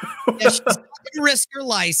 she's not going to risk her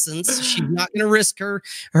license. She's not going to risk her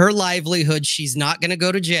livelihood. She's not going to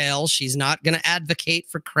go to jail. She's not going to advocate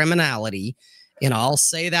for criminality. You know, I'll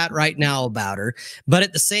say that right now about her. But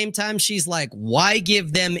at the same time, she's like, why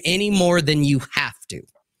give them any more than you have to?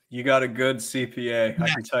 You got a good CPA. I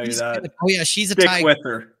can tell you that. Oh yeah, she's a Stick tiger. with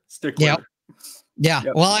her. Stick with her. Yeah.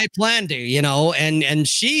 Yep. Well, I plan to, you know, and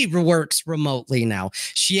she works remotely now.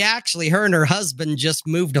 She actually, her and her husband just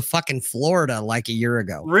moved to fucking Florida like a year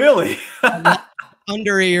ago. Really?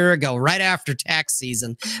 Under a year ago, right after tax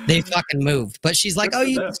season, they fucking moved. But she's like, oh,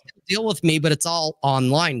 you can deal with me, but it's all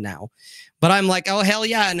online now. But I'm like, oh, hell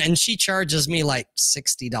yeah. And she charges me like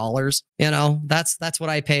 $60. You know, that's what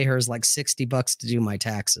I pay her, is like $60 to do my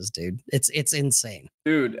taxes, dude. It's insane.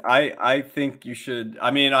 Dude, I think you should. I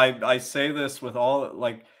mean, I say this with all,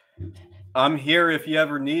 like, I'm here if you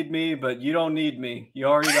ever need me, but you don't need me. You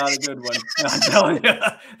already got a good one. I'm telling you,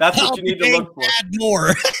 that's what you need to look for. Add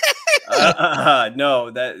more. No,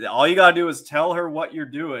 that all you gotta do is tell her what you're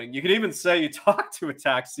doing. You can even say you talk to a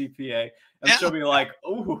tax CPA, and she'll be like,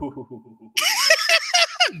 "Ooh,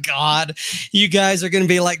 God, you guys are gonna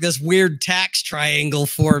be like this weird tax triangle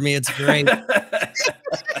for me." It's great.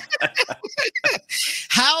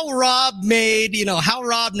 How Rob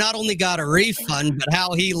not only got a refund, but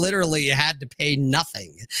how he literally had to pay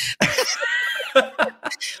nothing.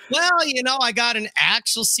 Well, you know, I got an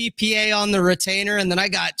actual CPA on the retainer, and then I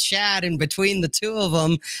got Chad, and between the two of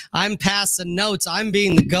them, I'm passing notes. I'm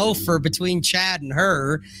being the gopher between Chad and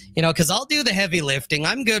her, you know, because I'll do the heavy lifting.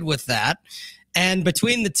 I'm good with that. And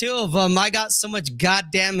between the two of them, I got so much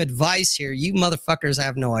goddamn advice here. You motherfuckers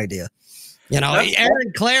have no idea. You know,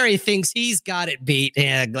 Aaron Clary thinks he's got it beat.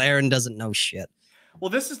 Yeah, Aaron doesn't know shit. Well,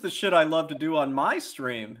 this is the shit I love to do on my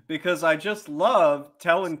stream because I just love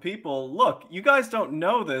telling people, look, you guys don't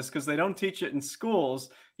know this because they don't teach it in schools.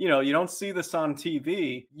 You know, you don't see this on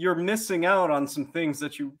TV. You're missing out on some things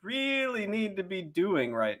that you really need to be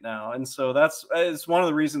doing right now. And so it's one of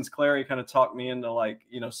the reasons Clary kind of talked me into like,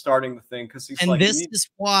 you know, starting the thing because he's and like, this is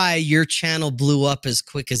why your channel blew up as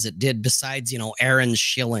quick as it did. Besides, you know, Aaron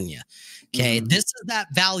shilling you. Okay, this is that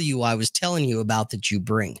value I was telling you about that you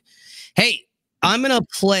bring. Hey, I'm gonna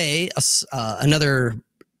play another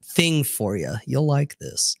thing for you. You'll like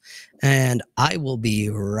this, and I will be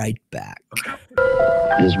right back.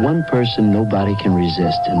 There's one person nobody can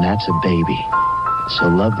resist, and that's a baby. So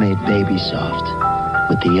love made Baby Soft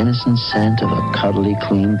with the innocent scent of a cuddly,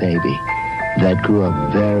 clean baby that grew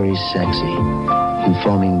up very sexy in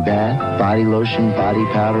foaming bath, body lotion, body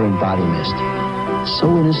powder, and body mist.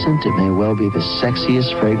 So innocent it may well be the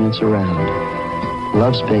sexiest fragrance around.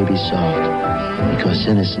 Love's Baby Soft because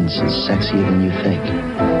innocence is sexier than you think.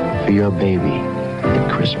 For your baby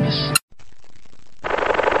at Christmas.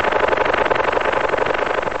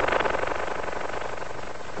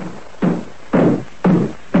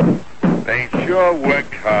 They sure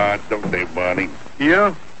work hard, don't they, Barney?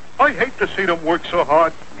 Yeah? I hate to see them work so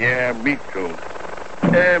hard. Yeah, me too.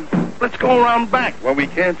 Let's go around back where we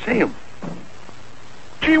can't see them.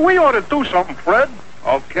 Gee, we ought to do something, Fred.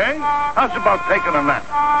 Okay. How's about taking a nap?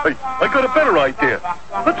 Hey, I got a better idea.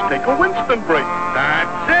 Let's take a Winston break.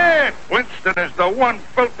 That's it! Winston is the one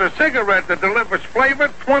filter cigarette that delivers flavor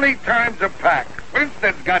 20 times a pack.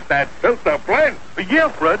 Winston's got that filter blend. Yeah,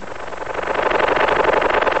 Fred.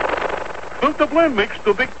 Filter blend makes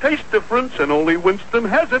the big taste difference, and only Winston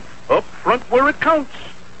has it up front where it counts.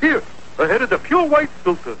 Here, ahead of the pure white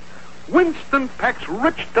filter. Winston packs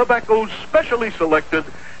rich tobaccos specially selected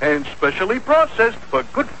and specially processed for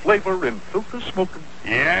good flavor in filter smoking.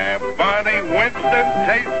 Yeah, Barney, Winston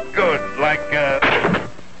tastes good like a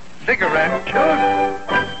cigarette should.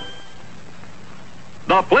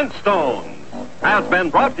 The Flintstones has been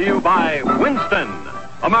brought to you by Winston,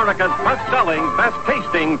 America's best-selling,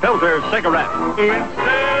 best-tasting filter cigarette.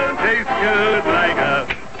 Winston tastes good like a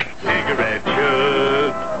cigarette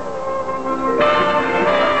should.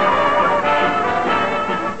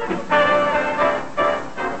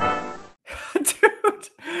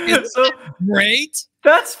 It's so great.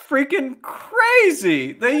 That's freaking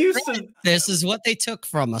crazy. They used to. This is what they took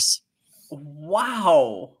from us.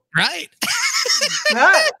 Wow. Right.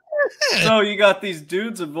 So you got these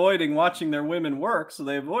dudes avoiding watching their women work, so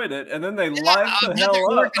they avoid it, and then they live the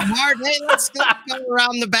hell up. Hard. Hey, let's go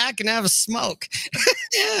around the back and have a smoke.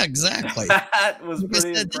 Yeah, exactly. That was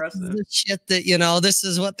pretty impressive. This is the shit that, you know, this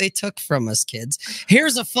is what they took from us, kids.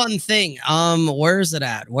 Here's a fun thing. Where's it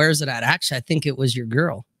at? Actually, I think it was your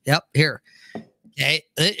girl. Yep, here. Okay,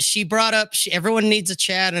 she brought up. Everyone needs a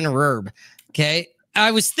Chad and a Rurb. Okay. I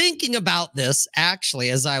was thinking about this actually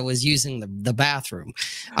as I was using the bathroom,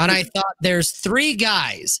 and I thought there's three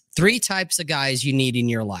types of guys you need in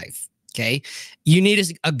your life. Okay. You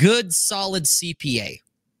need a good solid CPA.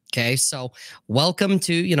 Okay. So welcome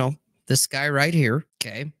to, you know, this guy right here.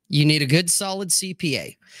 Okay. You need a good solid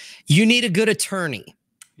CPA. You need a good attorney.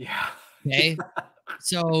 Yeah. Okay.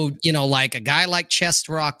 So, you know, like a guy like Chest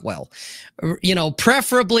Rockwell, you know,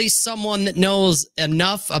 preferably someone that knows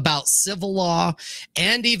enough about civil law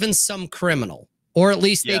and even some criminal, or at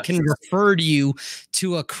least they can refer you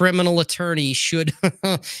to a criminal attorney should,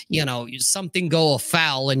 you know, something go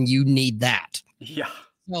afoul and you need that. Yeah.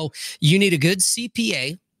 So you need a good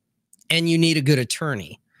CPA and you need a good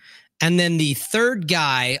attorney. And then the third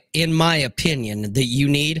guy, in my opinion, that you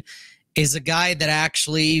need is a guy that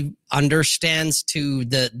actually understands to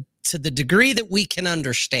the degree that we can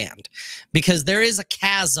understand, because there is a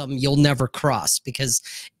chasm you'll never cross because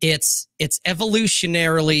it's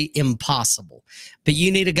evolutionarily impossible. But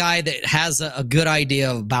you need a guy that has a good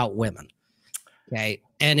idea about women. Okay.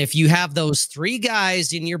 And if you have those three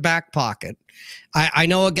guys in your back pocket, I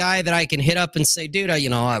know a guy that I can hit up and say, dude, you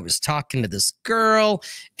know, I was talking to this girl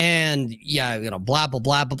and yeah, you know, blah, blah,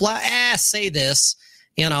 blah, blah, blah. Say this.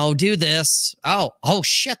 You know, do this. Oh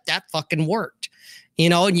shit, that fucking worked. You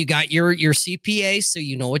know, and you got your CPA, so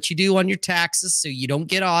you know what you do on your taxes, so you don't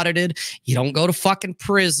get audited. You don't go to fucking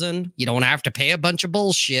prison. You don't have to pay a bunch of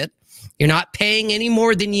bullshit. You're not paying any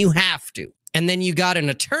more than you have to. And then you got an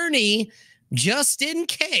attorney just in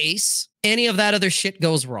case any of that other shit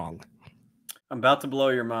goes wrong. I'm about to blow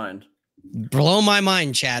your mind. Blow my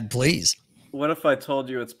mind, Chad, please. What if I told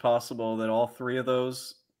you it's possible that all three of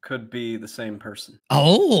those could be the same person?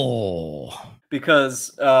 Oh. Because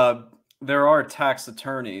there are tax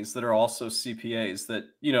attorneys that are also CPAs that,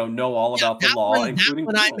 you know all about the law, including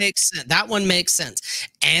that one makes sense.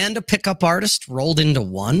 And a pickup artist rolled into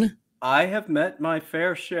one. I have met my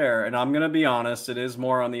fair share, and I'm going to be honest, it is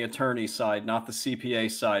more on the attorney side, not the CPA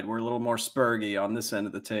side. We're a little more spurgy on this end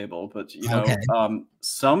of the table, but you know,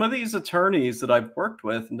 some of these attorneys that I've worked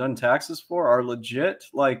with and done taxes for are legit.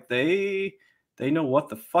 Like they know what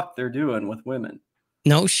the fuck they're doing with women.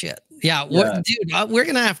 No shit. Yeah, dude, we're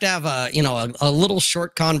gonna have to have a little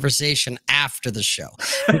short conversation after the show.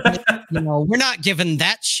 Because, we're not giving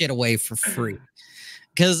that shit away for free.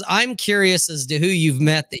 Because I'm curious as to who you've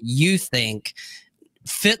met that you think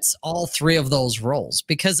fits all three of those roles.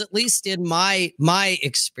 Because at least in my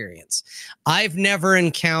experience, I've never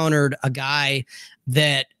encountered a guy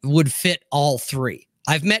that would fit all three.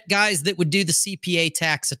 I've met guys that would do the CPA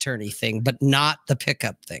tax attorney thing, but not the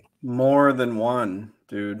pickup thing. More than one,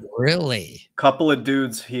 dude. Really? Couple of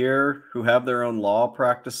dudes here who have their own law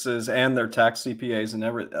practices and their tax CPAs and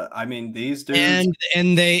everything. I mean, these dudes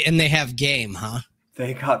and they have game, huh?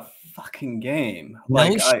 They got fucking game.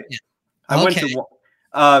 Like I went to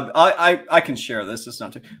I can share this. It's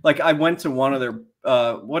not too like I went to one of their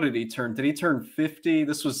what did he turn? Did he turn 50?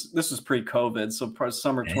 This was pre-COVID, so probably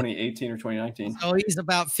summer 2018 or 2019. Oh, he's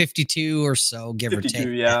about 52 or so, give or take.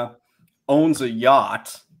 Yeah. Owns a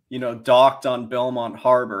yacht, docked on Belmont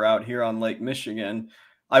Harbor out here on Lake Michigan.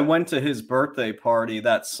 I went to his birthday party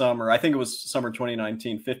that summer. I think it was summer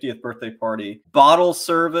 2019, 50th birthday party. Bottle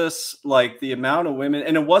service, like the amount of women.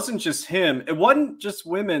 And it wasn't just him. It wasn't just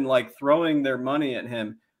women like throwing their money at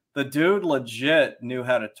him. The dude legit knew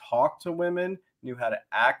how to talk to women, knew how to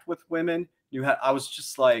act with women, I was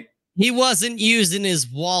just like. He wasn't using his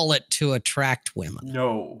wallet to attract women.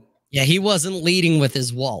 No. Yeah, he wasn't leading with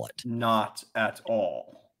his wallet. Not at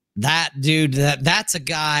all. That dude, that's a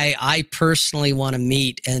guy I personally want to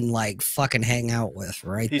meet and like fucking hang out with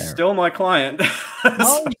He's still my client.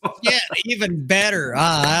 Oh, yeah, even better.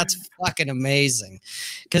 That's fucking amazing.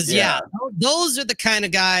 Because those are the kind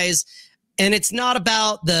of guys, and it's not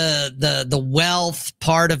about the wealth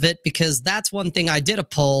part of it, because that's one thing. I did a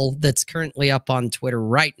poll that's currently up on Twitter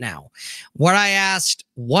right now, where I asked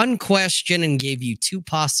one question and gave you two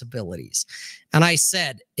possibilities. And I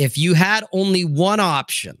said, if you had only one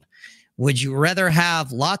option, would you rather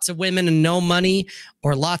have lots of women and no money,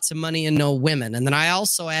 or lots of money and no women? And then I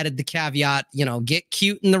also added the caveat, get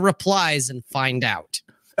cute in the replies and find out.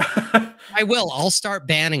 I will. I'll start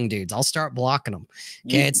banning dudes. I'll start blocking them.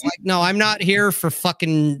 Okay. It's like, no, I'm not here for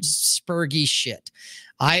fucking spurgy shit.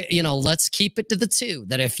 Let's keep it to the two,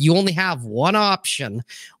 that if you only have one option,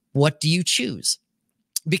 what do you choose?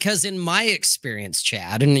 Because in my experience,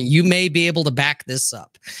 Chad, and you may be able to back this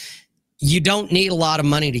up, you don't need a lot of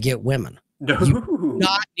money to get women. No.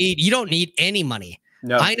 You don't need any money.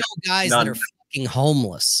 No. I know guys that are fucking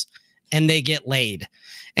homeless and they get laid.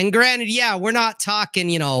 And granted, yeah, we're not talking,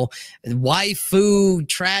 waifu,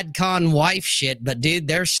 tradcon wife shit, but dude,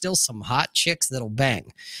 there's still some hot chicks that'll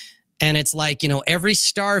bang. And it's like, every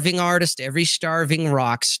starving artist, every starving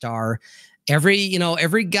rock star, every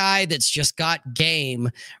guy that's just got game,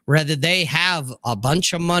 whether they have a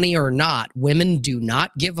bunch of money or not, women do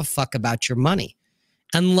not give a fuck about your money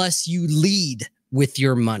unless you lead with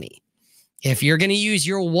your money. If you're going to use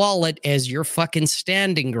your wallet as your fucking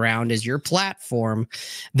standing ground, as your platform,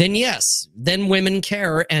 then yes, then women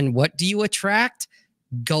care. And what do you attract?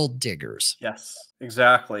 Gold diggers. Yes,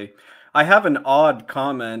 exactly. I have an odd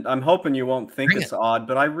comment. I'm hoping you won't think it's odd,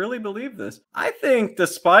 but I really believe this. I think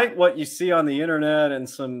despite what you see on the internet and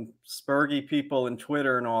some spurgy people in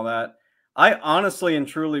Twitter and all that, I honestly and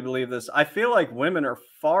truly believe this. I feel like women are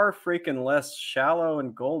far freaking less shallow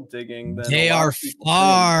and gold digging than they are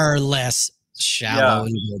far less shallow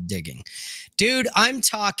and gold digging. Dude, I'm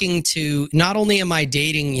talking to, not only am I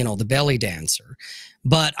dating, the belly dancer,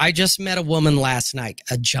 but I just met a woman last night,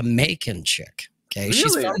 a Jamaican chick. Okay, really?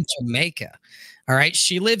 She's from Jamaica. All right,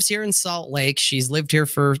 she lives here in Salt Lake. She's lived here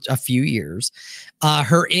for a few years.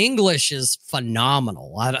 Her English is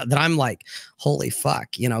phenomenal. That I'm like, holy fuck,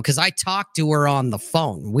 because I talked to her on the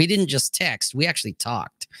phone. We didn't just text; we actually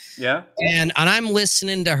talked. Yeah. And I'm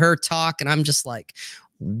listening to her talk, and I'm just like,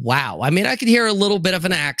 wow. I mean, I could hear a little bit of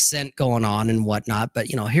an accent going on and whatnot, but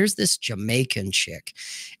here's this Jamaican chick.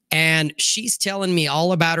 And she's telling me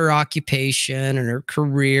all about her occupation and her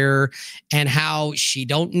career and how she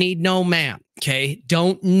don't need no man. Okay.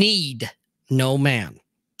 Don't need no man.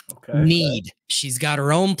 Okay. Need. She's got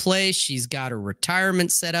her own place. She's got her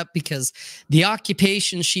retirement set up because the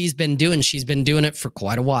occupation she's been doing it for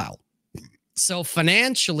quite a while. So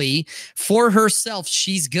financially for herself,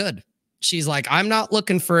 she's good. She's like, I'm not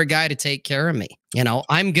looking for a guy to take care of me. You know,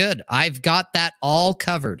 I'm good. I've got that all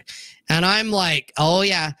covered. And I'm like, oh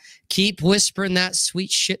yeah, keep whispering that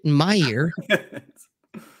sweet shit in my ear.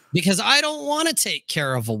 Because I don't want to take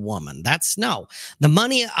care of a woman. The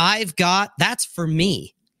money I've got, that's for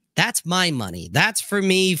me. That's my money. That's for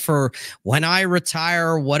me for when I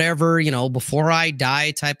retire, whatever, you know, before I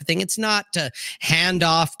die type of thing. It's not to hand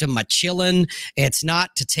off to my chillin'. It's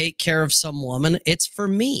not to take care of some woman. It's for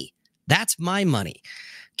me. That's my money.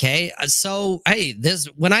 Okay. So, hey,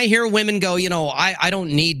 when I hear women go, you know, I don't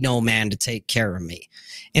need no man to take care of me.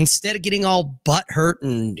 Instead of getting all butthurt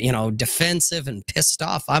and, you know, defensive and pissed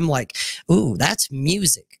off, I'm like, ooh, that's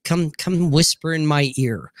music. Come whisper in my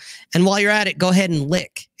ear. And while you're at it, go ahead and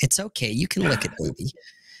lick. It's okay. You can lick it, baby.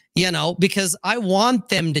 You know, because I want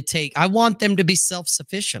them to be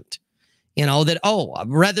self-sufficient. You know, that,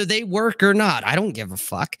 whether they work or not, I don't give a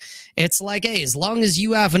fuck. It's like, hey, as long as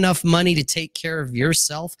you have enough money to take care of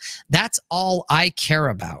yourself, that's all I care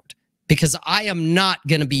about. Because I am not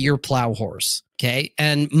going to be your plow horse, okay?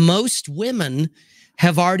 And most women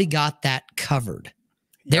have already got that covered.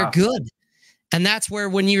 They're good. And that's where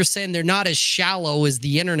when you're saying they're not as shallow as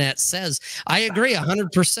the internet says, I agree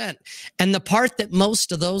 100%. And the part that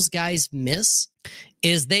most of those guys miss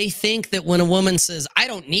is they think that when a woman says, I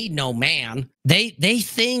don't need no man, they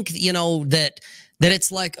think, you know, that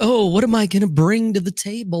it's like, oh, what am I going to bring to the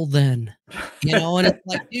table then? You know, and it's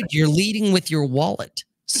like, dude, you're leading with your wallet.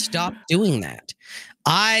 Stop doing that.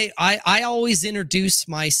 I always introduce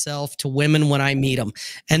myself to women when I meet them,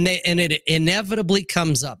 and it inevitably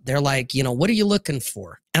comes up. They're like, you know, what are you looking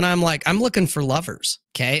for? And I'm like, I'm looking for lovers.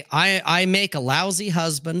 Okay. I make a lousy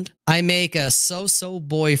husband. I make a so-so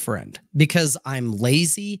boyfriend because I'm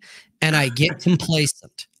lazy and I get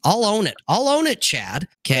complacent. I'll own it. I'll own it, Chad.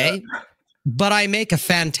 Okay. Yeah. But I make a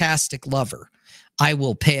fantastic lover. I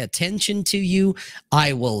will pay attention to you.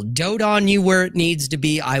 I will dote on you where it needs to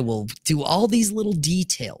be. I will do all these little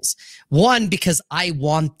details. One, because I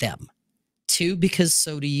want them. Two, because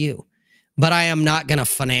so do you. But I am not going to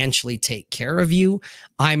financially take care of you.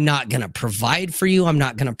 I'm not going to provide for you. I'm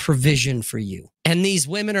not going to provision for you. And these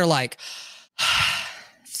women are like,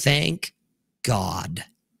 thank God.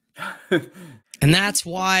 And that's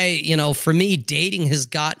why, you know, for me, dating has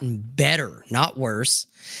gotten better, not worse,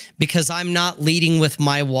 because I'm not leading with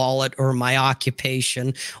my wallet or my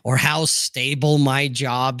occupation or how stable my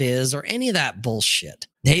job is or any of that bullshit.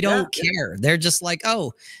 They don't care. They're just like,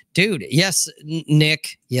 oh, dude, yes,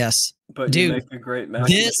 Nick, yes. But dude, you make a great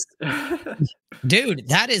match. Dude,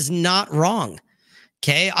 that is not wrong.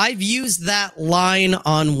 Okay, I've used that line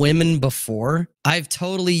on women before. I've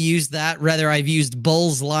totally used that. Rather, I've used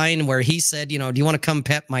Bull's line where he said, you know, do you want to come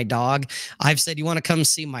pet my dog? I've said, you want to come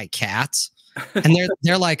see my cats? And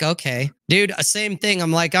they're like, okay, dude, same thing.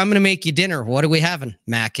 I'm like, I'm going to make you dinner. What are we having?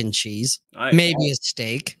 Mac and cheese, maybe a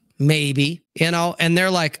steak, maybe, you know, and they're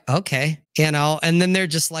like, okay, you know, and then they're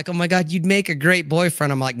just like, oh my God, you'd make a great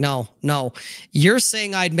boyfriend. I'm like, no, you're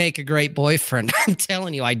saying I'd make a great boyfriend. I'm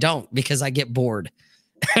telling you, I don't, because I get bored.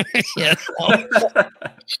 Yeah,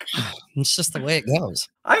 it's just the way it goes.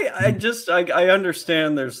 I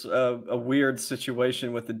understand there's a weird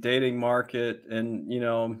situation with the dating market, and you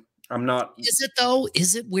know, I'm not. Is it though?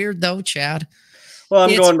 Is it weird though, Chad? Well,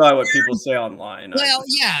 I'm going by what people say online. Well,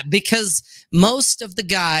 yeah, because most of the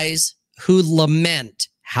guys who lament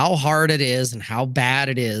how hard it is and how bad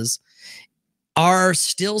it is are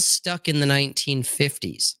still stuck in the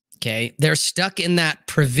 1950s. Okay, they're stuck in that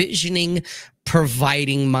provisioning,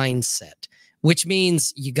 providing mindset, which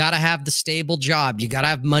means you got to have the stable job. You got to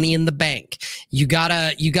have money in the bank. You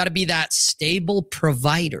gotta be that stable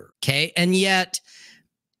provider. Okay. And yet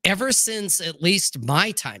ever since at least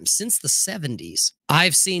my time, since the 70s,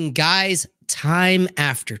 I've seen guys time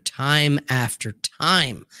after time after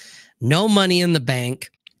time, no money in the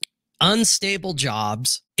bank, unstable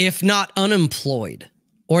jobs, if not unemployed,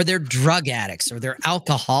 or they're drug addicts or they're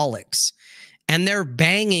alcoholics. And they're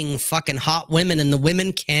banging fucking hot women and the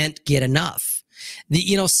women can't get enough.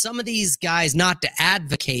 You know, some of these guys, not to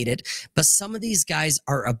advocate it, but some of these guys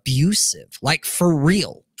are abusive, like for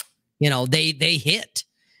real. You know, they hit,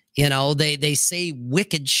 you know, they say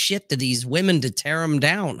wicked shit to these women to tear them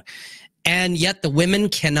down. And yet the women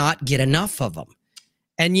cannot get enough of them.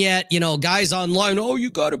 And yet, you know, guys online, oh,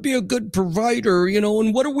 you got to be a good provider, you know,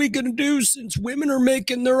 and what are we going to do since women are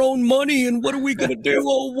making their own money? And what are we going to do?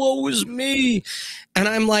 Oh, woe is me. And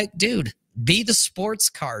I'm like, dude, Be the sports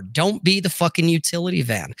car. Don't be the fucking utility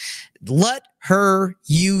van. Let her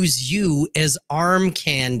use you as arm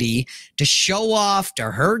candy to show off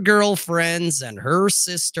to her girlfriends and her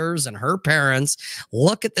sisters and her parents.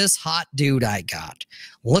 Look at this hot dude I got.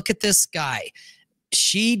 Look at this guy.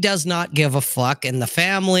 She does not give a fuck, and the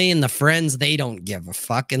family and the friends, they don't give a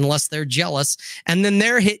fuck unless they're jealous. And then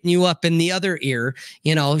they're hitting you up in the other ear.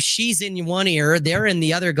 You know, she's in one ear, they're in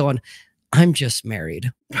the other going, I'm just married.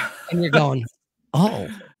 And you're going, oh,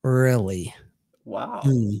 really? Wow.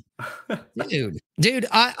 Dude,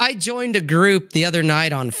 I joined a group the other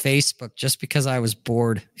night on Facebook just because I was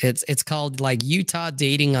bored. It's called like Utah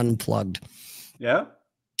Dating Unplugged. Yeah.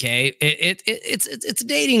 Okay. It's a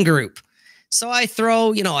dating group. So I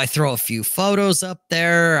throw a few photos up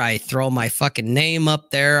there. I throw my fucking name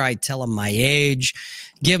up there. I tell them my age,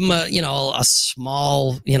 give them a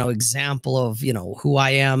small, example of, who I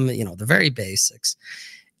am, the very basics.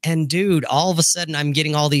 And dude, all of a sudden I'm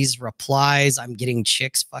getting all these replies. I'm getting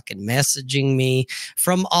chicks fucking messaging me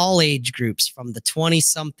from all age groups, from the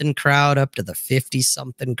 20-something crowd up to the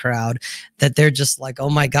 50-something crowd, that they're just like, oh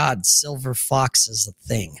my God, Silver Fox is a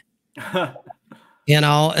thing.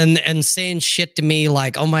 And saying shit to me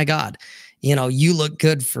like, oh my God, you look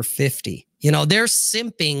good for 50. They're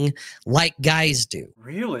simping like guys do.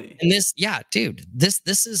 Really? And dude, this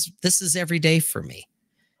is every day for me.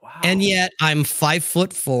 Wow. And yet I'm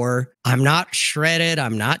 5'4". I'm not shredded.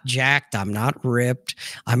 I'm not jacked. I'm not ripped.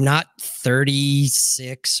 I'm not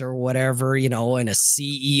 36 or whatever, and a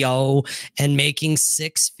CEO and making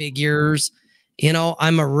six figures.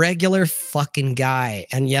 I'm a regular fucking guy,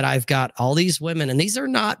 and yet I've got all these women, and these are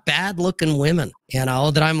not bad looking women, that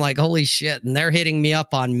I'm like, holy shit. And they're hitting me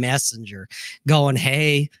up on Messenger going,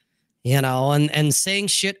 hey, and saying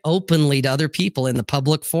shit openly to other people in the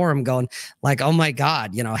public forum going like, oh my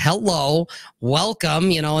God, hello,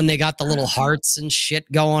 welcome, and they got the little hearts and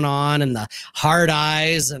shit going on and the hard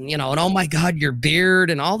eyes and, and oh my God, your beard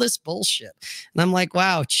and all this bullshit. And I'm like,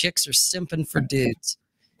 wow, chicks are simping for dudes.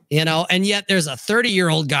 And yet there's a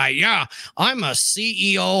 30-year-old guy. Yeah, I'm a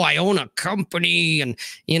CEO. I own a company. And,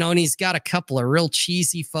 and he's got a couple of real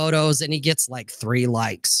cheesy photos and he gets like 3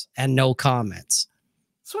 likes and no comments.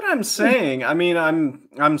 That's what I'm saying. I mean,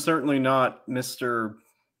 I'm certainly not Mr.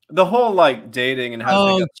 The whole like dating and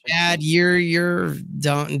how. Oh, Chad, you're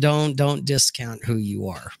don't discount who you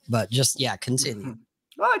are, but just, continue.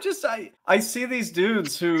 Well, I see these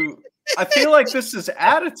dudes who I feel like this is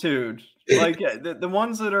attitude. Like the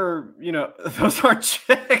ones that are, those aren't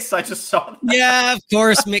chicks. I just saw that. Yeah, of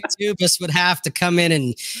course, McTubus would have to come in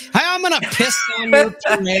and, hey, I'm going to piss on your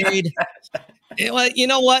parade. Well, you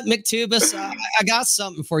know what, McTubus? I got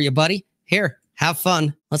something for you, buddy. Here, have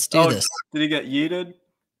fun. Let's do this. Did he get yeeted?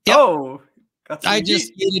 Yep. Oh, I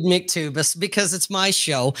just yeeted McTubus because it's my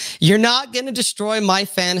show. You're not going to destroy my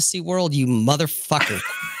fantasy world, you motherfucker.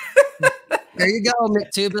 There you go,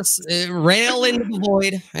 McTubus. Rail into the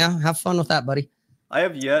void. Yeah, have fun with that, buddy. I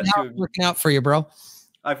have yet to working out for you, bro.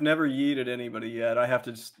 I've never yeeted anybody yet. I have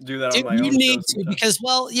to just do that on my own. You need to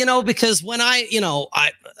because when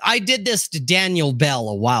I did this to Daniel Bell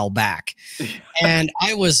a while back, and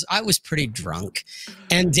I was pretty drunk,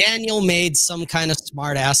 and Daniel made some kind of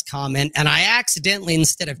smart ass comment, and I accidentally,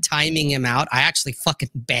 instead of timing him out, I actually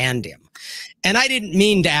fucking banned him. And I didn't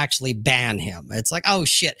mean to actually ban him. It's like, oh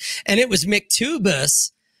shit. And it was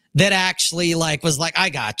McTubus that actually was like,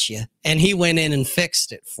 I got you. And he went in and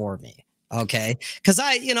fixed it for me. Okay. Cause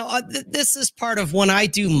this is part of when I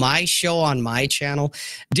do my show on my channel,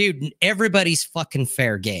 dude, everybody's fucking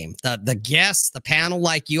fair game. The guests, the panel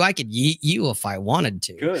like you, I could yeet you if I wanted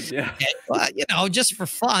to. Good. Yeah. Just for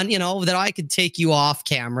fun, that I could take you off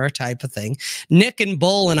camera type of thing. Nick and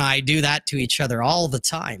Bull and I do that to each other all the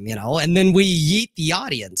time, and then we yeet the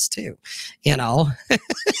audience too,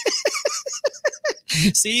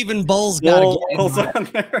 See, even Bull's got on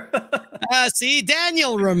there. See,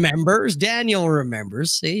 Daniel remembers.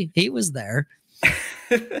 See, he was there.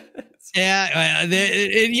 Yeah,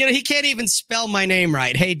 he can't even spell my name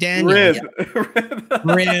right. Hey, Daniel.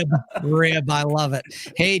 Rib. I love it.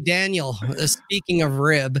 Hey, Daniel. Speaking of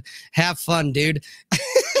rib, have fun, dude.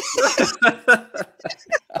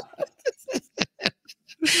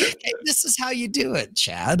 Hey, this is how you do it,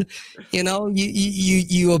 Chad.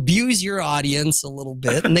 You abuse your audience a little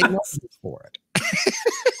bit, and they love you for it.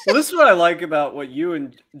 Well, this is what I like about what you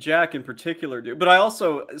and Jack in particular do. But I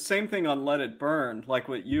also, same thing on Let It Burn, like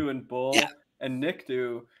what you and Bull and Nick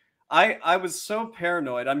do. I was so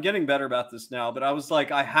paranoid. I'm getting better about this now, but I was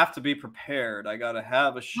like, I have to be prepared. I got to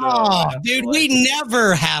have a show. Oh, dude, we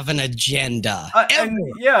never have an agenda. And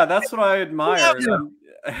yeah, that's what I admire.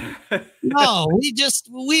 No,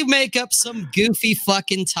 we make up some goofy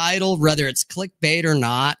fucking title, whether it's clickbait or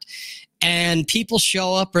not, and people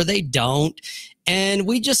show up or they don't, and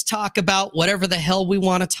we just talk about whatever the hell we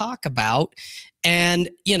want to talk about, and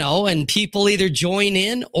and people either join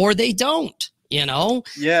in or they don't.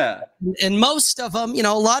 Yeah. And most of them,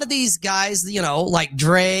 a lot of these guys, like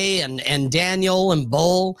Dre and Daniel and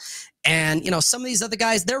Bull, and some of these other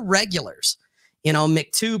guys, they're regulars.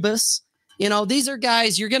 McTubus. These are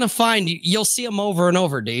guys you're going to find, you'll see them over and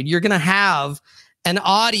over, dude. You're going to have an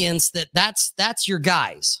audience that's your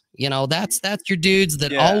guys. That's your dudes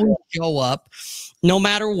that always show up no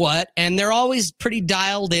matter what. And they're always pretty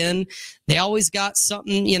dialed in. They always got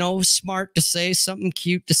something, smart to say, something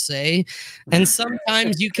cute to say. And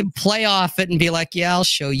sometimes you can play off it and be like, yeah, I'll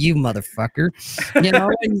show you, motherfucker.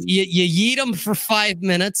 And you yeet them for 5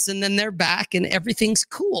 minutes and then they're back and everything's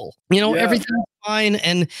cool. Everything's fine.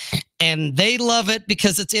 And they love it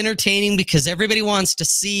because it's entertaining, because everybody wants to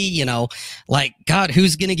see, like, God,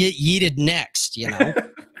 who's going to get yeeted next,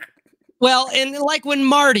 Well, and like when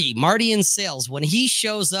Marty in sales, when he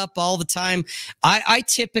shows up all the time, I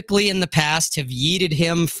typically in the past have yeeted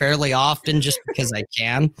him fairly often just because I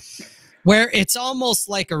can, where it's almost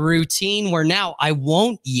like a routine where now I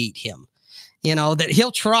won't yeet him. That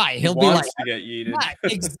he'll try. He'll be like, to get yeeted. Yeah,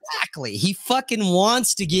 exactly. He fucking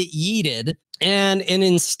wants to get yeeted. And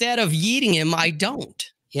instead of yeeting him, I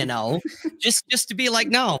don't. Just to be like,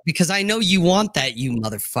 no, because I know you want that, you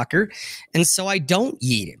motherfucker. And so I don't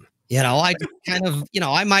yeet him. I kind of,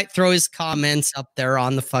 I might throw his comments up there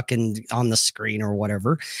on the screen or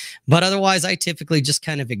whatever, but otherwise I typically just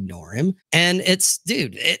kind of ignore him. And it's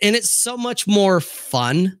so much more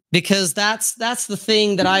fun, because that's the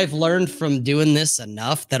thing that I've learned from doing this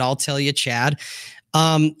enough that I'll tell you, Chad,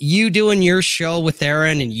 you doing your show with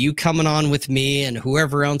Aaron and you coming on with me and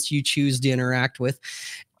whoever else you choose to interact with,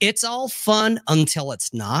 it's all fun until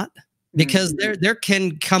it's not. Because there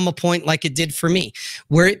can come a point, like it did for me,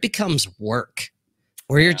 where it becomes work,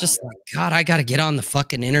 where you're just like, God, I got to get on the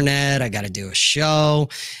fucking internet. I got to do a show.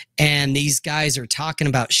 And these guys are talking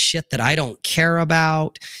about shit that I don't care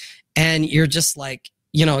about. And you're just like,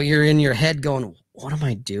 you're in your head going, what am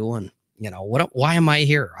I doing? Why am I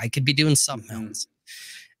here? I could be doing something else.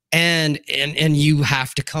 And you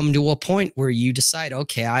have to come to a point where you decide,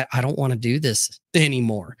 okay, I don't want to do this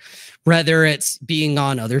anymore. Whether it's being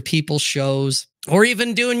on other people's shows or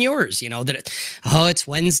even doing yours, it's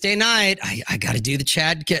Wednesday night. I got to do the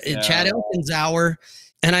Chad Elkins hour.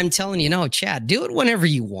 And I'm telling you, Chad, do it whenever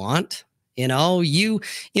you want.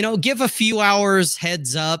 Give a few hours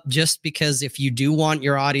heads up, just because if you do want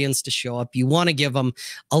your audience to show up, you want to give them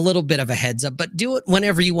a little bit of a heads up, but do it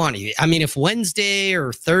whenever you want to. I mean, if Wednesday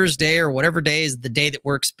or Thursday or whatever day is the day that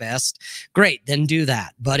works best, great, then do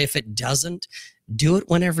that. But if it doesn't, do it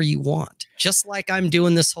whenever you want. Just like I'm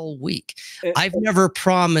doing this whole week. I've never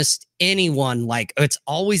promised anyone like it's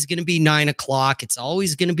always going to be 9 o'clock. It's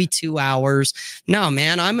always going to be 2 hours. No,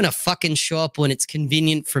 man, I'm going to fucking show up when it's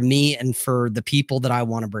convenient for me and for the people that I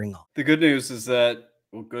want to bring on. The good news is that,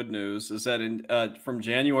 in from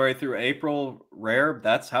January through April, Rare,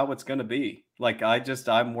 that's how it's going to be. Like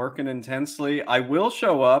I'm working intensely. I will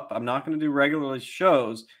show up. I'm not going to do regular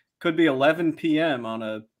shows. Could be 11 p.m. on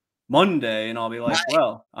a Monday, and I'll be like,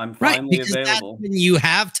 well, I'm finally available. That's when you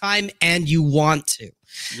have time and you want to.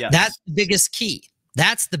 Yes. That's the biggest key.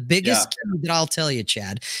 That's the biggest key that I'll tell you,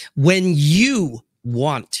 Chad. When you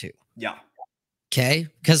want to. Yeah. Okay.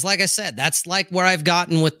 Because like I said, that's like where I've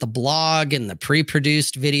gotten with the blog and the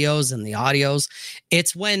pre-produced videos and the audios.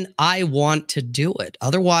 It's when I want to do it.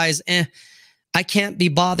 Otherwise, I can't be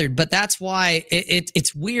bothered. But that's why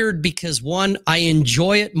it's weird, because one, I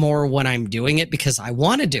enjoy it more when I'm doing it because I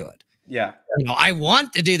want to do it. Yeah. I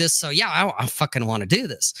want to do this. So yeah, I fucking want to do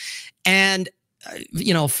this. And,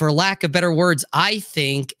 for lack of better words, I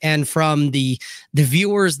think, and from the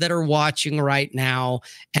viewers that are watching right now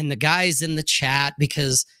and the guys in the chat,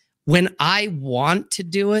 because when I want to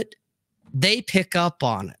do it, they pick up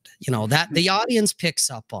on it. That the audience picks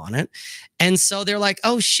up on it. And so they're like,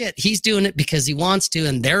 oh shit, he's doing it because he wants to.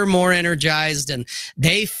 And they're more energized and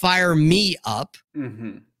they fire me up.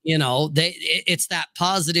 Mm-hmm. It's that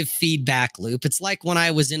positive feedback loop. It's like when I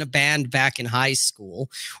was in a band back in high school,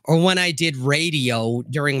 or when I did radio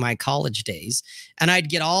during my college days, and I'd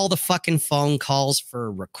get all the fucking phone calls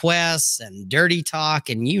for requests and dirty talk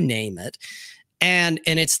and you name it. And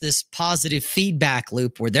it's this positive feedback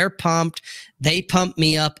loop where they're pumped, they pump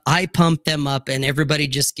me up, I pump them up, and everybody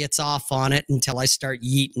just gets off on it until I start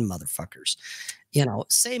yeeting motherfuckers. You know,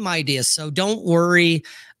 same idea. So don't worry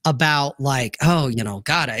about like, oh, you know,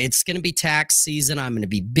 God, it's going to be tax season. I'm going to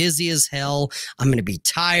be busy as hell. I'm going to be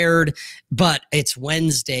tired, but it's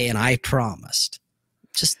Wednesday and I promised.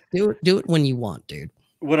 Just do it when you want, dude.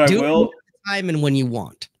 What I will time and when you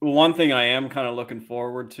want. One thing I am kind of looking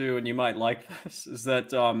forward to, and you might like this, is that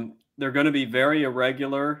they're going to be very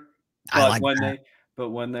irregular, but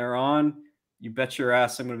when they're on, you bet your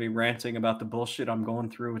ass I'm going to be ranting about the bullshit I'm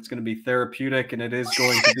going through. It's going to be therapeutic, and it is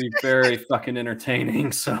going to be very fucking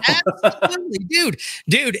entertaining. So, absolutely,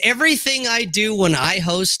 dude, everything I do when I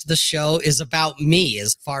host the show is about me,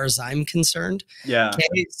 as far as I'm concerned. Yeah.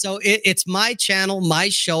 Okay? So it's my channel, my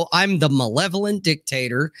show. I'm the malevolent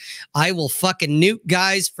dictator. I will fucking nuke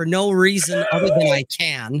guys for no reason other than I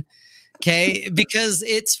can. Okay, because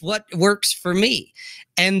it's what works for me.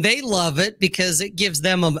 And they love it because it gives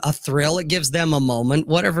them a thrill. It gives them a moment,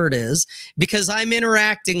 whatever it is, because I'm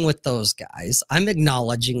interacting with those guys. I'm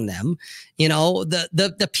acknowledging them. You know,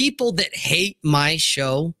 the people that hate my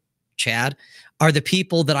show, Chad, are the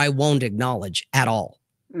people that I won't acknowledge at all.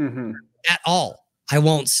 Mm-hmm. At all. I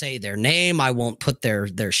won't say their name. I won't put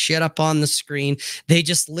their shit up on the screen. They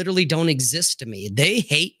just literally don't exist to me. They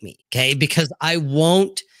hate me, okay, because I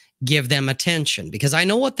won't give them attention because I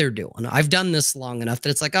know what they're doing. I've done this long enough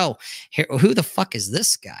that it's like, oh, who the fuck is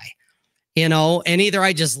this guy? You know, and either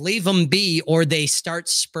I just leave them be or they start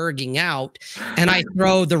spurging out and I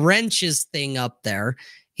throw the wrenches thing up there.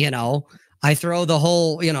 You know, I throw the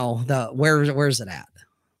whole, you know, where's it at?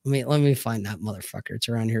 Let me find that motherfucker. It's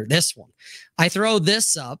around here. This one. I throw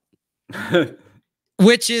this up.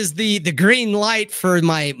 Which is the green light for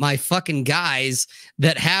my fucking guys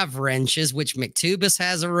that have wrenches, which McTubis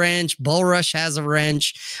has a wrench, Bullrush has a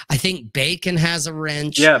wrench. I think Bacon has a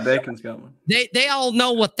wrench. Yeah, Bacon's got one. They all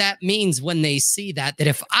know what that means when they see that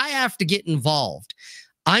if I have to get involved,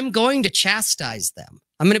 I'm going to chastise them.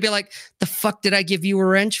 I'm going to be like, the fuck did I give you a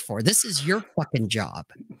wrench for? This is your fucking job.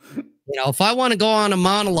 You know, if I want to go on a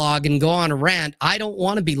monologue and go on a rant, I don't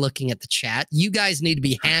want to be looking at the chat. You guys need to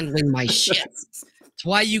be handling my shit. That's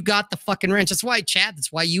why you got the fucking wrench. That's why, Chad,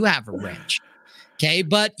 that's why you have a wrench. Okay.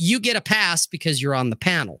 But you get a pass because you're on the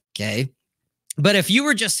panel. Okay. But if you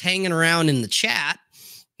were just hanging around in the chat,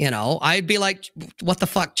 you know, I'd be like, what the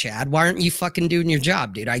fuck, Chad? Why aren't you fucking doing your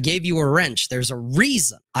job, dude? I gave you a wrench. There's a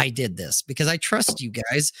reason I did this because I trust you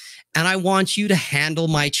guys and I want you to handle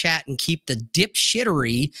my chat and keep the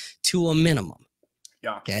dipshittery to a minimum.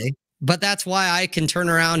 Yeah. Okay. But that's why I can turn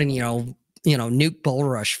around and, you know, nuke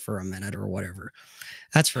Bullrush for a minute or whatever.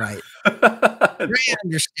 That's right. Dre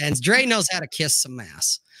understands. Dre knows how to kiss some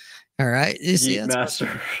ass. All right. You see, that's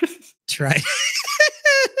right.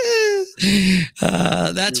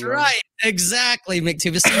 That's right. Exactly,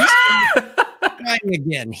 McTubis. Trying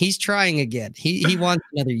again. He's trying again. He wants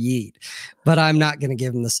another yeet, but I'm not going to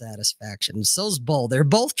give him the satisfaction. So's Bull. They're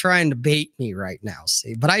both trying to bait me right now.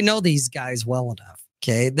 See, but I know these guys well enough.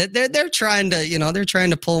 Okay, they're trying to, you know, they're trying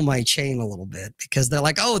to pull my chain a little bit because they're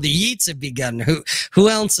like, oh, the yeets have begun. Who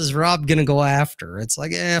else is Rob gonna go after? It's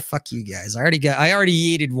like, fuck you guys. I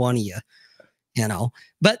already yeeted one of you, you know.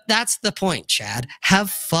 But that's the point, Chad. Have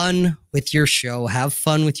fun with your show. Have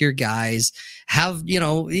fun with your guys. Have, you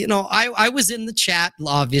know. I was in the chat,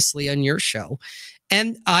 obviously, on your show.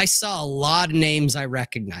 And I saw a lot of names I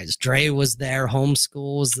recognized. Dre was there.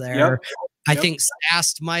 Homeschool was there. Yep. I think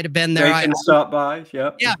Sast might have been there. Bacon stopped by.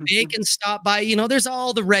 Yep. Yeah, Bacon stopped by. You know, there's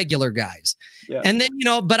all the regular guys. Yeah. And then, you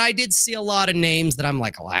know, but I did see a lot of names that I'm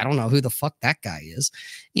like, oh, I don't know who the fuck that guy is.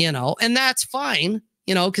 You know, and that's fine.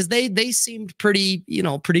 You know, because they seemed pretty, you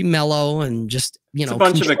know, pretty mellow and just, you know, a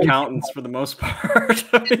bunch of accountants for the most part.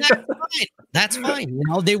 That's fine. That's fine. You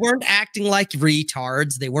know, they weren't acting like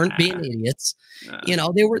retards. They weren't being idiots. You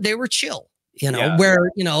know, they were chill. You know,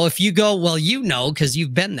 where, you know, if you go, well, you know, because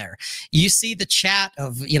you've been there, you see the chat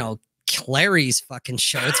of, you know, Clary's fucking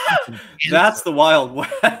show. It's fucking that's the Wild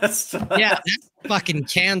West. Yeah, that's fucking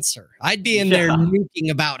cancer. I'd be in there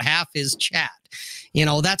nuking about half his chat. You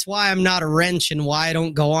know, that's why I'm not a wrench and why I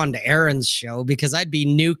don't go on to Aaron's show, because I'd be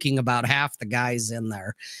nuking about half the guys in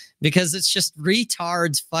there because it's just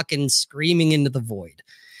retards fucking screaming into the void.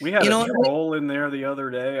 We had a troll in there the other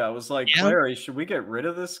day. I was like, Clary, should we get rid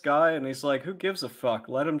of this guy? And he's like, who gives a fuck?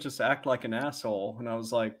 Let him just act like an asshole. And I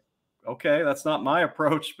was like, okay, that's not my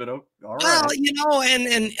approach, but all right. Well, you know,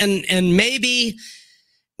 and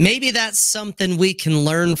maybe that's something we can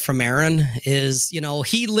learn from Aaron is, you know,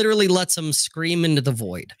 he literally lets them scream into the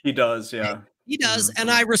void. He does, yeah. He does, and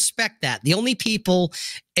I respect that. The only people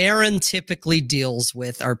Aaron typically deals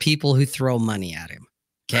with are people who throw money at him.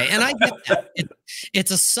 Okay, and I get that.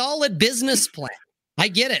 It's a solid business plan. I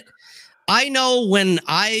get it. I know when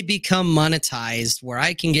I become monetized where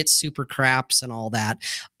I can get super craps and all that,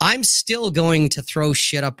 I'm still going to throw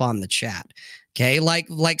shit up on the chat. Okay.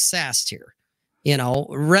 Like Sast here, you know,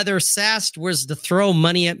 whether Sast was to throw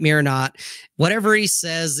money at me or not, whatever he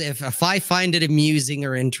says, if I find it amusing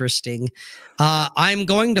or interesting, I'm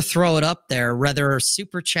going to throw it up there, whether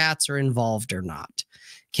super chats are involved or not.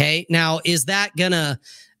 Okay. Now, is that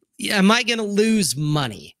am I going to lose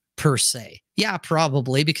money per se? Yeah,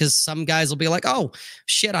 probably, because some guys will be like, oh,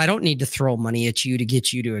 shit, I don't need to throw money at you to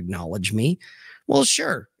get you to acknowledge me. Well,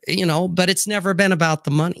 sure, you know, but it's never been about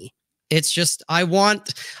the money. It's just I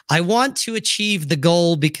want to achieve the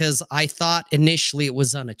goal because I thought initially it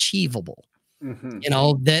was unachievable. You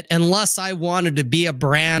know, that unless I wanted to be a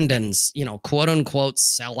brand and, you know, quote unquote,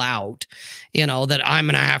 sell out, you know, that I'm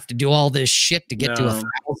going to have to do all this shit to get to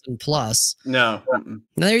 1,000 plus. No.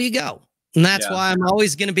 There you go. And that's why I'm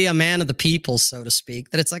always going to be a man of the people, so to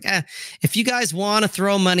speak, that it's like, if you guys want to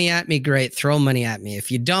throw money at me, great, throw money at me.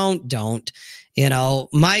 If you don't. You know,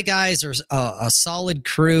 my guys are a solid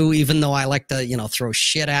crew, even though I like to, you know, throw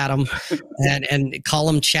shit at them and call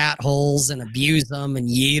them chat holes and abuse them and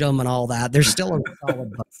yeet them and all that. They're still a solid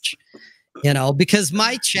bunch, you know, because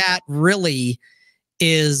my chat really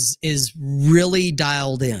is really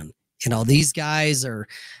dialed in. You know, these guys are,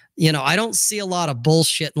 you know, I don't see a lot of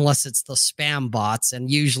bullshit unless it's the spam bots, and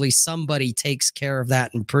usually somebody takes care of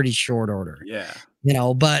that in pretty short order. Yeah. You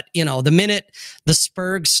know, but, you know, the minute the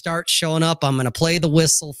Spurgs start showing up, I'm going to play the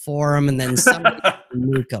whistle for them, and then somebody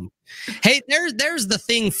nuke them. Hey, there's the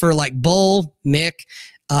thing for like Bull, Mick,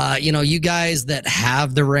 you know, you guys that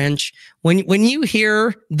have the wrench. When you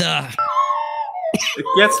hear the... It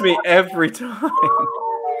gets me every time.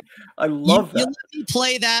 I love that. You let me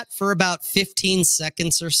play that for about 15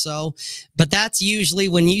 seconds or so, but that's usually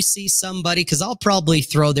when you see somebody, because I'll probably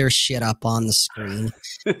throw their shit up on the screen,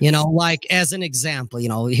 you know, like as an example, you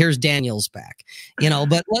know, here's Daniel's back, you know,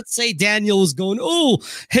 but let's say Daniel's going, oh,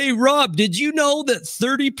 hey, Rob, did you know that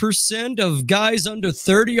 30% of guys under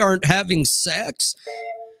 30 aren't having sex?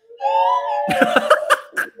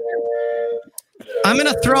 I'm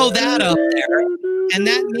going to throw that up there. And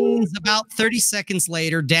that means about 30 seconds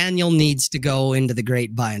later, Daniel needs to go into the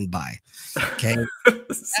great by and by. Okay.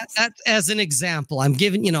 That's as an example. I'm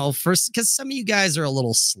giving, you know, first, because some of you guys are a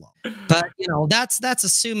little slow. But, you know, that's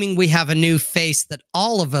assuming we have a new face that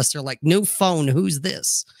all of us are like, new phone, who's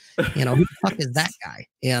this? You know, who the fuck is that guy?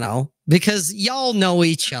 You know, because y'all know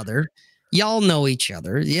each other. Y'all know each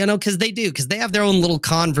other, you know, because they have their own little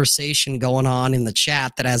conversation going on in the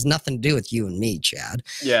chat that has nothing to do with you and me, Chad.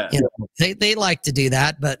 Yeah. You know, they like to do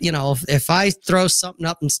that. But, you know, if I throw something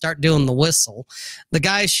up and start doing the whistle, the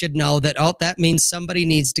guys should know that, oh, that means somebody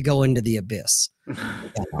needs to go into the abyss. You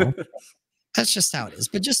know? That's just how it is.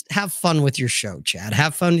 But just have fun with your show, Chad.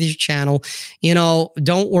 Have fun with your channel. You know,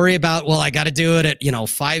 don't worry about, well, I got to do it at, you know,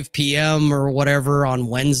 5 p.m. or whatever on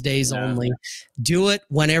Wednesdays only. Do it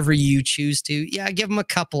whenever you choose to. Yeah, give them a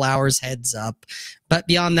couple hours heads up. But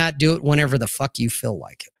beyond that, do it whenever the fuck you feel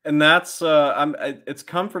like it. And that's, it's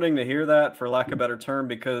comforting to hear that, for lack of a better term,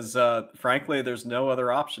 because frankly, there's no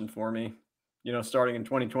other option for me, you know, starting in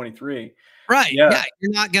 2023. Right. Yeah,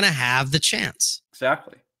 you're not going to have the chance.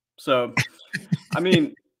 Exactly. So, I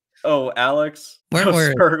mean, oh, Alex,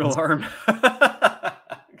 where Spurgle arm.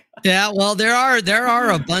 Yeah, well, there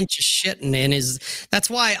are a bunch of shitting in his. That's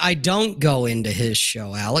why I don't go into his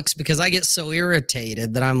show, Alex, because I get so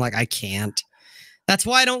irritated that I'm like, I can't. That's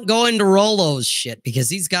why I don't go into Rolo's shit,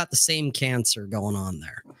 because he's got the same cancer going on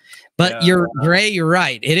there. But you're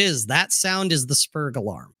right. It is. That sound is the Spurg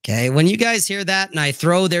alarm. Okay. When you guys hear that and I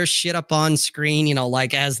throw their shit up on screen, you know,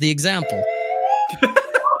 like as the example.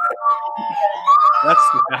 That's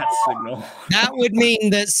the bat signal. That would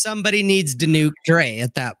mean that somebody needs to nuke Dre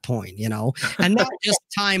at that point, you know, and not just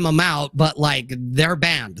time them out, but like they're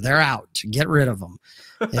banned, they're out, get rid of them.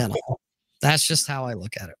 You know, that's just how I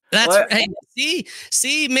look at it. That's hey,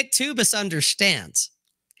 see, Mick Tubus understands.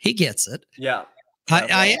 He gets it. Yeah.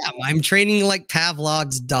 I am. I'm training like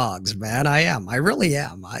Pavlov's dogs, man. I am. I really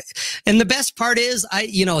am. And the best part is,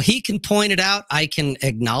 you know, he can point it out. I can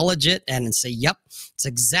acknowledge it and say, yep, it's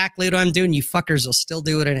exactly what I'm doing. You fuckers will still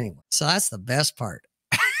do it anyway. So that's the best part.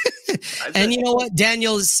 And you know what,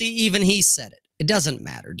 Daniel, see, even he said it. It doesn't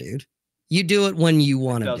matter, dude. You do it when you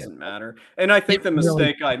want to do it. It doesn't matter. And I think the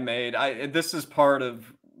mistake I made, this is part of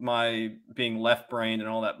my being left-brained and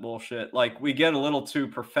all that bullshit. Like, we get a little too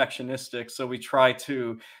perfectionistic, so we try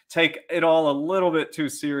to take it all a little bit too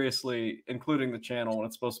seriously, including the channel, when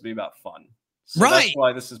it's supposed to be about fun. So that's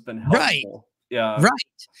why this has been helpful. Yeah. Right.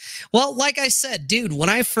 Well, like I said, dude, when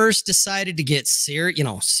I first decided to get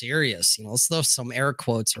serious, let's throw some air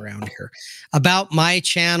quotes around here about my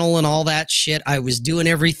channel and all that shit. I was doing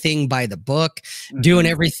everything by the book, doing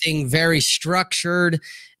everything very structured.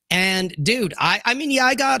 And dude, I mean, yeah,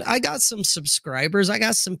 I got some subscribers. I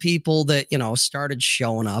got some people that, started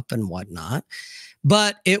showing up and whatnot.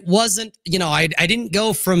 But it wasn't, I didn't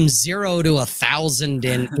go from 0 to 1,000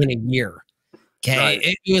 in a year. Okay.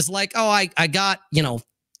 Right. It was like, oh, I got,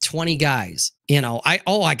 20 guys,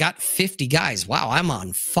 I got 50 guys. Wow. I'm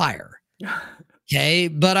on fire. Okay.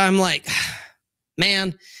 But I'm like,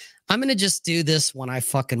 man, I'm going to just do this when I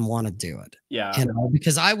fucking want to do it. Yeah.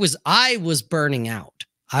 Because I was burning out.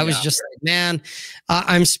 I was just like, man,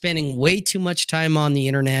 I'm spending way too much time on the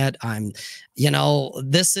internet.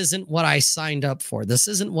 This isn't what I signed up for. This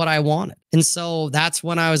isn't what I wanted. And so that's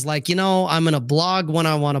when I was like, I'm going to blog when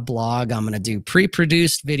I want to blog. I'm going to do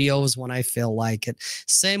pre-produced videos when I feel like it.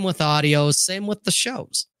 Same with audio, same with the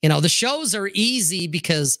shows. The shows are easy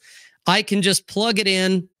because I can just plug it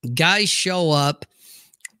in. Guys show up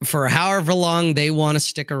for however long they want to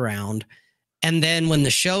stick around. And then when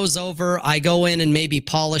the show's over, I go in and maybe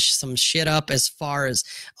polish some shit up as far as,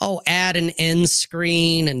 add an end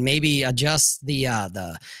screen and maybe adjust the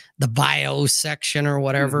bio section or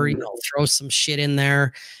whatever, throw some shit in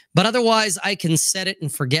there. But otherwise, I can set it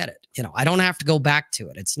and forget it. I don't have to go back to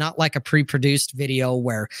it. It's not like a pre-produced video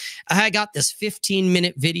where I got this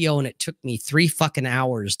 15-minute video and it took me 3 fucking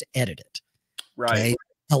hours to edit it. Right. Okay?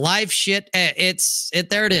 The live shit, there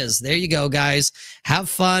it is. There you go, guys. Have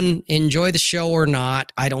fun. Enjoy the show or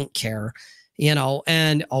not. I don't care.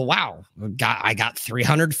 And oh, wow. I got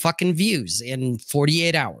 300 fucking views in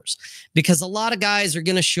 48 hours because a lot of guys are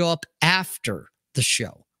going to show up after the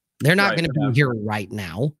show. They're not going to be here right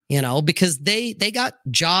now, because they got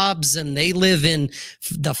jobs and they live in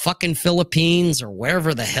the fucking Philippines or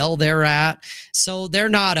wherever the hell they're at. So they're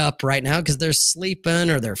not up right now because they're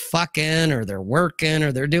sleeping or they're fucking or they're working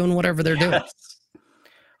or they're doing whatever they're doing.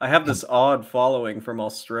 I have this odd following from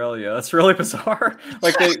Australia. It's really bizarre.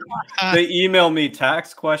 Like they email me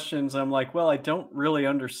tax questions. I'm like, well, I don't really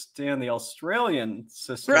understand the Australian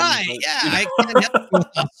system. Right. But, yeah. I can't help with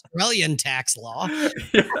Australian tax law.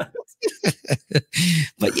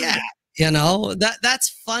 But yeah, that's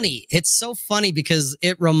funny. It's so funny because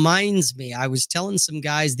it reminds me, I was telling some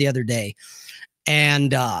guys the other day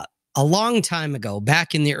and a long time ago,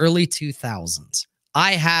 back in the early 2000s,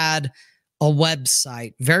 I had a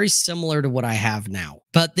website very similar to what I have now,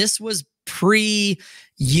 but this was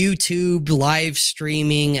pre-YouTube live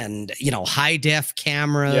streaming and, high def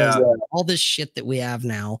cameras, all this shit that we have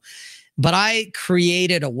now. But I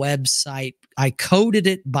created a website. I coded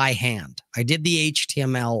it by hand. I did the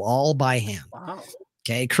HTML all by hand. Wow.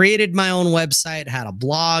 Okay. Created my own website, had a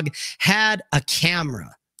blog, had a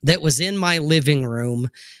camera that was in my living room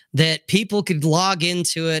that people could log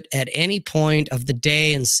into it at any point of the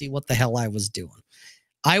day and see what the hell I was doing.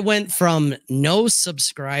 I went from no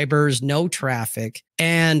subscribers, no traffic,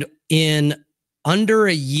 and in under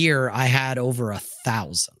a year, I had over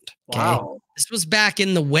 1,000. Okay? Wow. This was back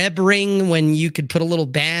in the web ring when you could put a little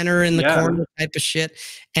banner in the corner type of shit.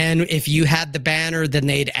 And if you had the banner, then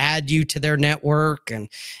they'd add you to their network and,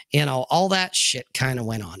 all that shit kind of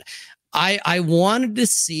went on. I wanted to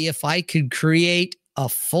see if I could create a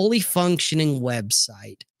fully functioning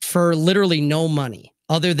website for literally no money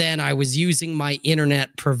other than I was using my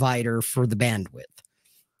internet provider for the bandwidth.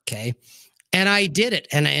 Okay. And I did it.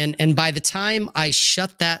 And by the time I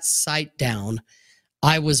shut that site down,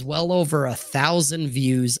 I was well over 1,000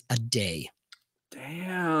 views a day.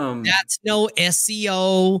 Damn. That's no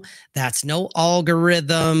SEO. That's no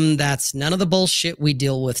algorithm. That's none of the bullshit we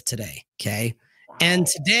deal with today. Okay. And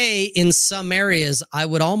today, in some areas, I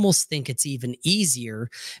would almost think it's even easier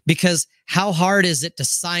because how hard is it to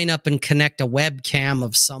sign up and connect a webcam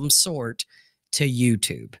of some sort to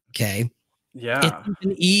YouTube? Okay. Yeah. It's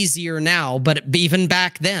even easier now, but even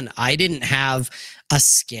back then, I didn't have a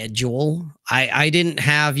schedule. I didn't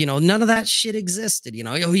have, none of that shit existed.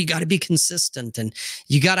 You got to be consistent and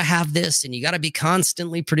you got to have this and you got to be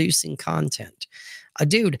constantly producing content.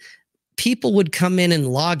 Dude, people would come in and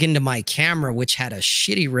log into my camera, which had a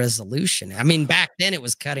shitty resolution. I mean, back then it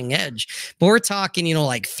was cutting edge, but we're talking,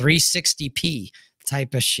 like 360p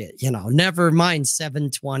type of shit, never mind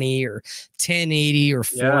 720 or 1080 or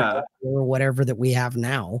 4K or whatever that we have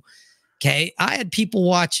now. Okay. I had people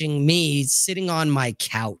watching me sitting on my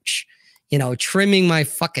couch, trimming my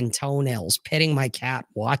fucking toenails, petting my cat,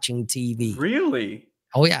 watching TV. Really?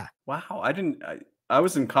 Oh yeah. Wow. I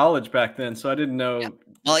was in college back then, so I didn't know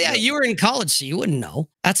Well, yeah, you were in college, so you wouldn't know.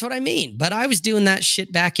 That's what I mean. But I was doing that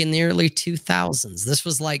shit back in the early 2000s. This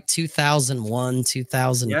was like 2001,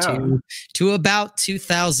 2002 to about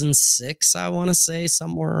 2006, I want to say,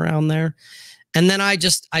 somewhere around there. And then I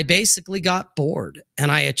basically got bored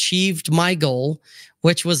and I achieved my goal,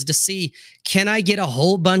 which was to see, can I get a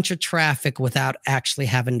whole bunch of traffic without actually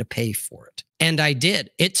having to pay for it? And I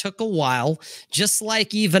did. It took a while, just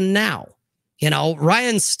like even now. You know,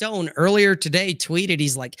 Ryan Stone earlier today tweeted,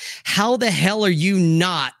 he's like, how the hell are you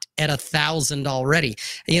not at 1,000 already?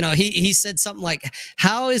 You know, he said something like,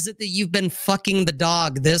 how is it that you've been fucking the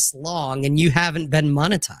dog this long and you haven't been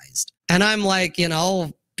monetized? And I'm like, you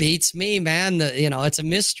know, beats me, man. You know, it's a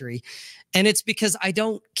mystery. And it's because I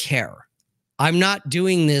don't care. I'm not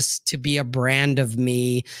doing this to be a brand of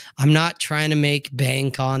me. I'm not trying to make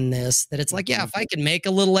bank on this. That it's like, yeah, if I can make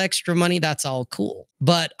a little extra money, that's all cool.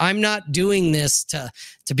 But I'm not doing this to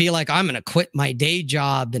be like, I'm going to quit my day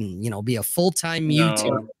job and, you know, be a full-time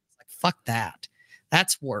YouTuber. Like, fuck that.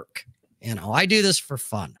 That's work. You know, I do this for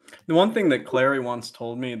fun. The one thing that Clary once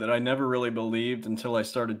told me that I never really believed until I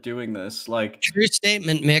started doing this, like, true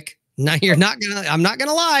statement, Mick. No, you're not gonna. I'm not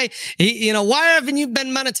gonna lie. You know, why haven't you been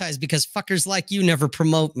monetized? Because fuckers like you never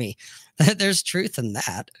promote me. There's truth in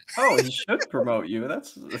that. Oh, he should promote you.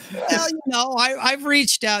 That's well, you know, I've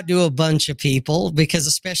reached out to a bunch of people because,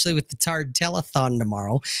 especially with the Tard Telethon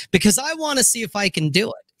tomorrow, because I want to see if I can do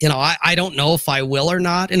it. You know, I don't know if I will or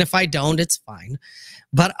not, and if I don't, it's fine.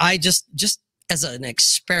 But I just as an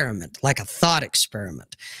experiment, like a thought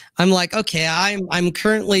experiment, I'm like, okay, I'm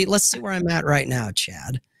currently. Let's see where I'm at right now,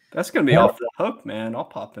 Chad. That's going to be off the hook, man. I'll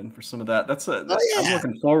pop in for some of that. I'm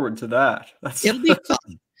looking forward to that. It'll be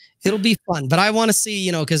fun. It'll be fun. But I want to see,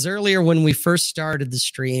 you know, because earlier when we first started the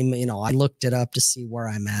stream, you know, I looked it up to see where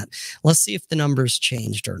I'm at. Let's see if the numbers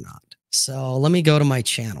changed or not. So let me go to my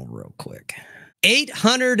channel real quick.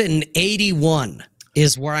 881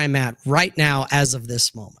 is where I'm at right now as of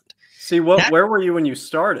this moment. See, where were you when you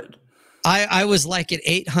started? I was like at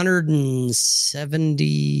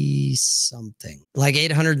 870 something, like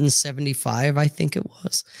 875, I think it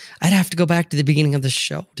was. I'd have to go back to the beginning of the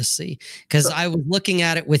show to see, because I was looking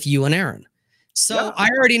at it with you and Aaron. So yeah. I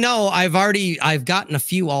already know I've gotten a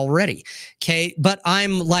few already. Okay. But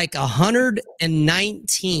I'm like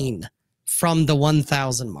 119 from the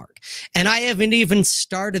 1,000 mark. And I haven't even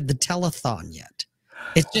started the telethon yet.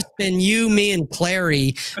 It's just been you, me, and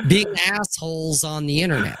Clary being assholes on the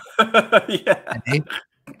internet. Yeah. Okay?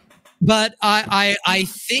 But I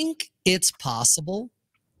think it's possible.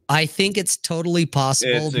 I think it's totally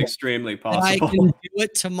possible. It's extremely possible. I can do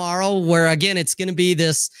it tomorrow, where again, it's going to be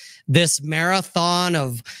this marathon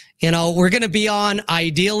of, you know, we're going to be on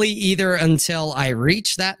ideally either until I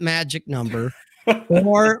reach that magic number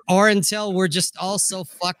or until we're just all so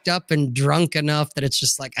fucked up and drunk enough that it's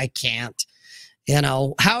just like, I can't. You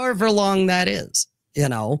know, however long that is, you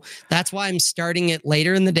know, that's why I'm starting it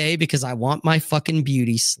later in the day, because I want my fucking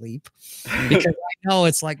beauty sleep, because I know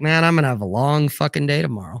it's like, man, I'm going to have a long fucking day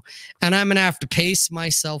tomorrow and I'm going to have to pace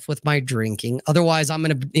myself with my drinking. Otherwise I'm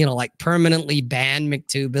going to, you know, like permanently ban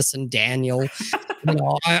McTubus and Daniel. You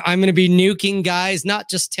know, I'm going to be nuking guys, not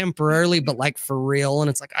just temporarily, but like for real. And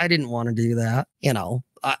it's like, I didn't want to do that. You know,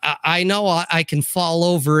 I know I can fall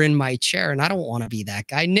over in my chair and I don't want to be that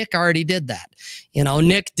guy. Nick already did that. You know,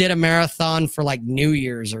 Nick did a marathon for like New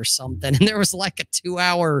Year's or something. And there was like a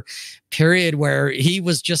 2-hour period where he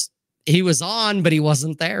was on, but he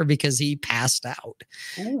wasn't there because he passed out.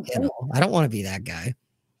 Ooh. You know, I don't want to be that guy.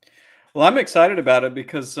 Well, I'm excited about it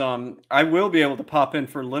because I will be able to pop in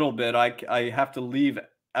for a little bit. I have to leave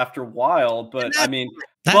after a while, but I mean,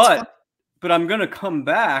 but I'm going to come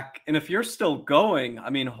back. And if you're still going, I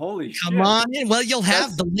mean, holy shit. Come on in. Well, you'll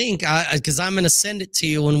have the link because I'm going to send it to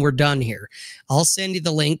you when we're done here. I'll send you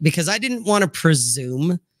the link because I didn't want to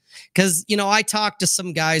presume, because, you know, I talked to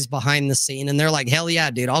some guys behind the scene and they're like, hell yeah,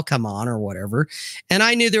 dude, I'll come on or whatever. And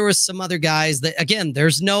I knew there was some other guys that, again,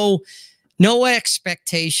 there's no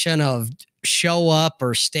expectation of show up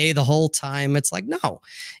or stay the whole time. It's like, no,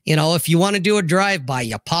 you know, if you want to do a drive-by,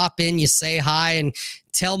 you pop in, you say hi and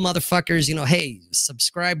tell motherfuckers, you know, hey,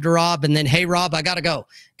 subscribe to Rob. And then, hey, Rob, I got to go.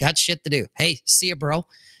 Got shit to do. Hey, see you, bro.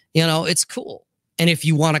 You know, it's cool. And if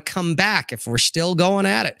you want to come back, if we're still going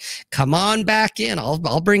at it, come on back in.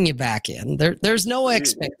 I'll bring you back in. There's no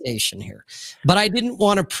expectation here. But I didn't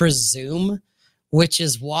want to presume, which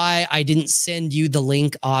is why I didn't send you the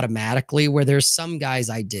link automatically, where there's some guys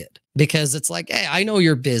I did. Because it's like, hey, I know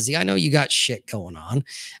you're busy. I know you got shit going on.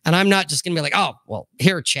 And I'm not just going to be like, oh, well,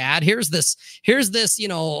 here, Chad, here's this, you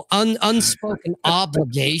know, unspoken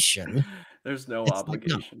obligation There's no It's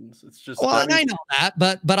obligations. It's just. Well, I know that,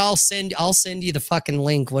 but I'll send you the fucking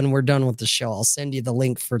link when we're done with the show. I'll send you the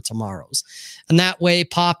link for tomorrow's, and that way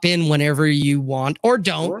pop in whenever you want or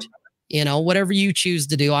don't. Sure. You know, whatever you choose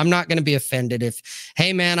to do. I'm not going to be offended if,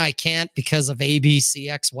 hey man, I can't because of A, B, C,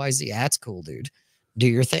 X, Y, Z. That's cool, dude. Do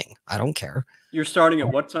your thing. I don't care. You're starting at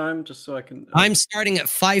what time? Just so I can. I'm starting at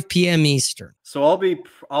 5 p.m. Eastern. So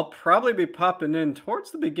I'll probably be popping in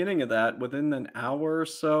towards the beginning of that within an hour or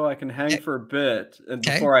so. I can hang for a bit and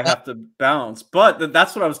before I have to bounce. But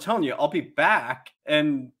that's what I was telling you. I'll be back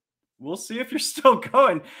and we'll see if you're still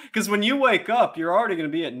going. Because when you wake up, you're already going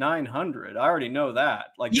to be at 900. I already know that.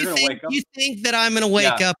 Like you're going to wake up. You think that I'm going to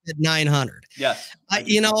wake up at 900? Yes.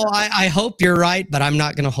 I hope you're right, but I'm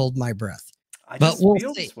not going to hold my breath. I just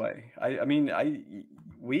feel this way. I mean, I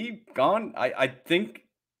think,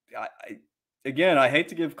 again, I hate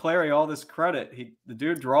to give Clary all this credit. The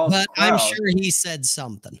dude draws. But I'm sure he said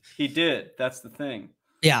something. He did. That's the thing.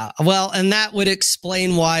 Yeah. Well, and that would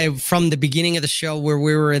explain why from the beginning of the show where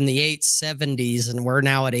we were in the 870s and we're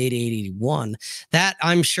now at 881, that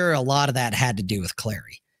I'm sure a lot of that had to do with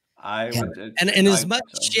Clary. And as much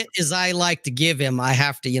shit as I like to give him, I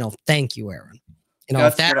have to, thank you, Aaron.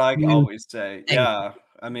 That's what I always say. Yeah.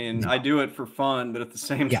 I mean, I do it for fun, but at the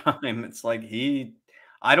same time, it's like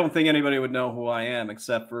I don't think anybody would know who I am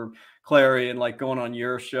except for Clary and like going on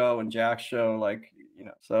your show and Jack's show.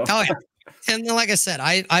 So. Oh, yeah. And like I said,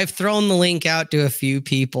 I've thrown the link out to a few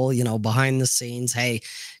people, behind the scenes. Hey,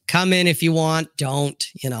 come in if you want. Don't,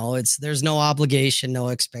 there's no obligation, no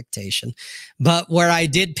expectation. But where I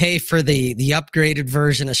did pay for the upgraded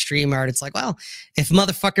version of StreamYard, it's like, well, if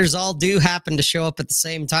motherfuckers all do happen to show up at the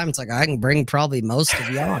same time, it's like I can bring probably most of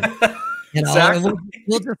you on. Exactly.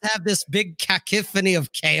 We'll just have this big cacophony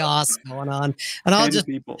of chaos going on, and I'll just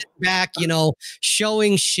sit back,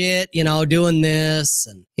 showing shit, doing this,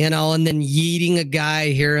 and and then yeeting a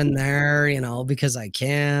guy here and there, because I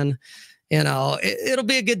can, it'll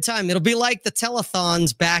be a good time. It'll be like the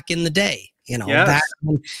telethons back in the day. Back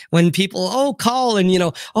when people, call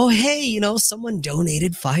and, oh, hey, someone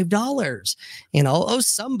donated $5.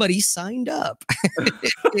 Somebody signed up.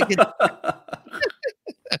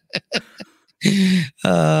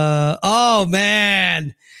 Oh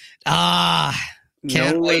man.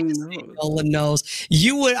 Can't wait to see Nolan knows.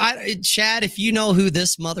 You would, Chad, if you know who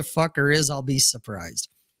this motherfucker is, I'll be surprised.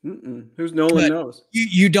 Who's Nolan knows?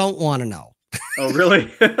 You don't want to know. Oh, really?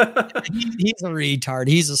 He's a retard.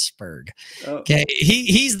 He's a spurg. Oh. Okay.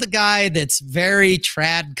 He's the guy that's very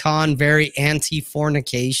tradcon, very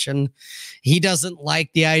anti-fornication. He doesn't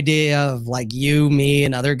like the idea of like you, me,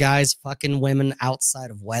 and other guys fucking women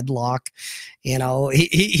outside of wedlock.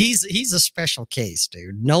 He's a special case,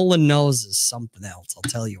 dude. Nolan knows is something else. I'll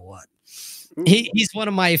tell you what. He's one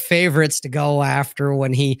of my favorites to go after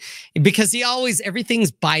because he always,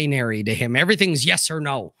 everything's binary to him. Everything's yes or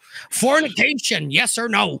no. Fornication, yes or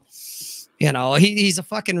no. He's a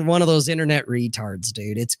fucking one of those internet retards,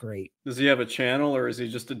 dude. It's great. Does he have a channel or is he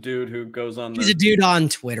just a dude who goes on? He's a dude on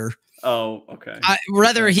Twitter. Oh, okay.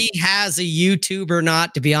 Whether he has a YouTube or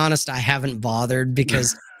not, to be honest, I haven't bothered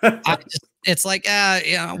because it's like,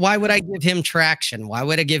 why would I give him traction? Why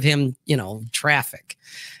would I give him, traffic?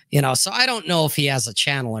 So I don't know if he has a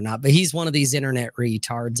channel or not, but he's one of these internet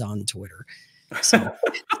retards on Twitter. So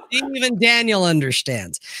even Daniel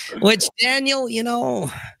understands, which Daniel,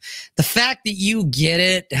 the fact that you get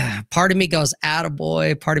it, part of me goes,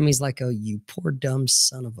 attaboy. Part of me is like, oh, you poor dumb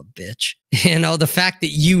son of a bitch. The fact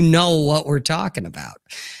that you know what we're talking about.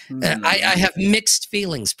 I have mixed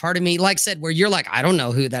feelings. Part of me, like I said, where you're like, I don't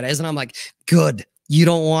know who that is. And I'm like, good. You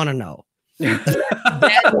don't want to know.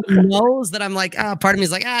 Daniel knows that I'm like, part of me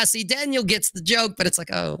is like, see, Daniel gets the joke, but it's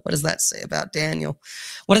like, oh, what does that say about Daniel?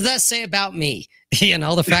 What does that say about me?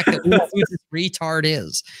 The fact that we know who this retard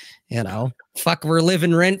is, fuck, we're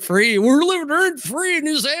living rent free. We're living rent free in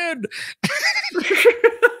his head.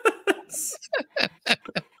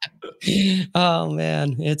 Oh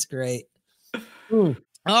man, it's great.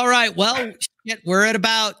 All right. Well, we're at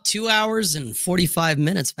about 2 hours and 45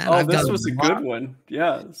 minutes, man. Oh, this was a good one.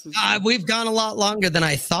 Yeah. We've gone a lot longer than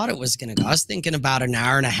I thought it was going to go. I was thinking about an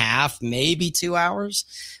hour and a half, maybe 2 hours,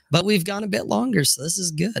 but we've gone a bit longer. So this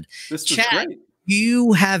is good. This was Chad, great. Do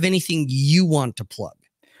you have anything you want to plug?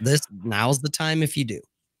 Now's the time if you do.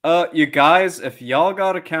 You guys, if y'all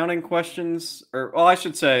got accounting questions, I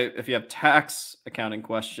should say, if you have tax accounting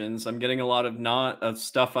questions, I'm getting a lot of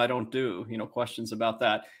stuff I don't do, questions about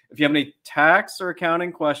that. If you have any tax or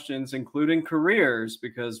accounting questions, including careers,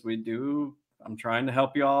 because I'm trying to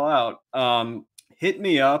help you all out. Hit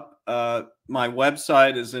me up. My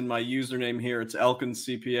website is in my username here. It's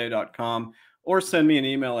elkincpa.com. or send me an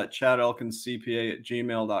email at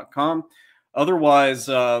chadelkinscpa@gmail.com. Otherwise,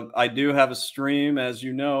 I do have a stream, as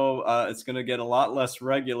you know. It's going to get a lot less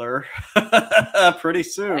regular pretty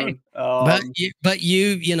soon. Right. But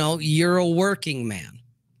you know, you're a working man.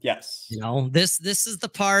 Yes. You know, this is the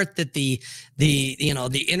part that the you know,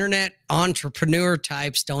 the internet entrepreneur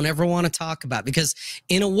types don't ever want to talk about, because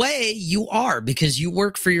in a way you are, because you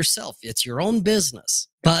work for yourself. It's your own business.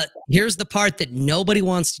 But here's the part that nobody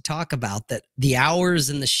wants to talk about, that the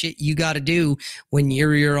hours and the shit you got to do when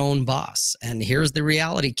you're your own boss. And here's the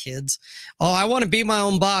reality, kids. Oh, I want to be my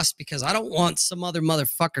own boss because I don't want some other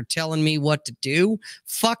motherfucker telling me what to do.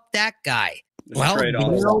 Fuck that guy. Well, be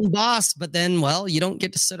your own boss, but then, well, you don't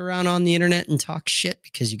get to sit around on the internet and talk shit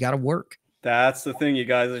because you got to work. That's the thing, you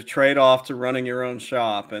guys. A trade-off to running your own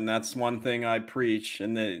shop, and that's one thing I preach.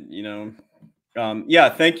 And that, you know, yeah,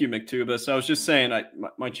 thank you, McTubus. I was just saying,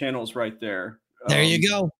 my channel's right there. There you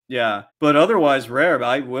go. Yeah, but otherwise, Rare,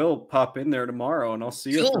 I will pop in there tomorrow, and I'll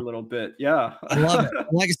see you for a little bit. Yeah, I love it.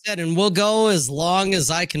 Like I said, and we'll go as long as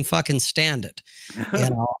I can fucking stand it.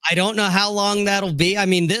 You know, I don't know how long that'll be. I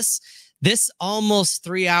mean, this almost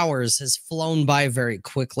 3 hours has flown by very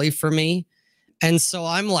quickly for me. And so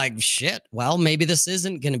I'm like, shit, well, maybe this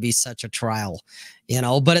isn't going to be such a trial, you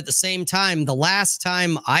know, but at the same time, the last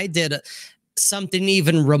time I did something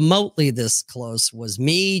even remotely this close was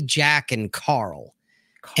me, Jack, and Carl.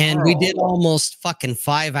 And we did almost fucking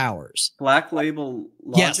 5 hours. Black Label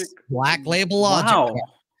Logic? Yes, Black Label Logic. Wow.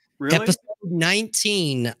 Really? Episode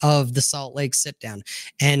 19 of the Salt Lake Sit Down.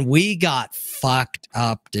 And we got fucked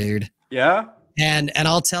up, dude. Yeah. And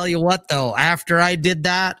I'll tell you what, though, after I did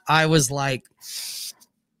that, I was like,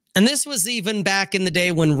 and this was even back in the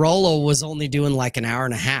day when Rolo was only doing like an hour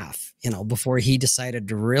and a half, you know, before he decided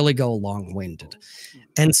to really go long-winded.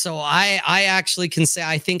 And so I actually can say,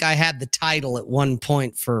 I think I had the title at one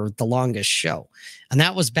point for the longest show. And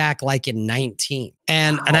that was back like in 19.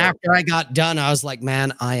 And after I got done, I was like,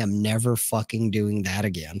 man, I am never fucking doing that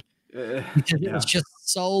again. Because it was just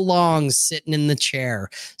so long sitting in the chair,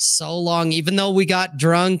 so long, even though we got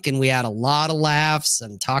drunk and we had a lot of laughs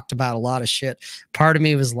and talked about a lot of shit. Part of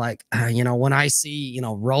me was like, you know, when I see, you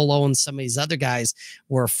know, Rolo and some of these other guys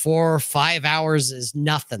where 4 or 5 hours is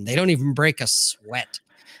nothing, they don't even break a sweat.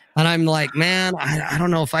 And I'm like, man, I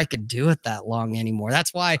don't know if I could do it that long anymore.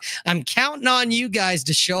 That's why I'm counting on you guys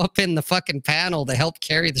to show up in the fucking panel to help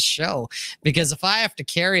carry the show. Because if I have to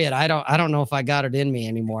carry it, I don't know if I got it in me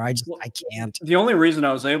anymore. I can't. The only reason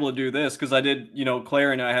I was able to do this, because I did, you know,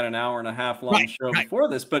 Clary and I had an hour and a half long show before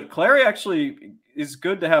this, but Clary actually is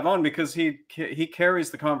good to have on because he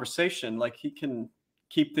carries the conversation. Like, he can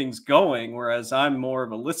keep things going, whereas I'm more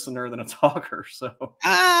of a listener than a talker. So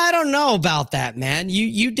I don't know about that, man.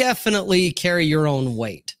 You definitely carry your own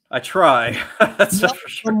weight. I try. That's for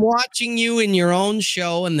sure. From watching you in your own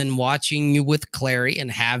show and then watching you with Clary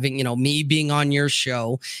and having, you know, me being on your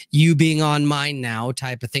show, you being on mine now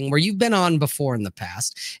type of thing, where you've been on before in the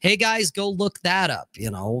past. Hey guys, go look that up.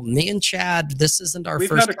 You know, me and Chad, this isn't our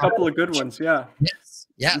first. We've had a couple of good ones. Yeah.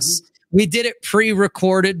 Yes. Mm-hmm. We did it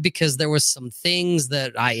pre-recorded because there was some things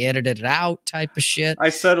that I edited out type of shit. I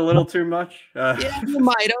said a little too much. Yeah, you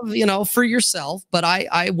might have, you know, for yourself, but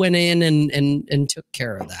I went in and took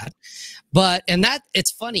care of that. But, and that,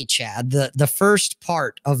 it's funny, Chad, the first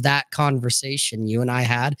part of that conversation you and I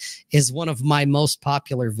had is one of my most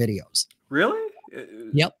popular videos. Really?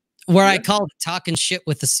 Yep. Where I called it Talking Shit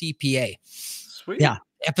with the CPA. Sweet. Yeah.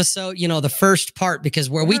 Episode, you know, the first part, because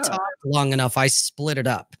where we talked long enough, I split it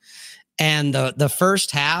up. And the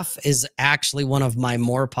first half is actually one of my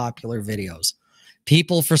more popular videos.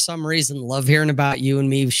 People, for some reason, love hearing about you and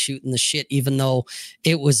me shooting the shit, even though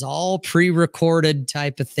it was all pre-recorded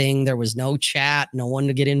type of thing. There was no chat, no one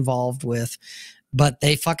to get involved with. But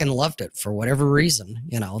they fucking loved it for whatever reason,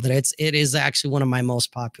 you know, that it is actually one of my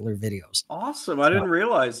most popular videos. Awesome. I didn't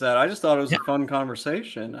realize that. I just thought it was a fun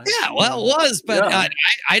conversation. Yeah, well, it was, but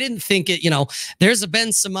I didn't think it, you know, there's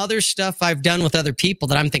been some other stuff I've done with other people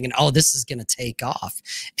that I'm thinking, oh, this is going to take off.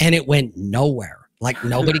 And it went nowhere. Like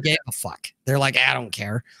nobody gave a fuck. They're like, I don't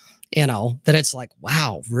care. You know, that it's like,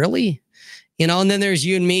 wow, really? You know, and then there's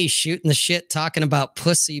you and me shooting the shit, talking about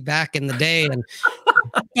pussy back in the day, and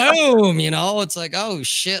boom, you know, it's like, oh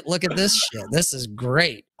shit, look at this shit. This is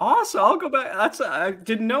great. Awesome. I'll go back. I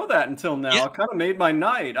didn't know that until now. Yeah. It kind of made my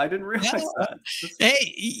night. I didn't realize that.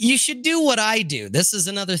 Hey, you should do what I do. This is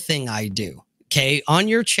another thing I do. Okay. On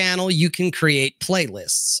your channel, you can create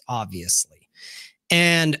playlists, obviously.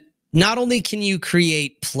 And not only can you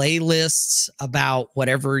create playlists about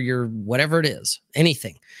whatever it is,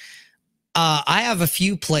 anything. I have a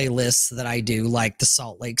few playlists that I do, like the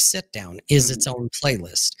Salt Lake Sit Down is its own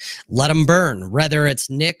playlist. Let 'em Burn, whether it's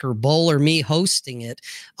Nick or Bull or me hosting it,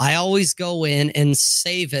 I always go in and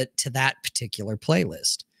save it to that particular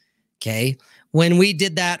playlist. Okay. When we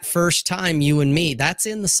did that first time, you and me, that's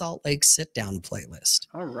in the Salt Lake Sit Down playlist.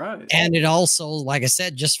 All right. And it also, like I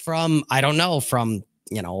said, just from, I don't know, from,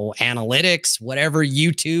 you know, analytics, whatever,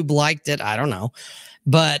 YouTube liked it. I don't know.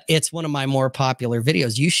 But it's one of my more popular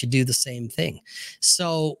videos. You should do the same thing.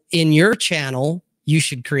 So in your channel, you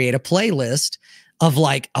should create a playlist of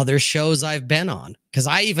like other shows I've been on. Because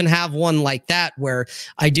I even have one like that where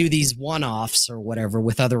I do these one-offs or whatever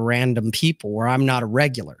with other random people where I'm not a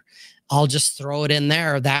regular. I'll just throw it in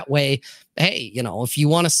there. That way, hey, you know, if you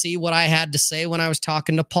want to see what I had to say when I was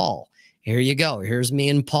talking to Paul, here you go. Here's me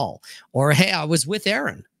and Paul. Or, hey, I was with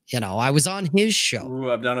Aaron. You know, I was on his show.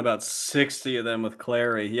 Ooh, I've done about 60 of them with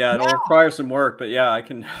Clary. Yeah, it'll require some work, but yeah, I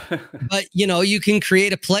can. But, you know, you can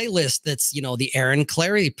create a playlist that's, you know, the Aaron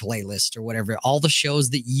Clary playlist or whatever. All the shows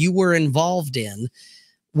that you were involved in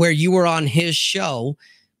where you were on his show,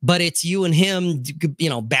 but it's you and him, you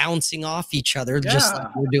know, bouncing off each other just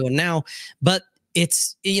like we're doing now. But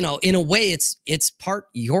it's, you know, in a way, it's part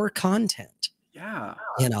your content. Yeah.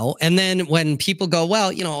 You know, and then when people go,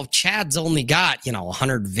 well, you know, Chad's only got, you know,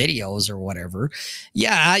 100 videos or whatever.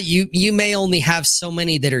 Yeah, you may only have so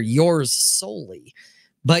many that are yours solely,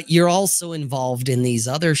 but you're also involved in these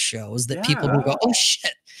other shows that people will go, oh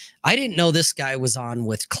shit, I didn't know this guy was on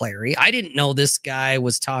with Clary. I didn't know this guy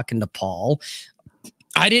was talking to Paul.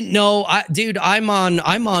 I didn't know, dude, I'm on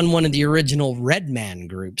one of the original Redman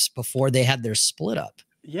groups before they had their split up.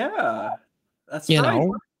 Yeah. That's you right.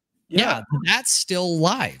 know. Yeah, that's still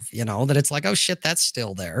live, you know, that it's like, oh shit, that's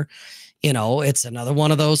still there. You know, it's another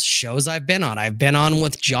one of those shows I've been on. I've been on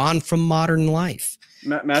with John from Modern Life.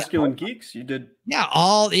 Masculine Geeks, you did. Yeah,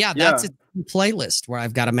 that's a playlist where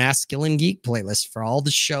I've got a Masculine Geek playlist for all the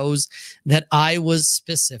shows that I was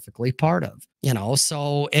specifically part of. You know,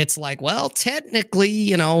 so it's like, well, technically,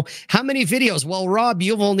 you know, how many videos? Well, Rob,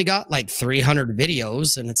 you've only got like 300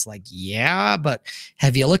 videos. And it's like, yeah, but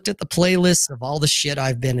have you looked at the playlist of all the shit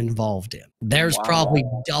I've been involved in? There's probably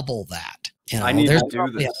double that. You know, I need there's to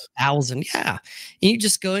do this. 1,000. Yeah. And you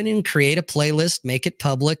just go in and create a playlist, make it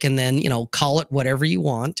public, and then, you know, call it whatever you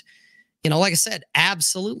want. You know, like I said,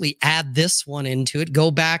 absolutely add this one into it.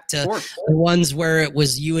 Go back to the ones where it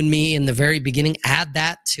was you and me in the very beginning. Add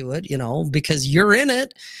that to it, you know, because you're in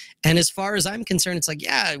it. And as far as I'm concerned, it's like,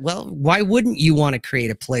 yeah, well, why wouldn't you want to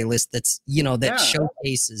create a playlist that's, you know, that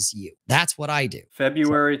showcases you? That's what I do.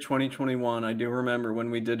 February 2021. I do remember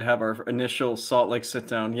when we did have our initial Salt Lake sit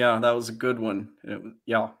down. Yeah, that was a good one.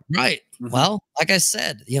 Right. Well, like I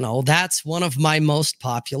said, you know, that's one of my most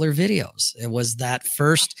popular videos. It was that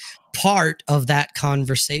first part of that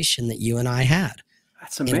conversation that you and I had.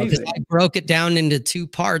 That's amazing. I broke it down into 2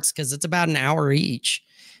 parts because it's about an hour each.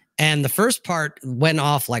 And the first part went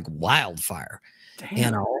off like wildfire. Damn.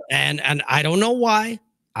 You know, and I don't know why.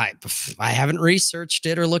 I haven't researched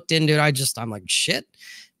it or looked into it. I'm like, shit,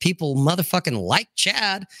 people motherfucking like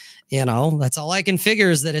Chad. You know, that's all I can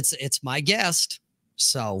figure is that it's my guest.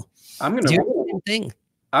 So I'm gonna do the same thing.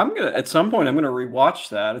 At some point I'm gonna rewatch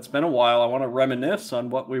that. It's been a while. I want to reminisce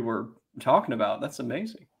on what we were talking about. That's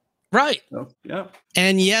amazing. Right. So, yeah.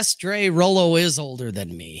 And yes, Dre, Rollo is older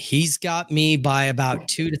than me. He's got me by about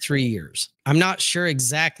 2 to 3 years. I'm not sure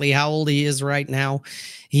exactly how old he is right now.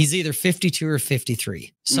 He's either 52 or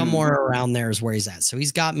 53. Somewhere around there is where he's at. So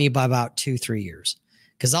he's got me by about 2-3 years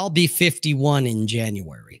because I'll be 51 in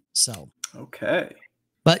January. So, okay.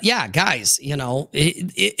 But yeah, guys, you know,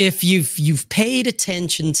 if you've paid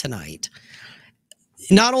attention tonight,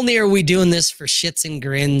 not only are we doing this for shits and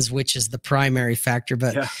grins, which is the primary factor,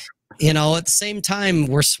 but you know, at the same time,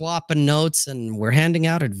 we're swapping notes and we're handing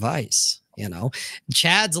out advice. You know,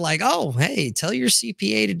 Chad's like, oh, hey, tell your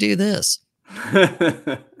CPA to do this.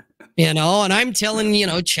 You know, and I'm telling, you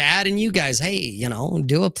know, Chad and you guys, hey, you know,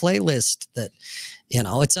 do a playlist that, you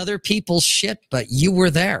know, it's other people's shit, but you were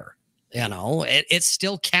there. You know, it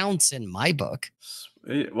still counts in my book.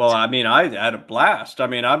 Well, I mean, I had a blast. I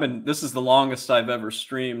mean, this is the longest I've ever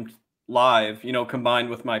streamed live, you know, combined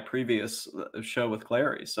with my previous show with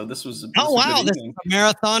Clary. So this was oh wow, this is a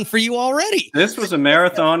marathon for you already. This was a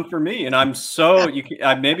marathon for me, and I'm so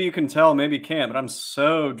maybe you can tell, maybe you can't, but I'm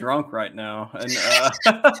so drunk right now. And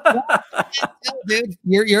dude,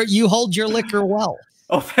 you hold your liquor well.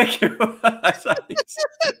 Oh, thank you.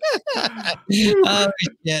 Oh,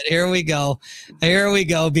 shit. Here we go. Here we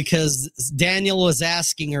go. Because Daniel was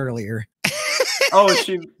asking earlier. Oh,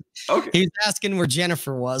 she. Okay. He was asking where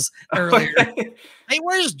Jennifer was earlier. Okay. Hey,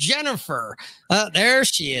 where's Jennifer? There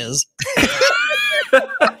she is.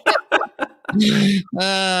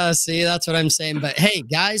 See, that's what I'm saying. But hey,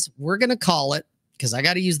 guys, we're going to call it because I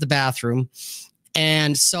got to use the bathroom.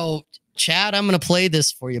 And so, Chad, I'm going to play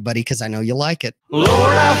this for you, buddy, because I know you like it. Lord,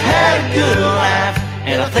 I've had a good life,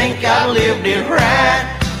 and I think I lived it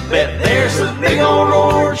right. Bet there's a big old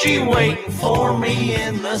orgy waiting for me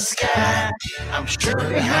in the sky. I'm sure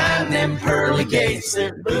behind them pearly gates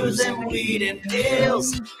there's booze and weed and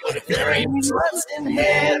pills. But if there ain't sluts in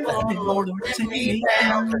heaven, Lord, bring me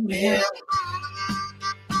down the hill.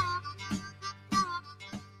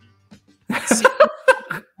 See you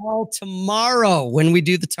all tomorrow when we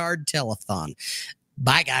do the Tard Telethon.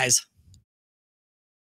 Bye, guys.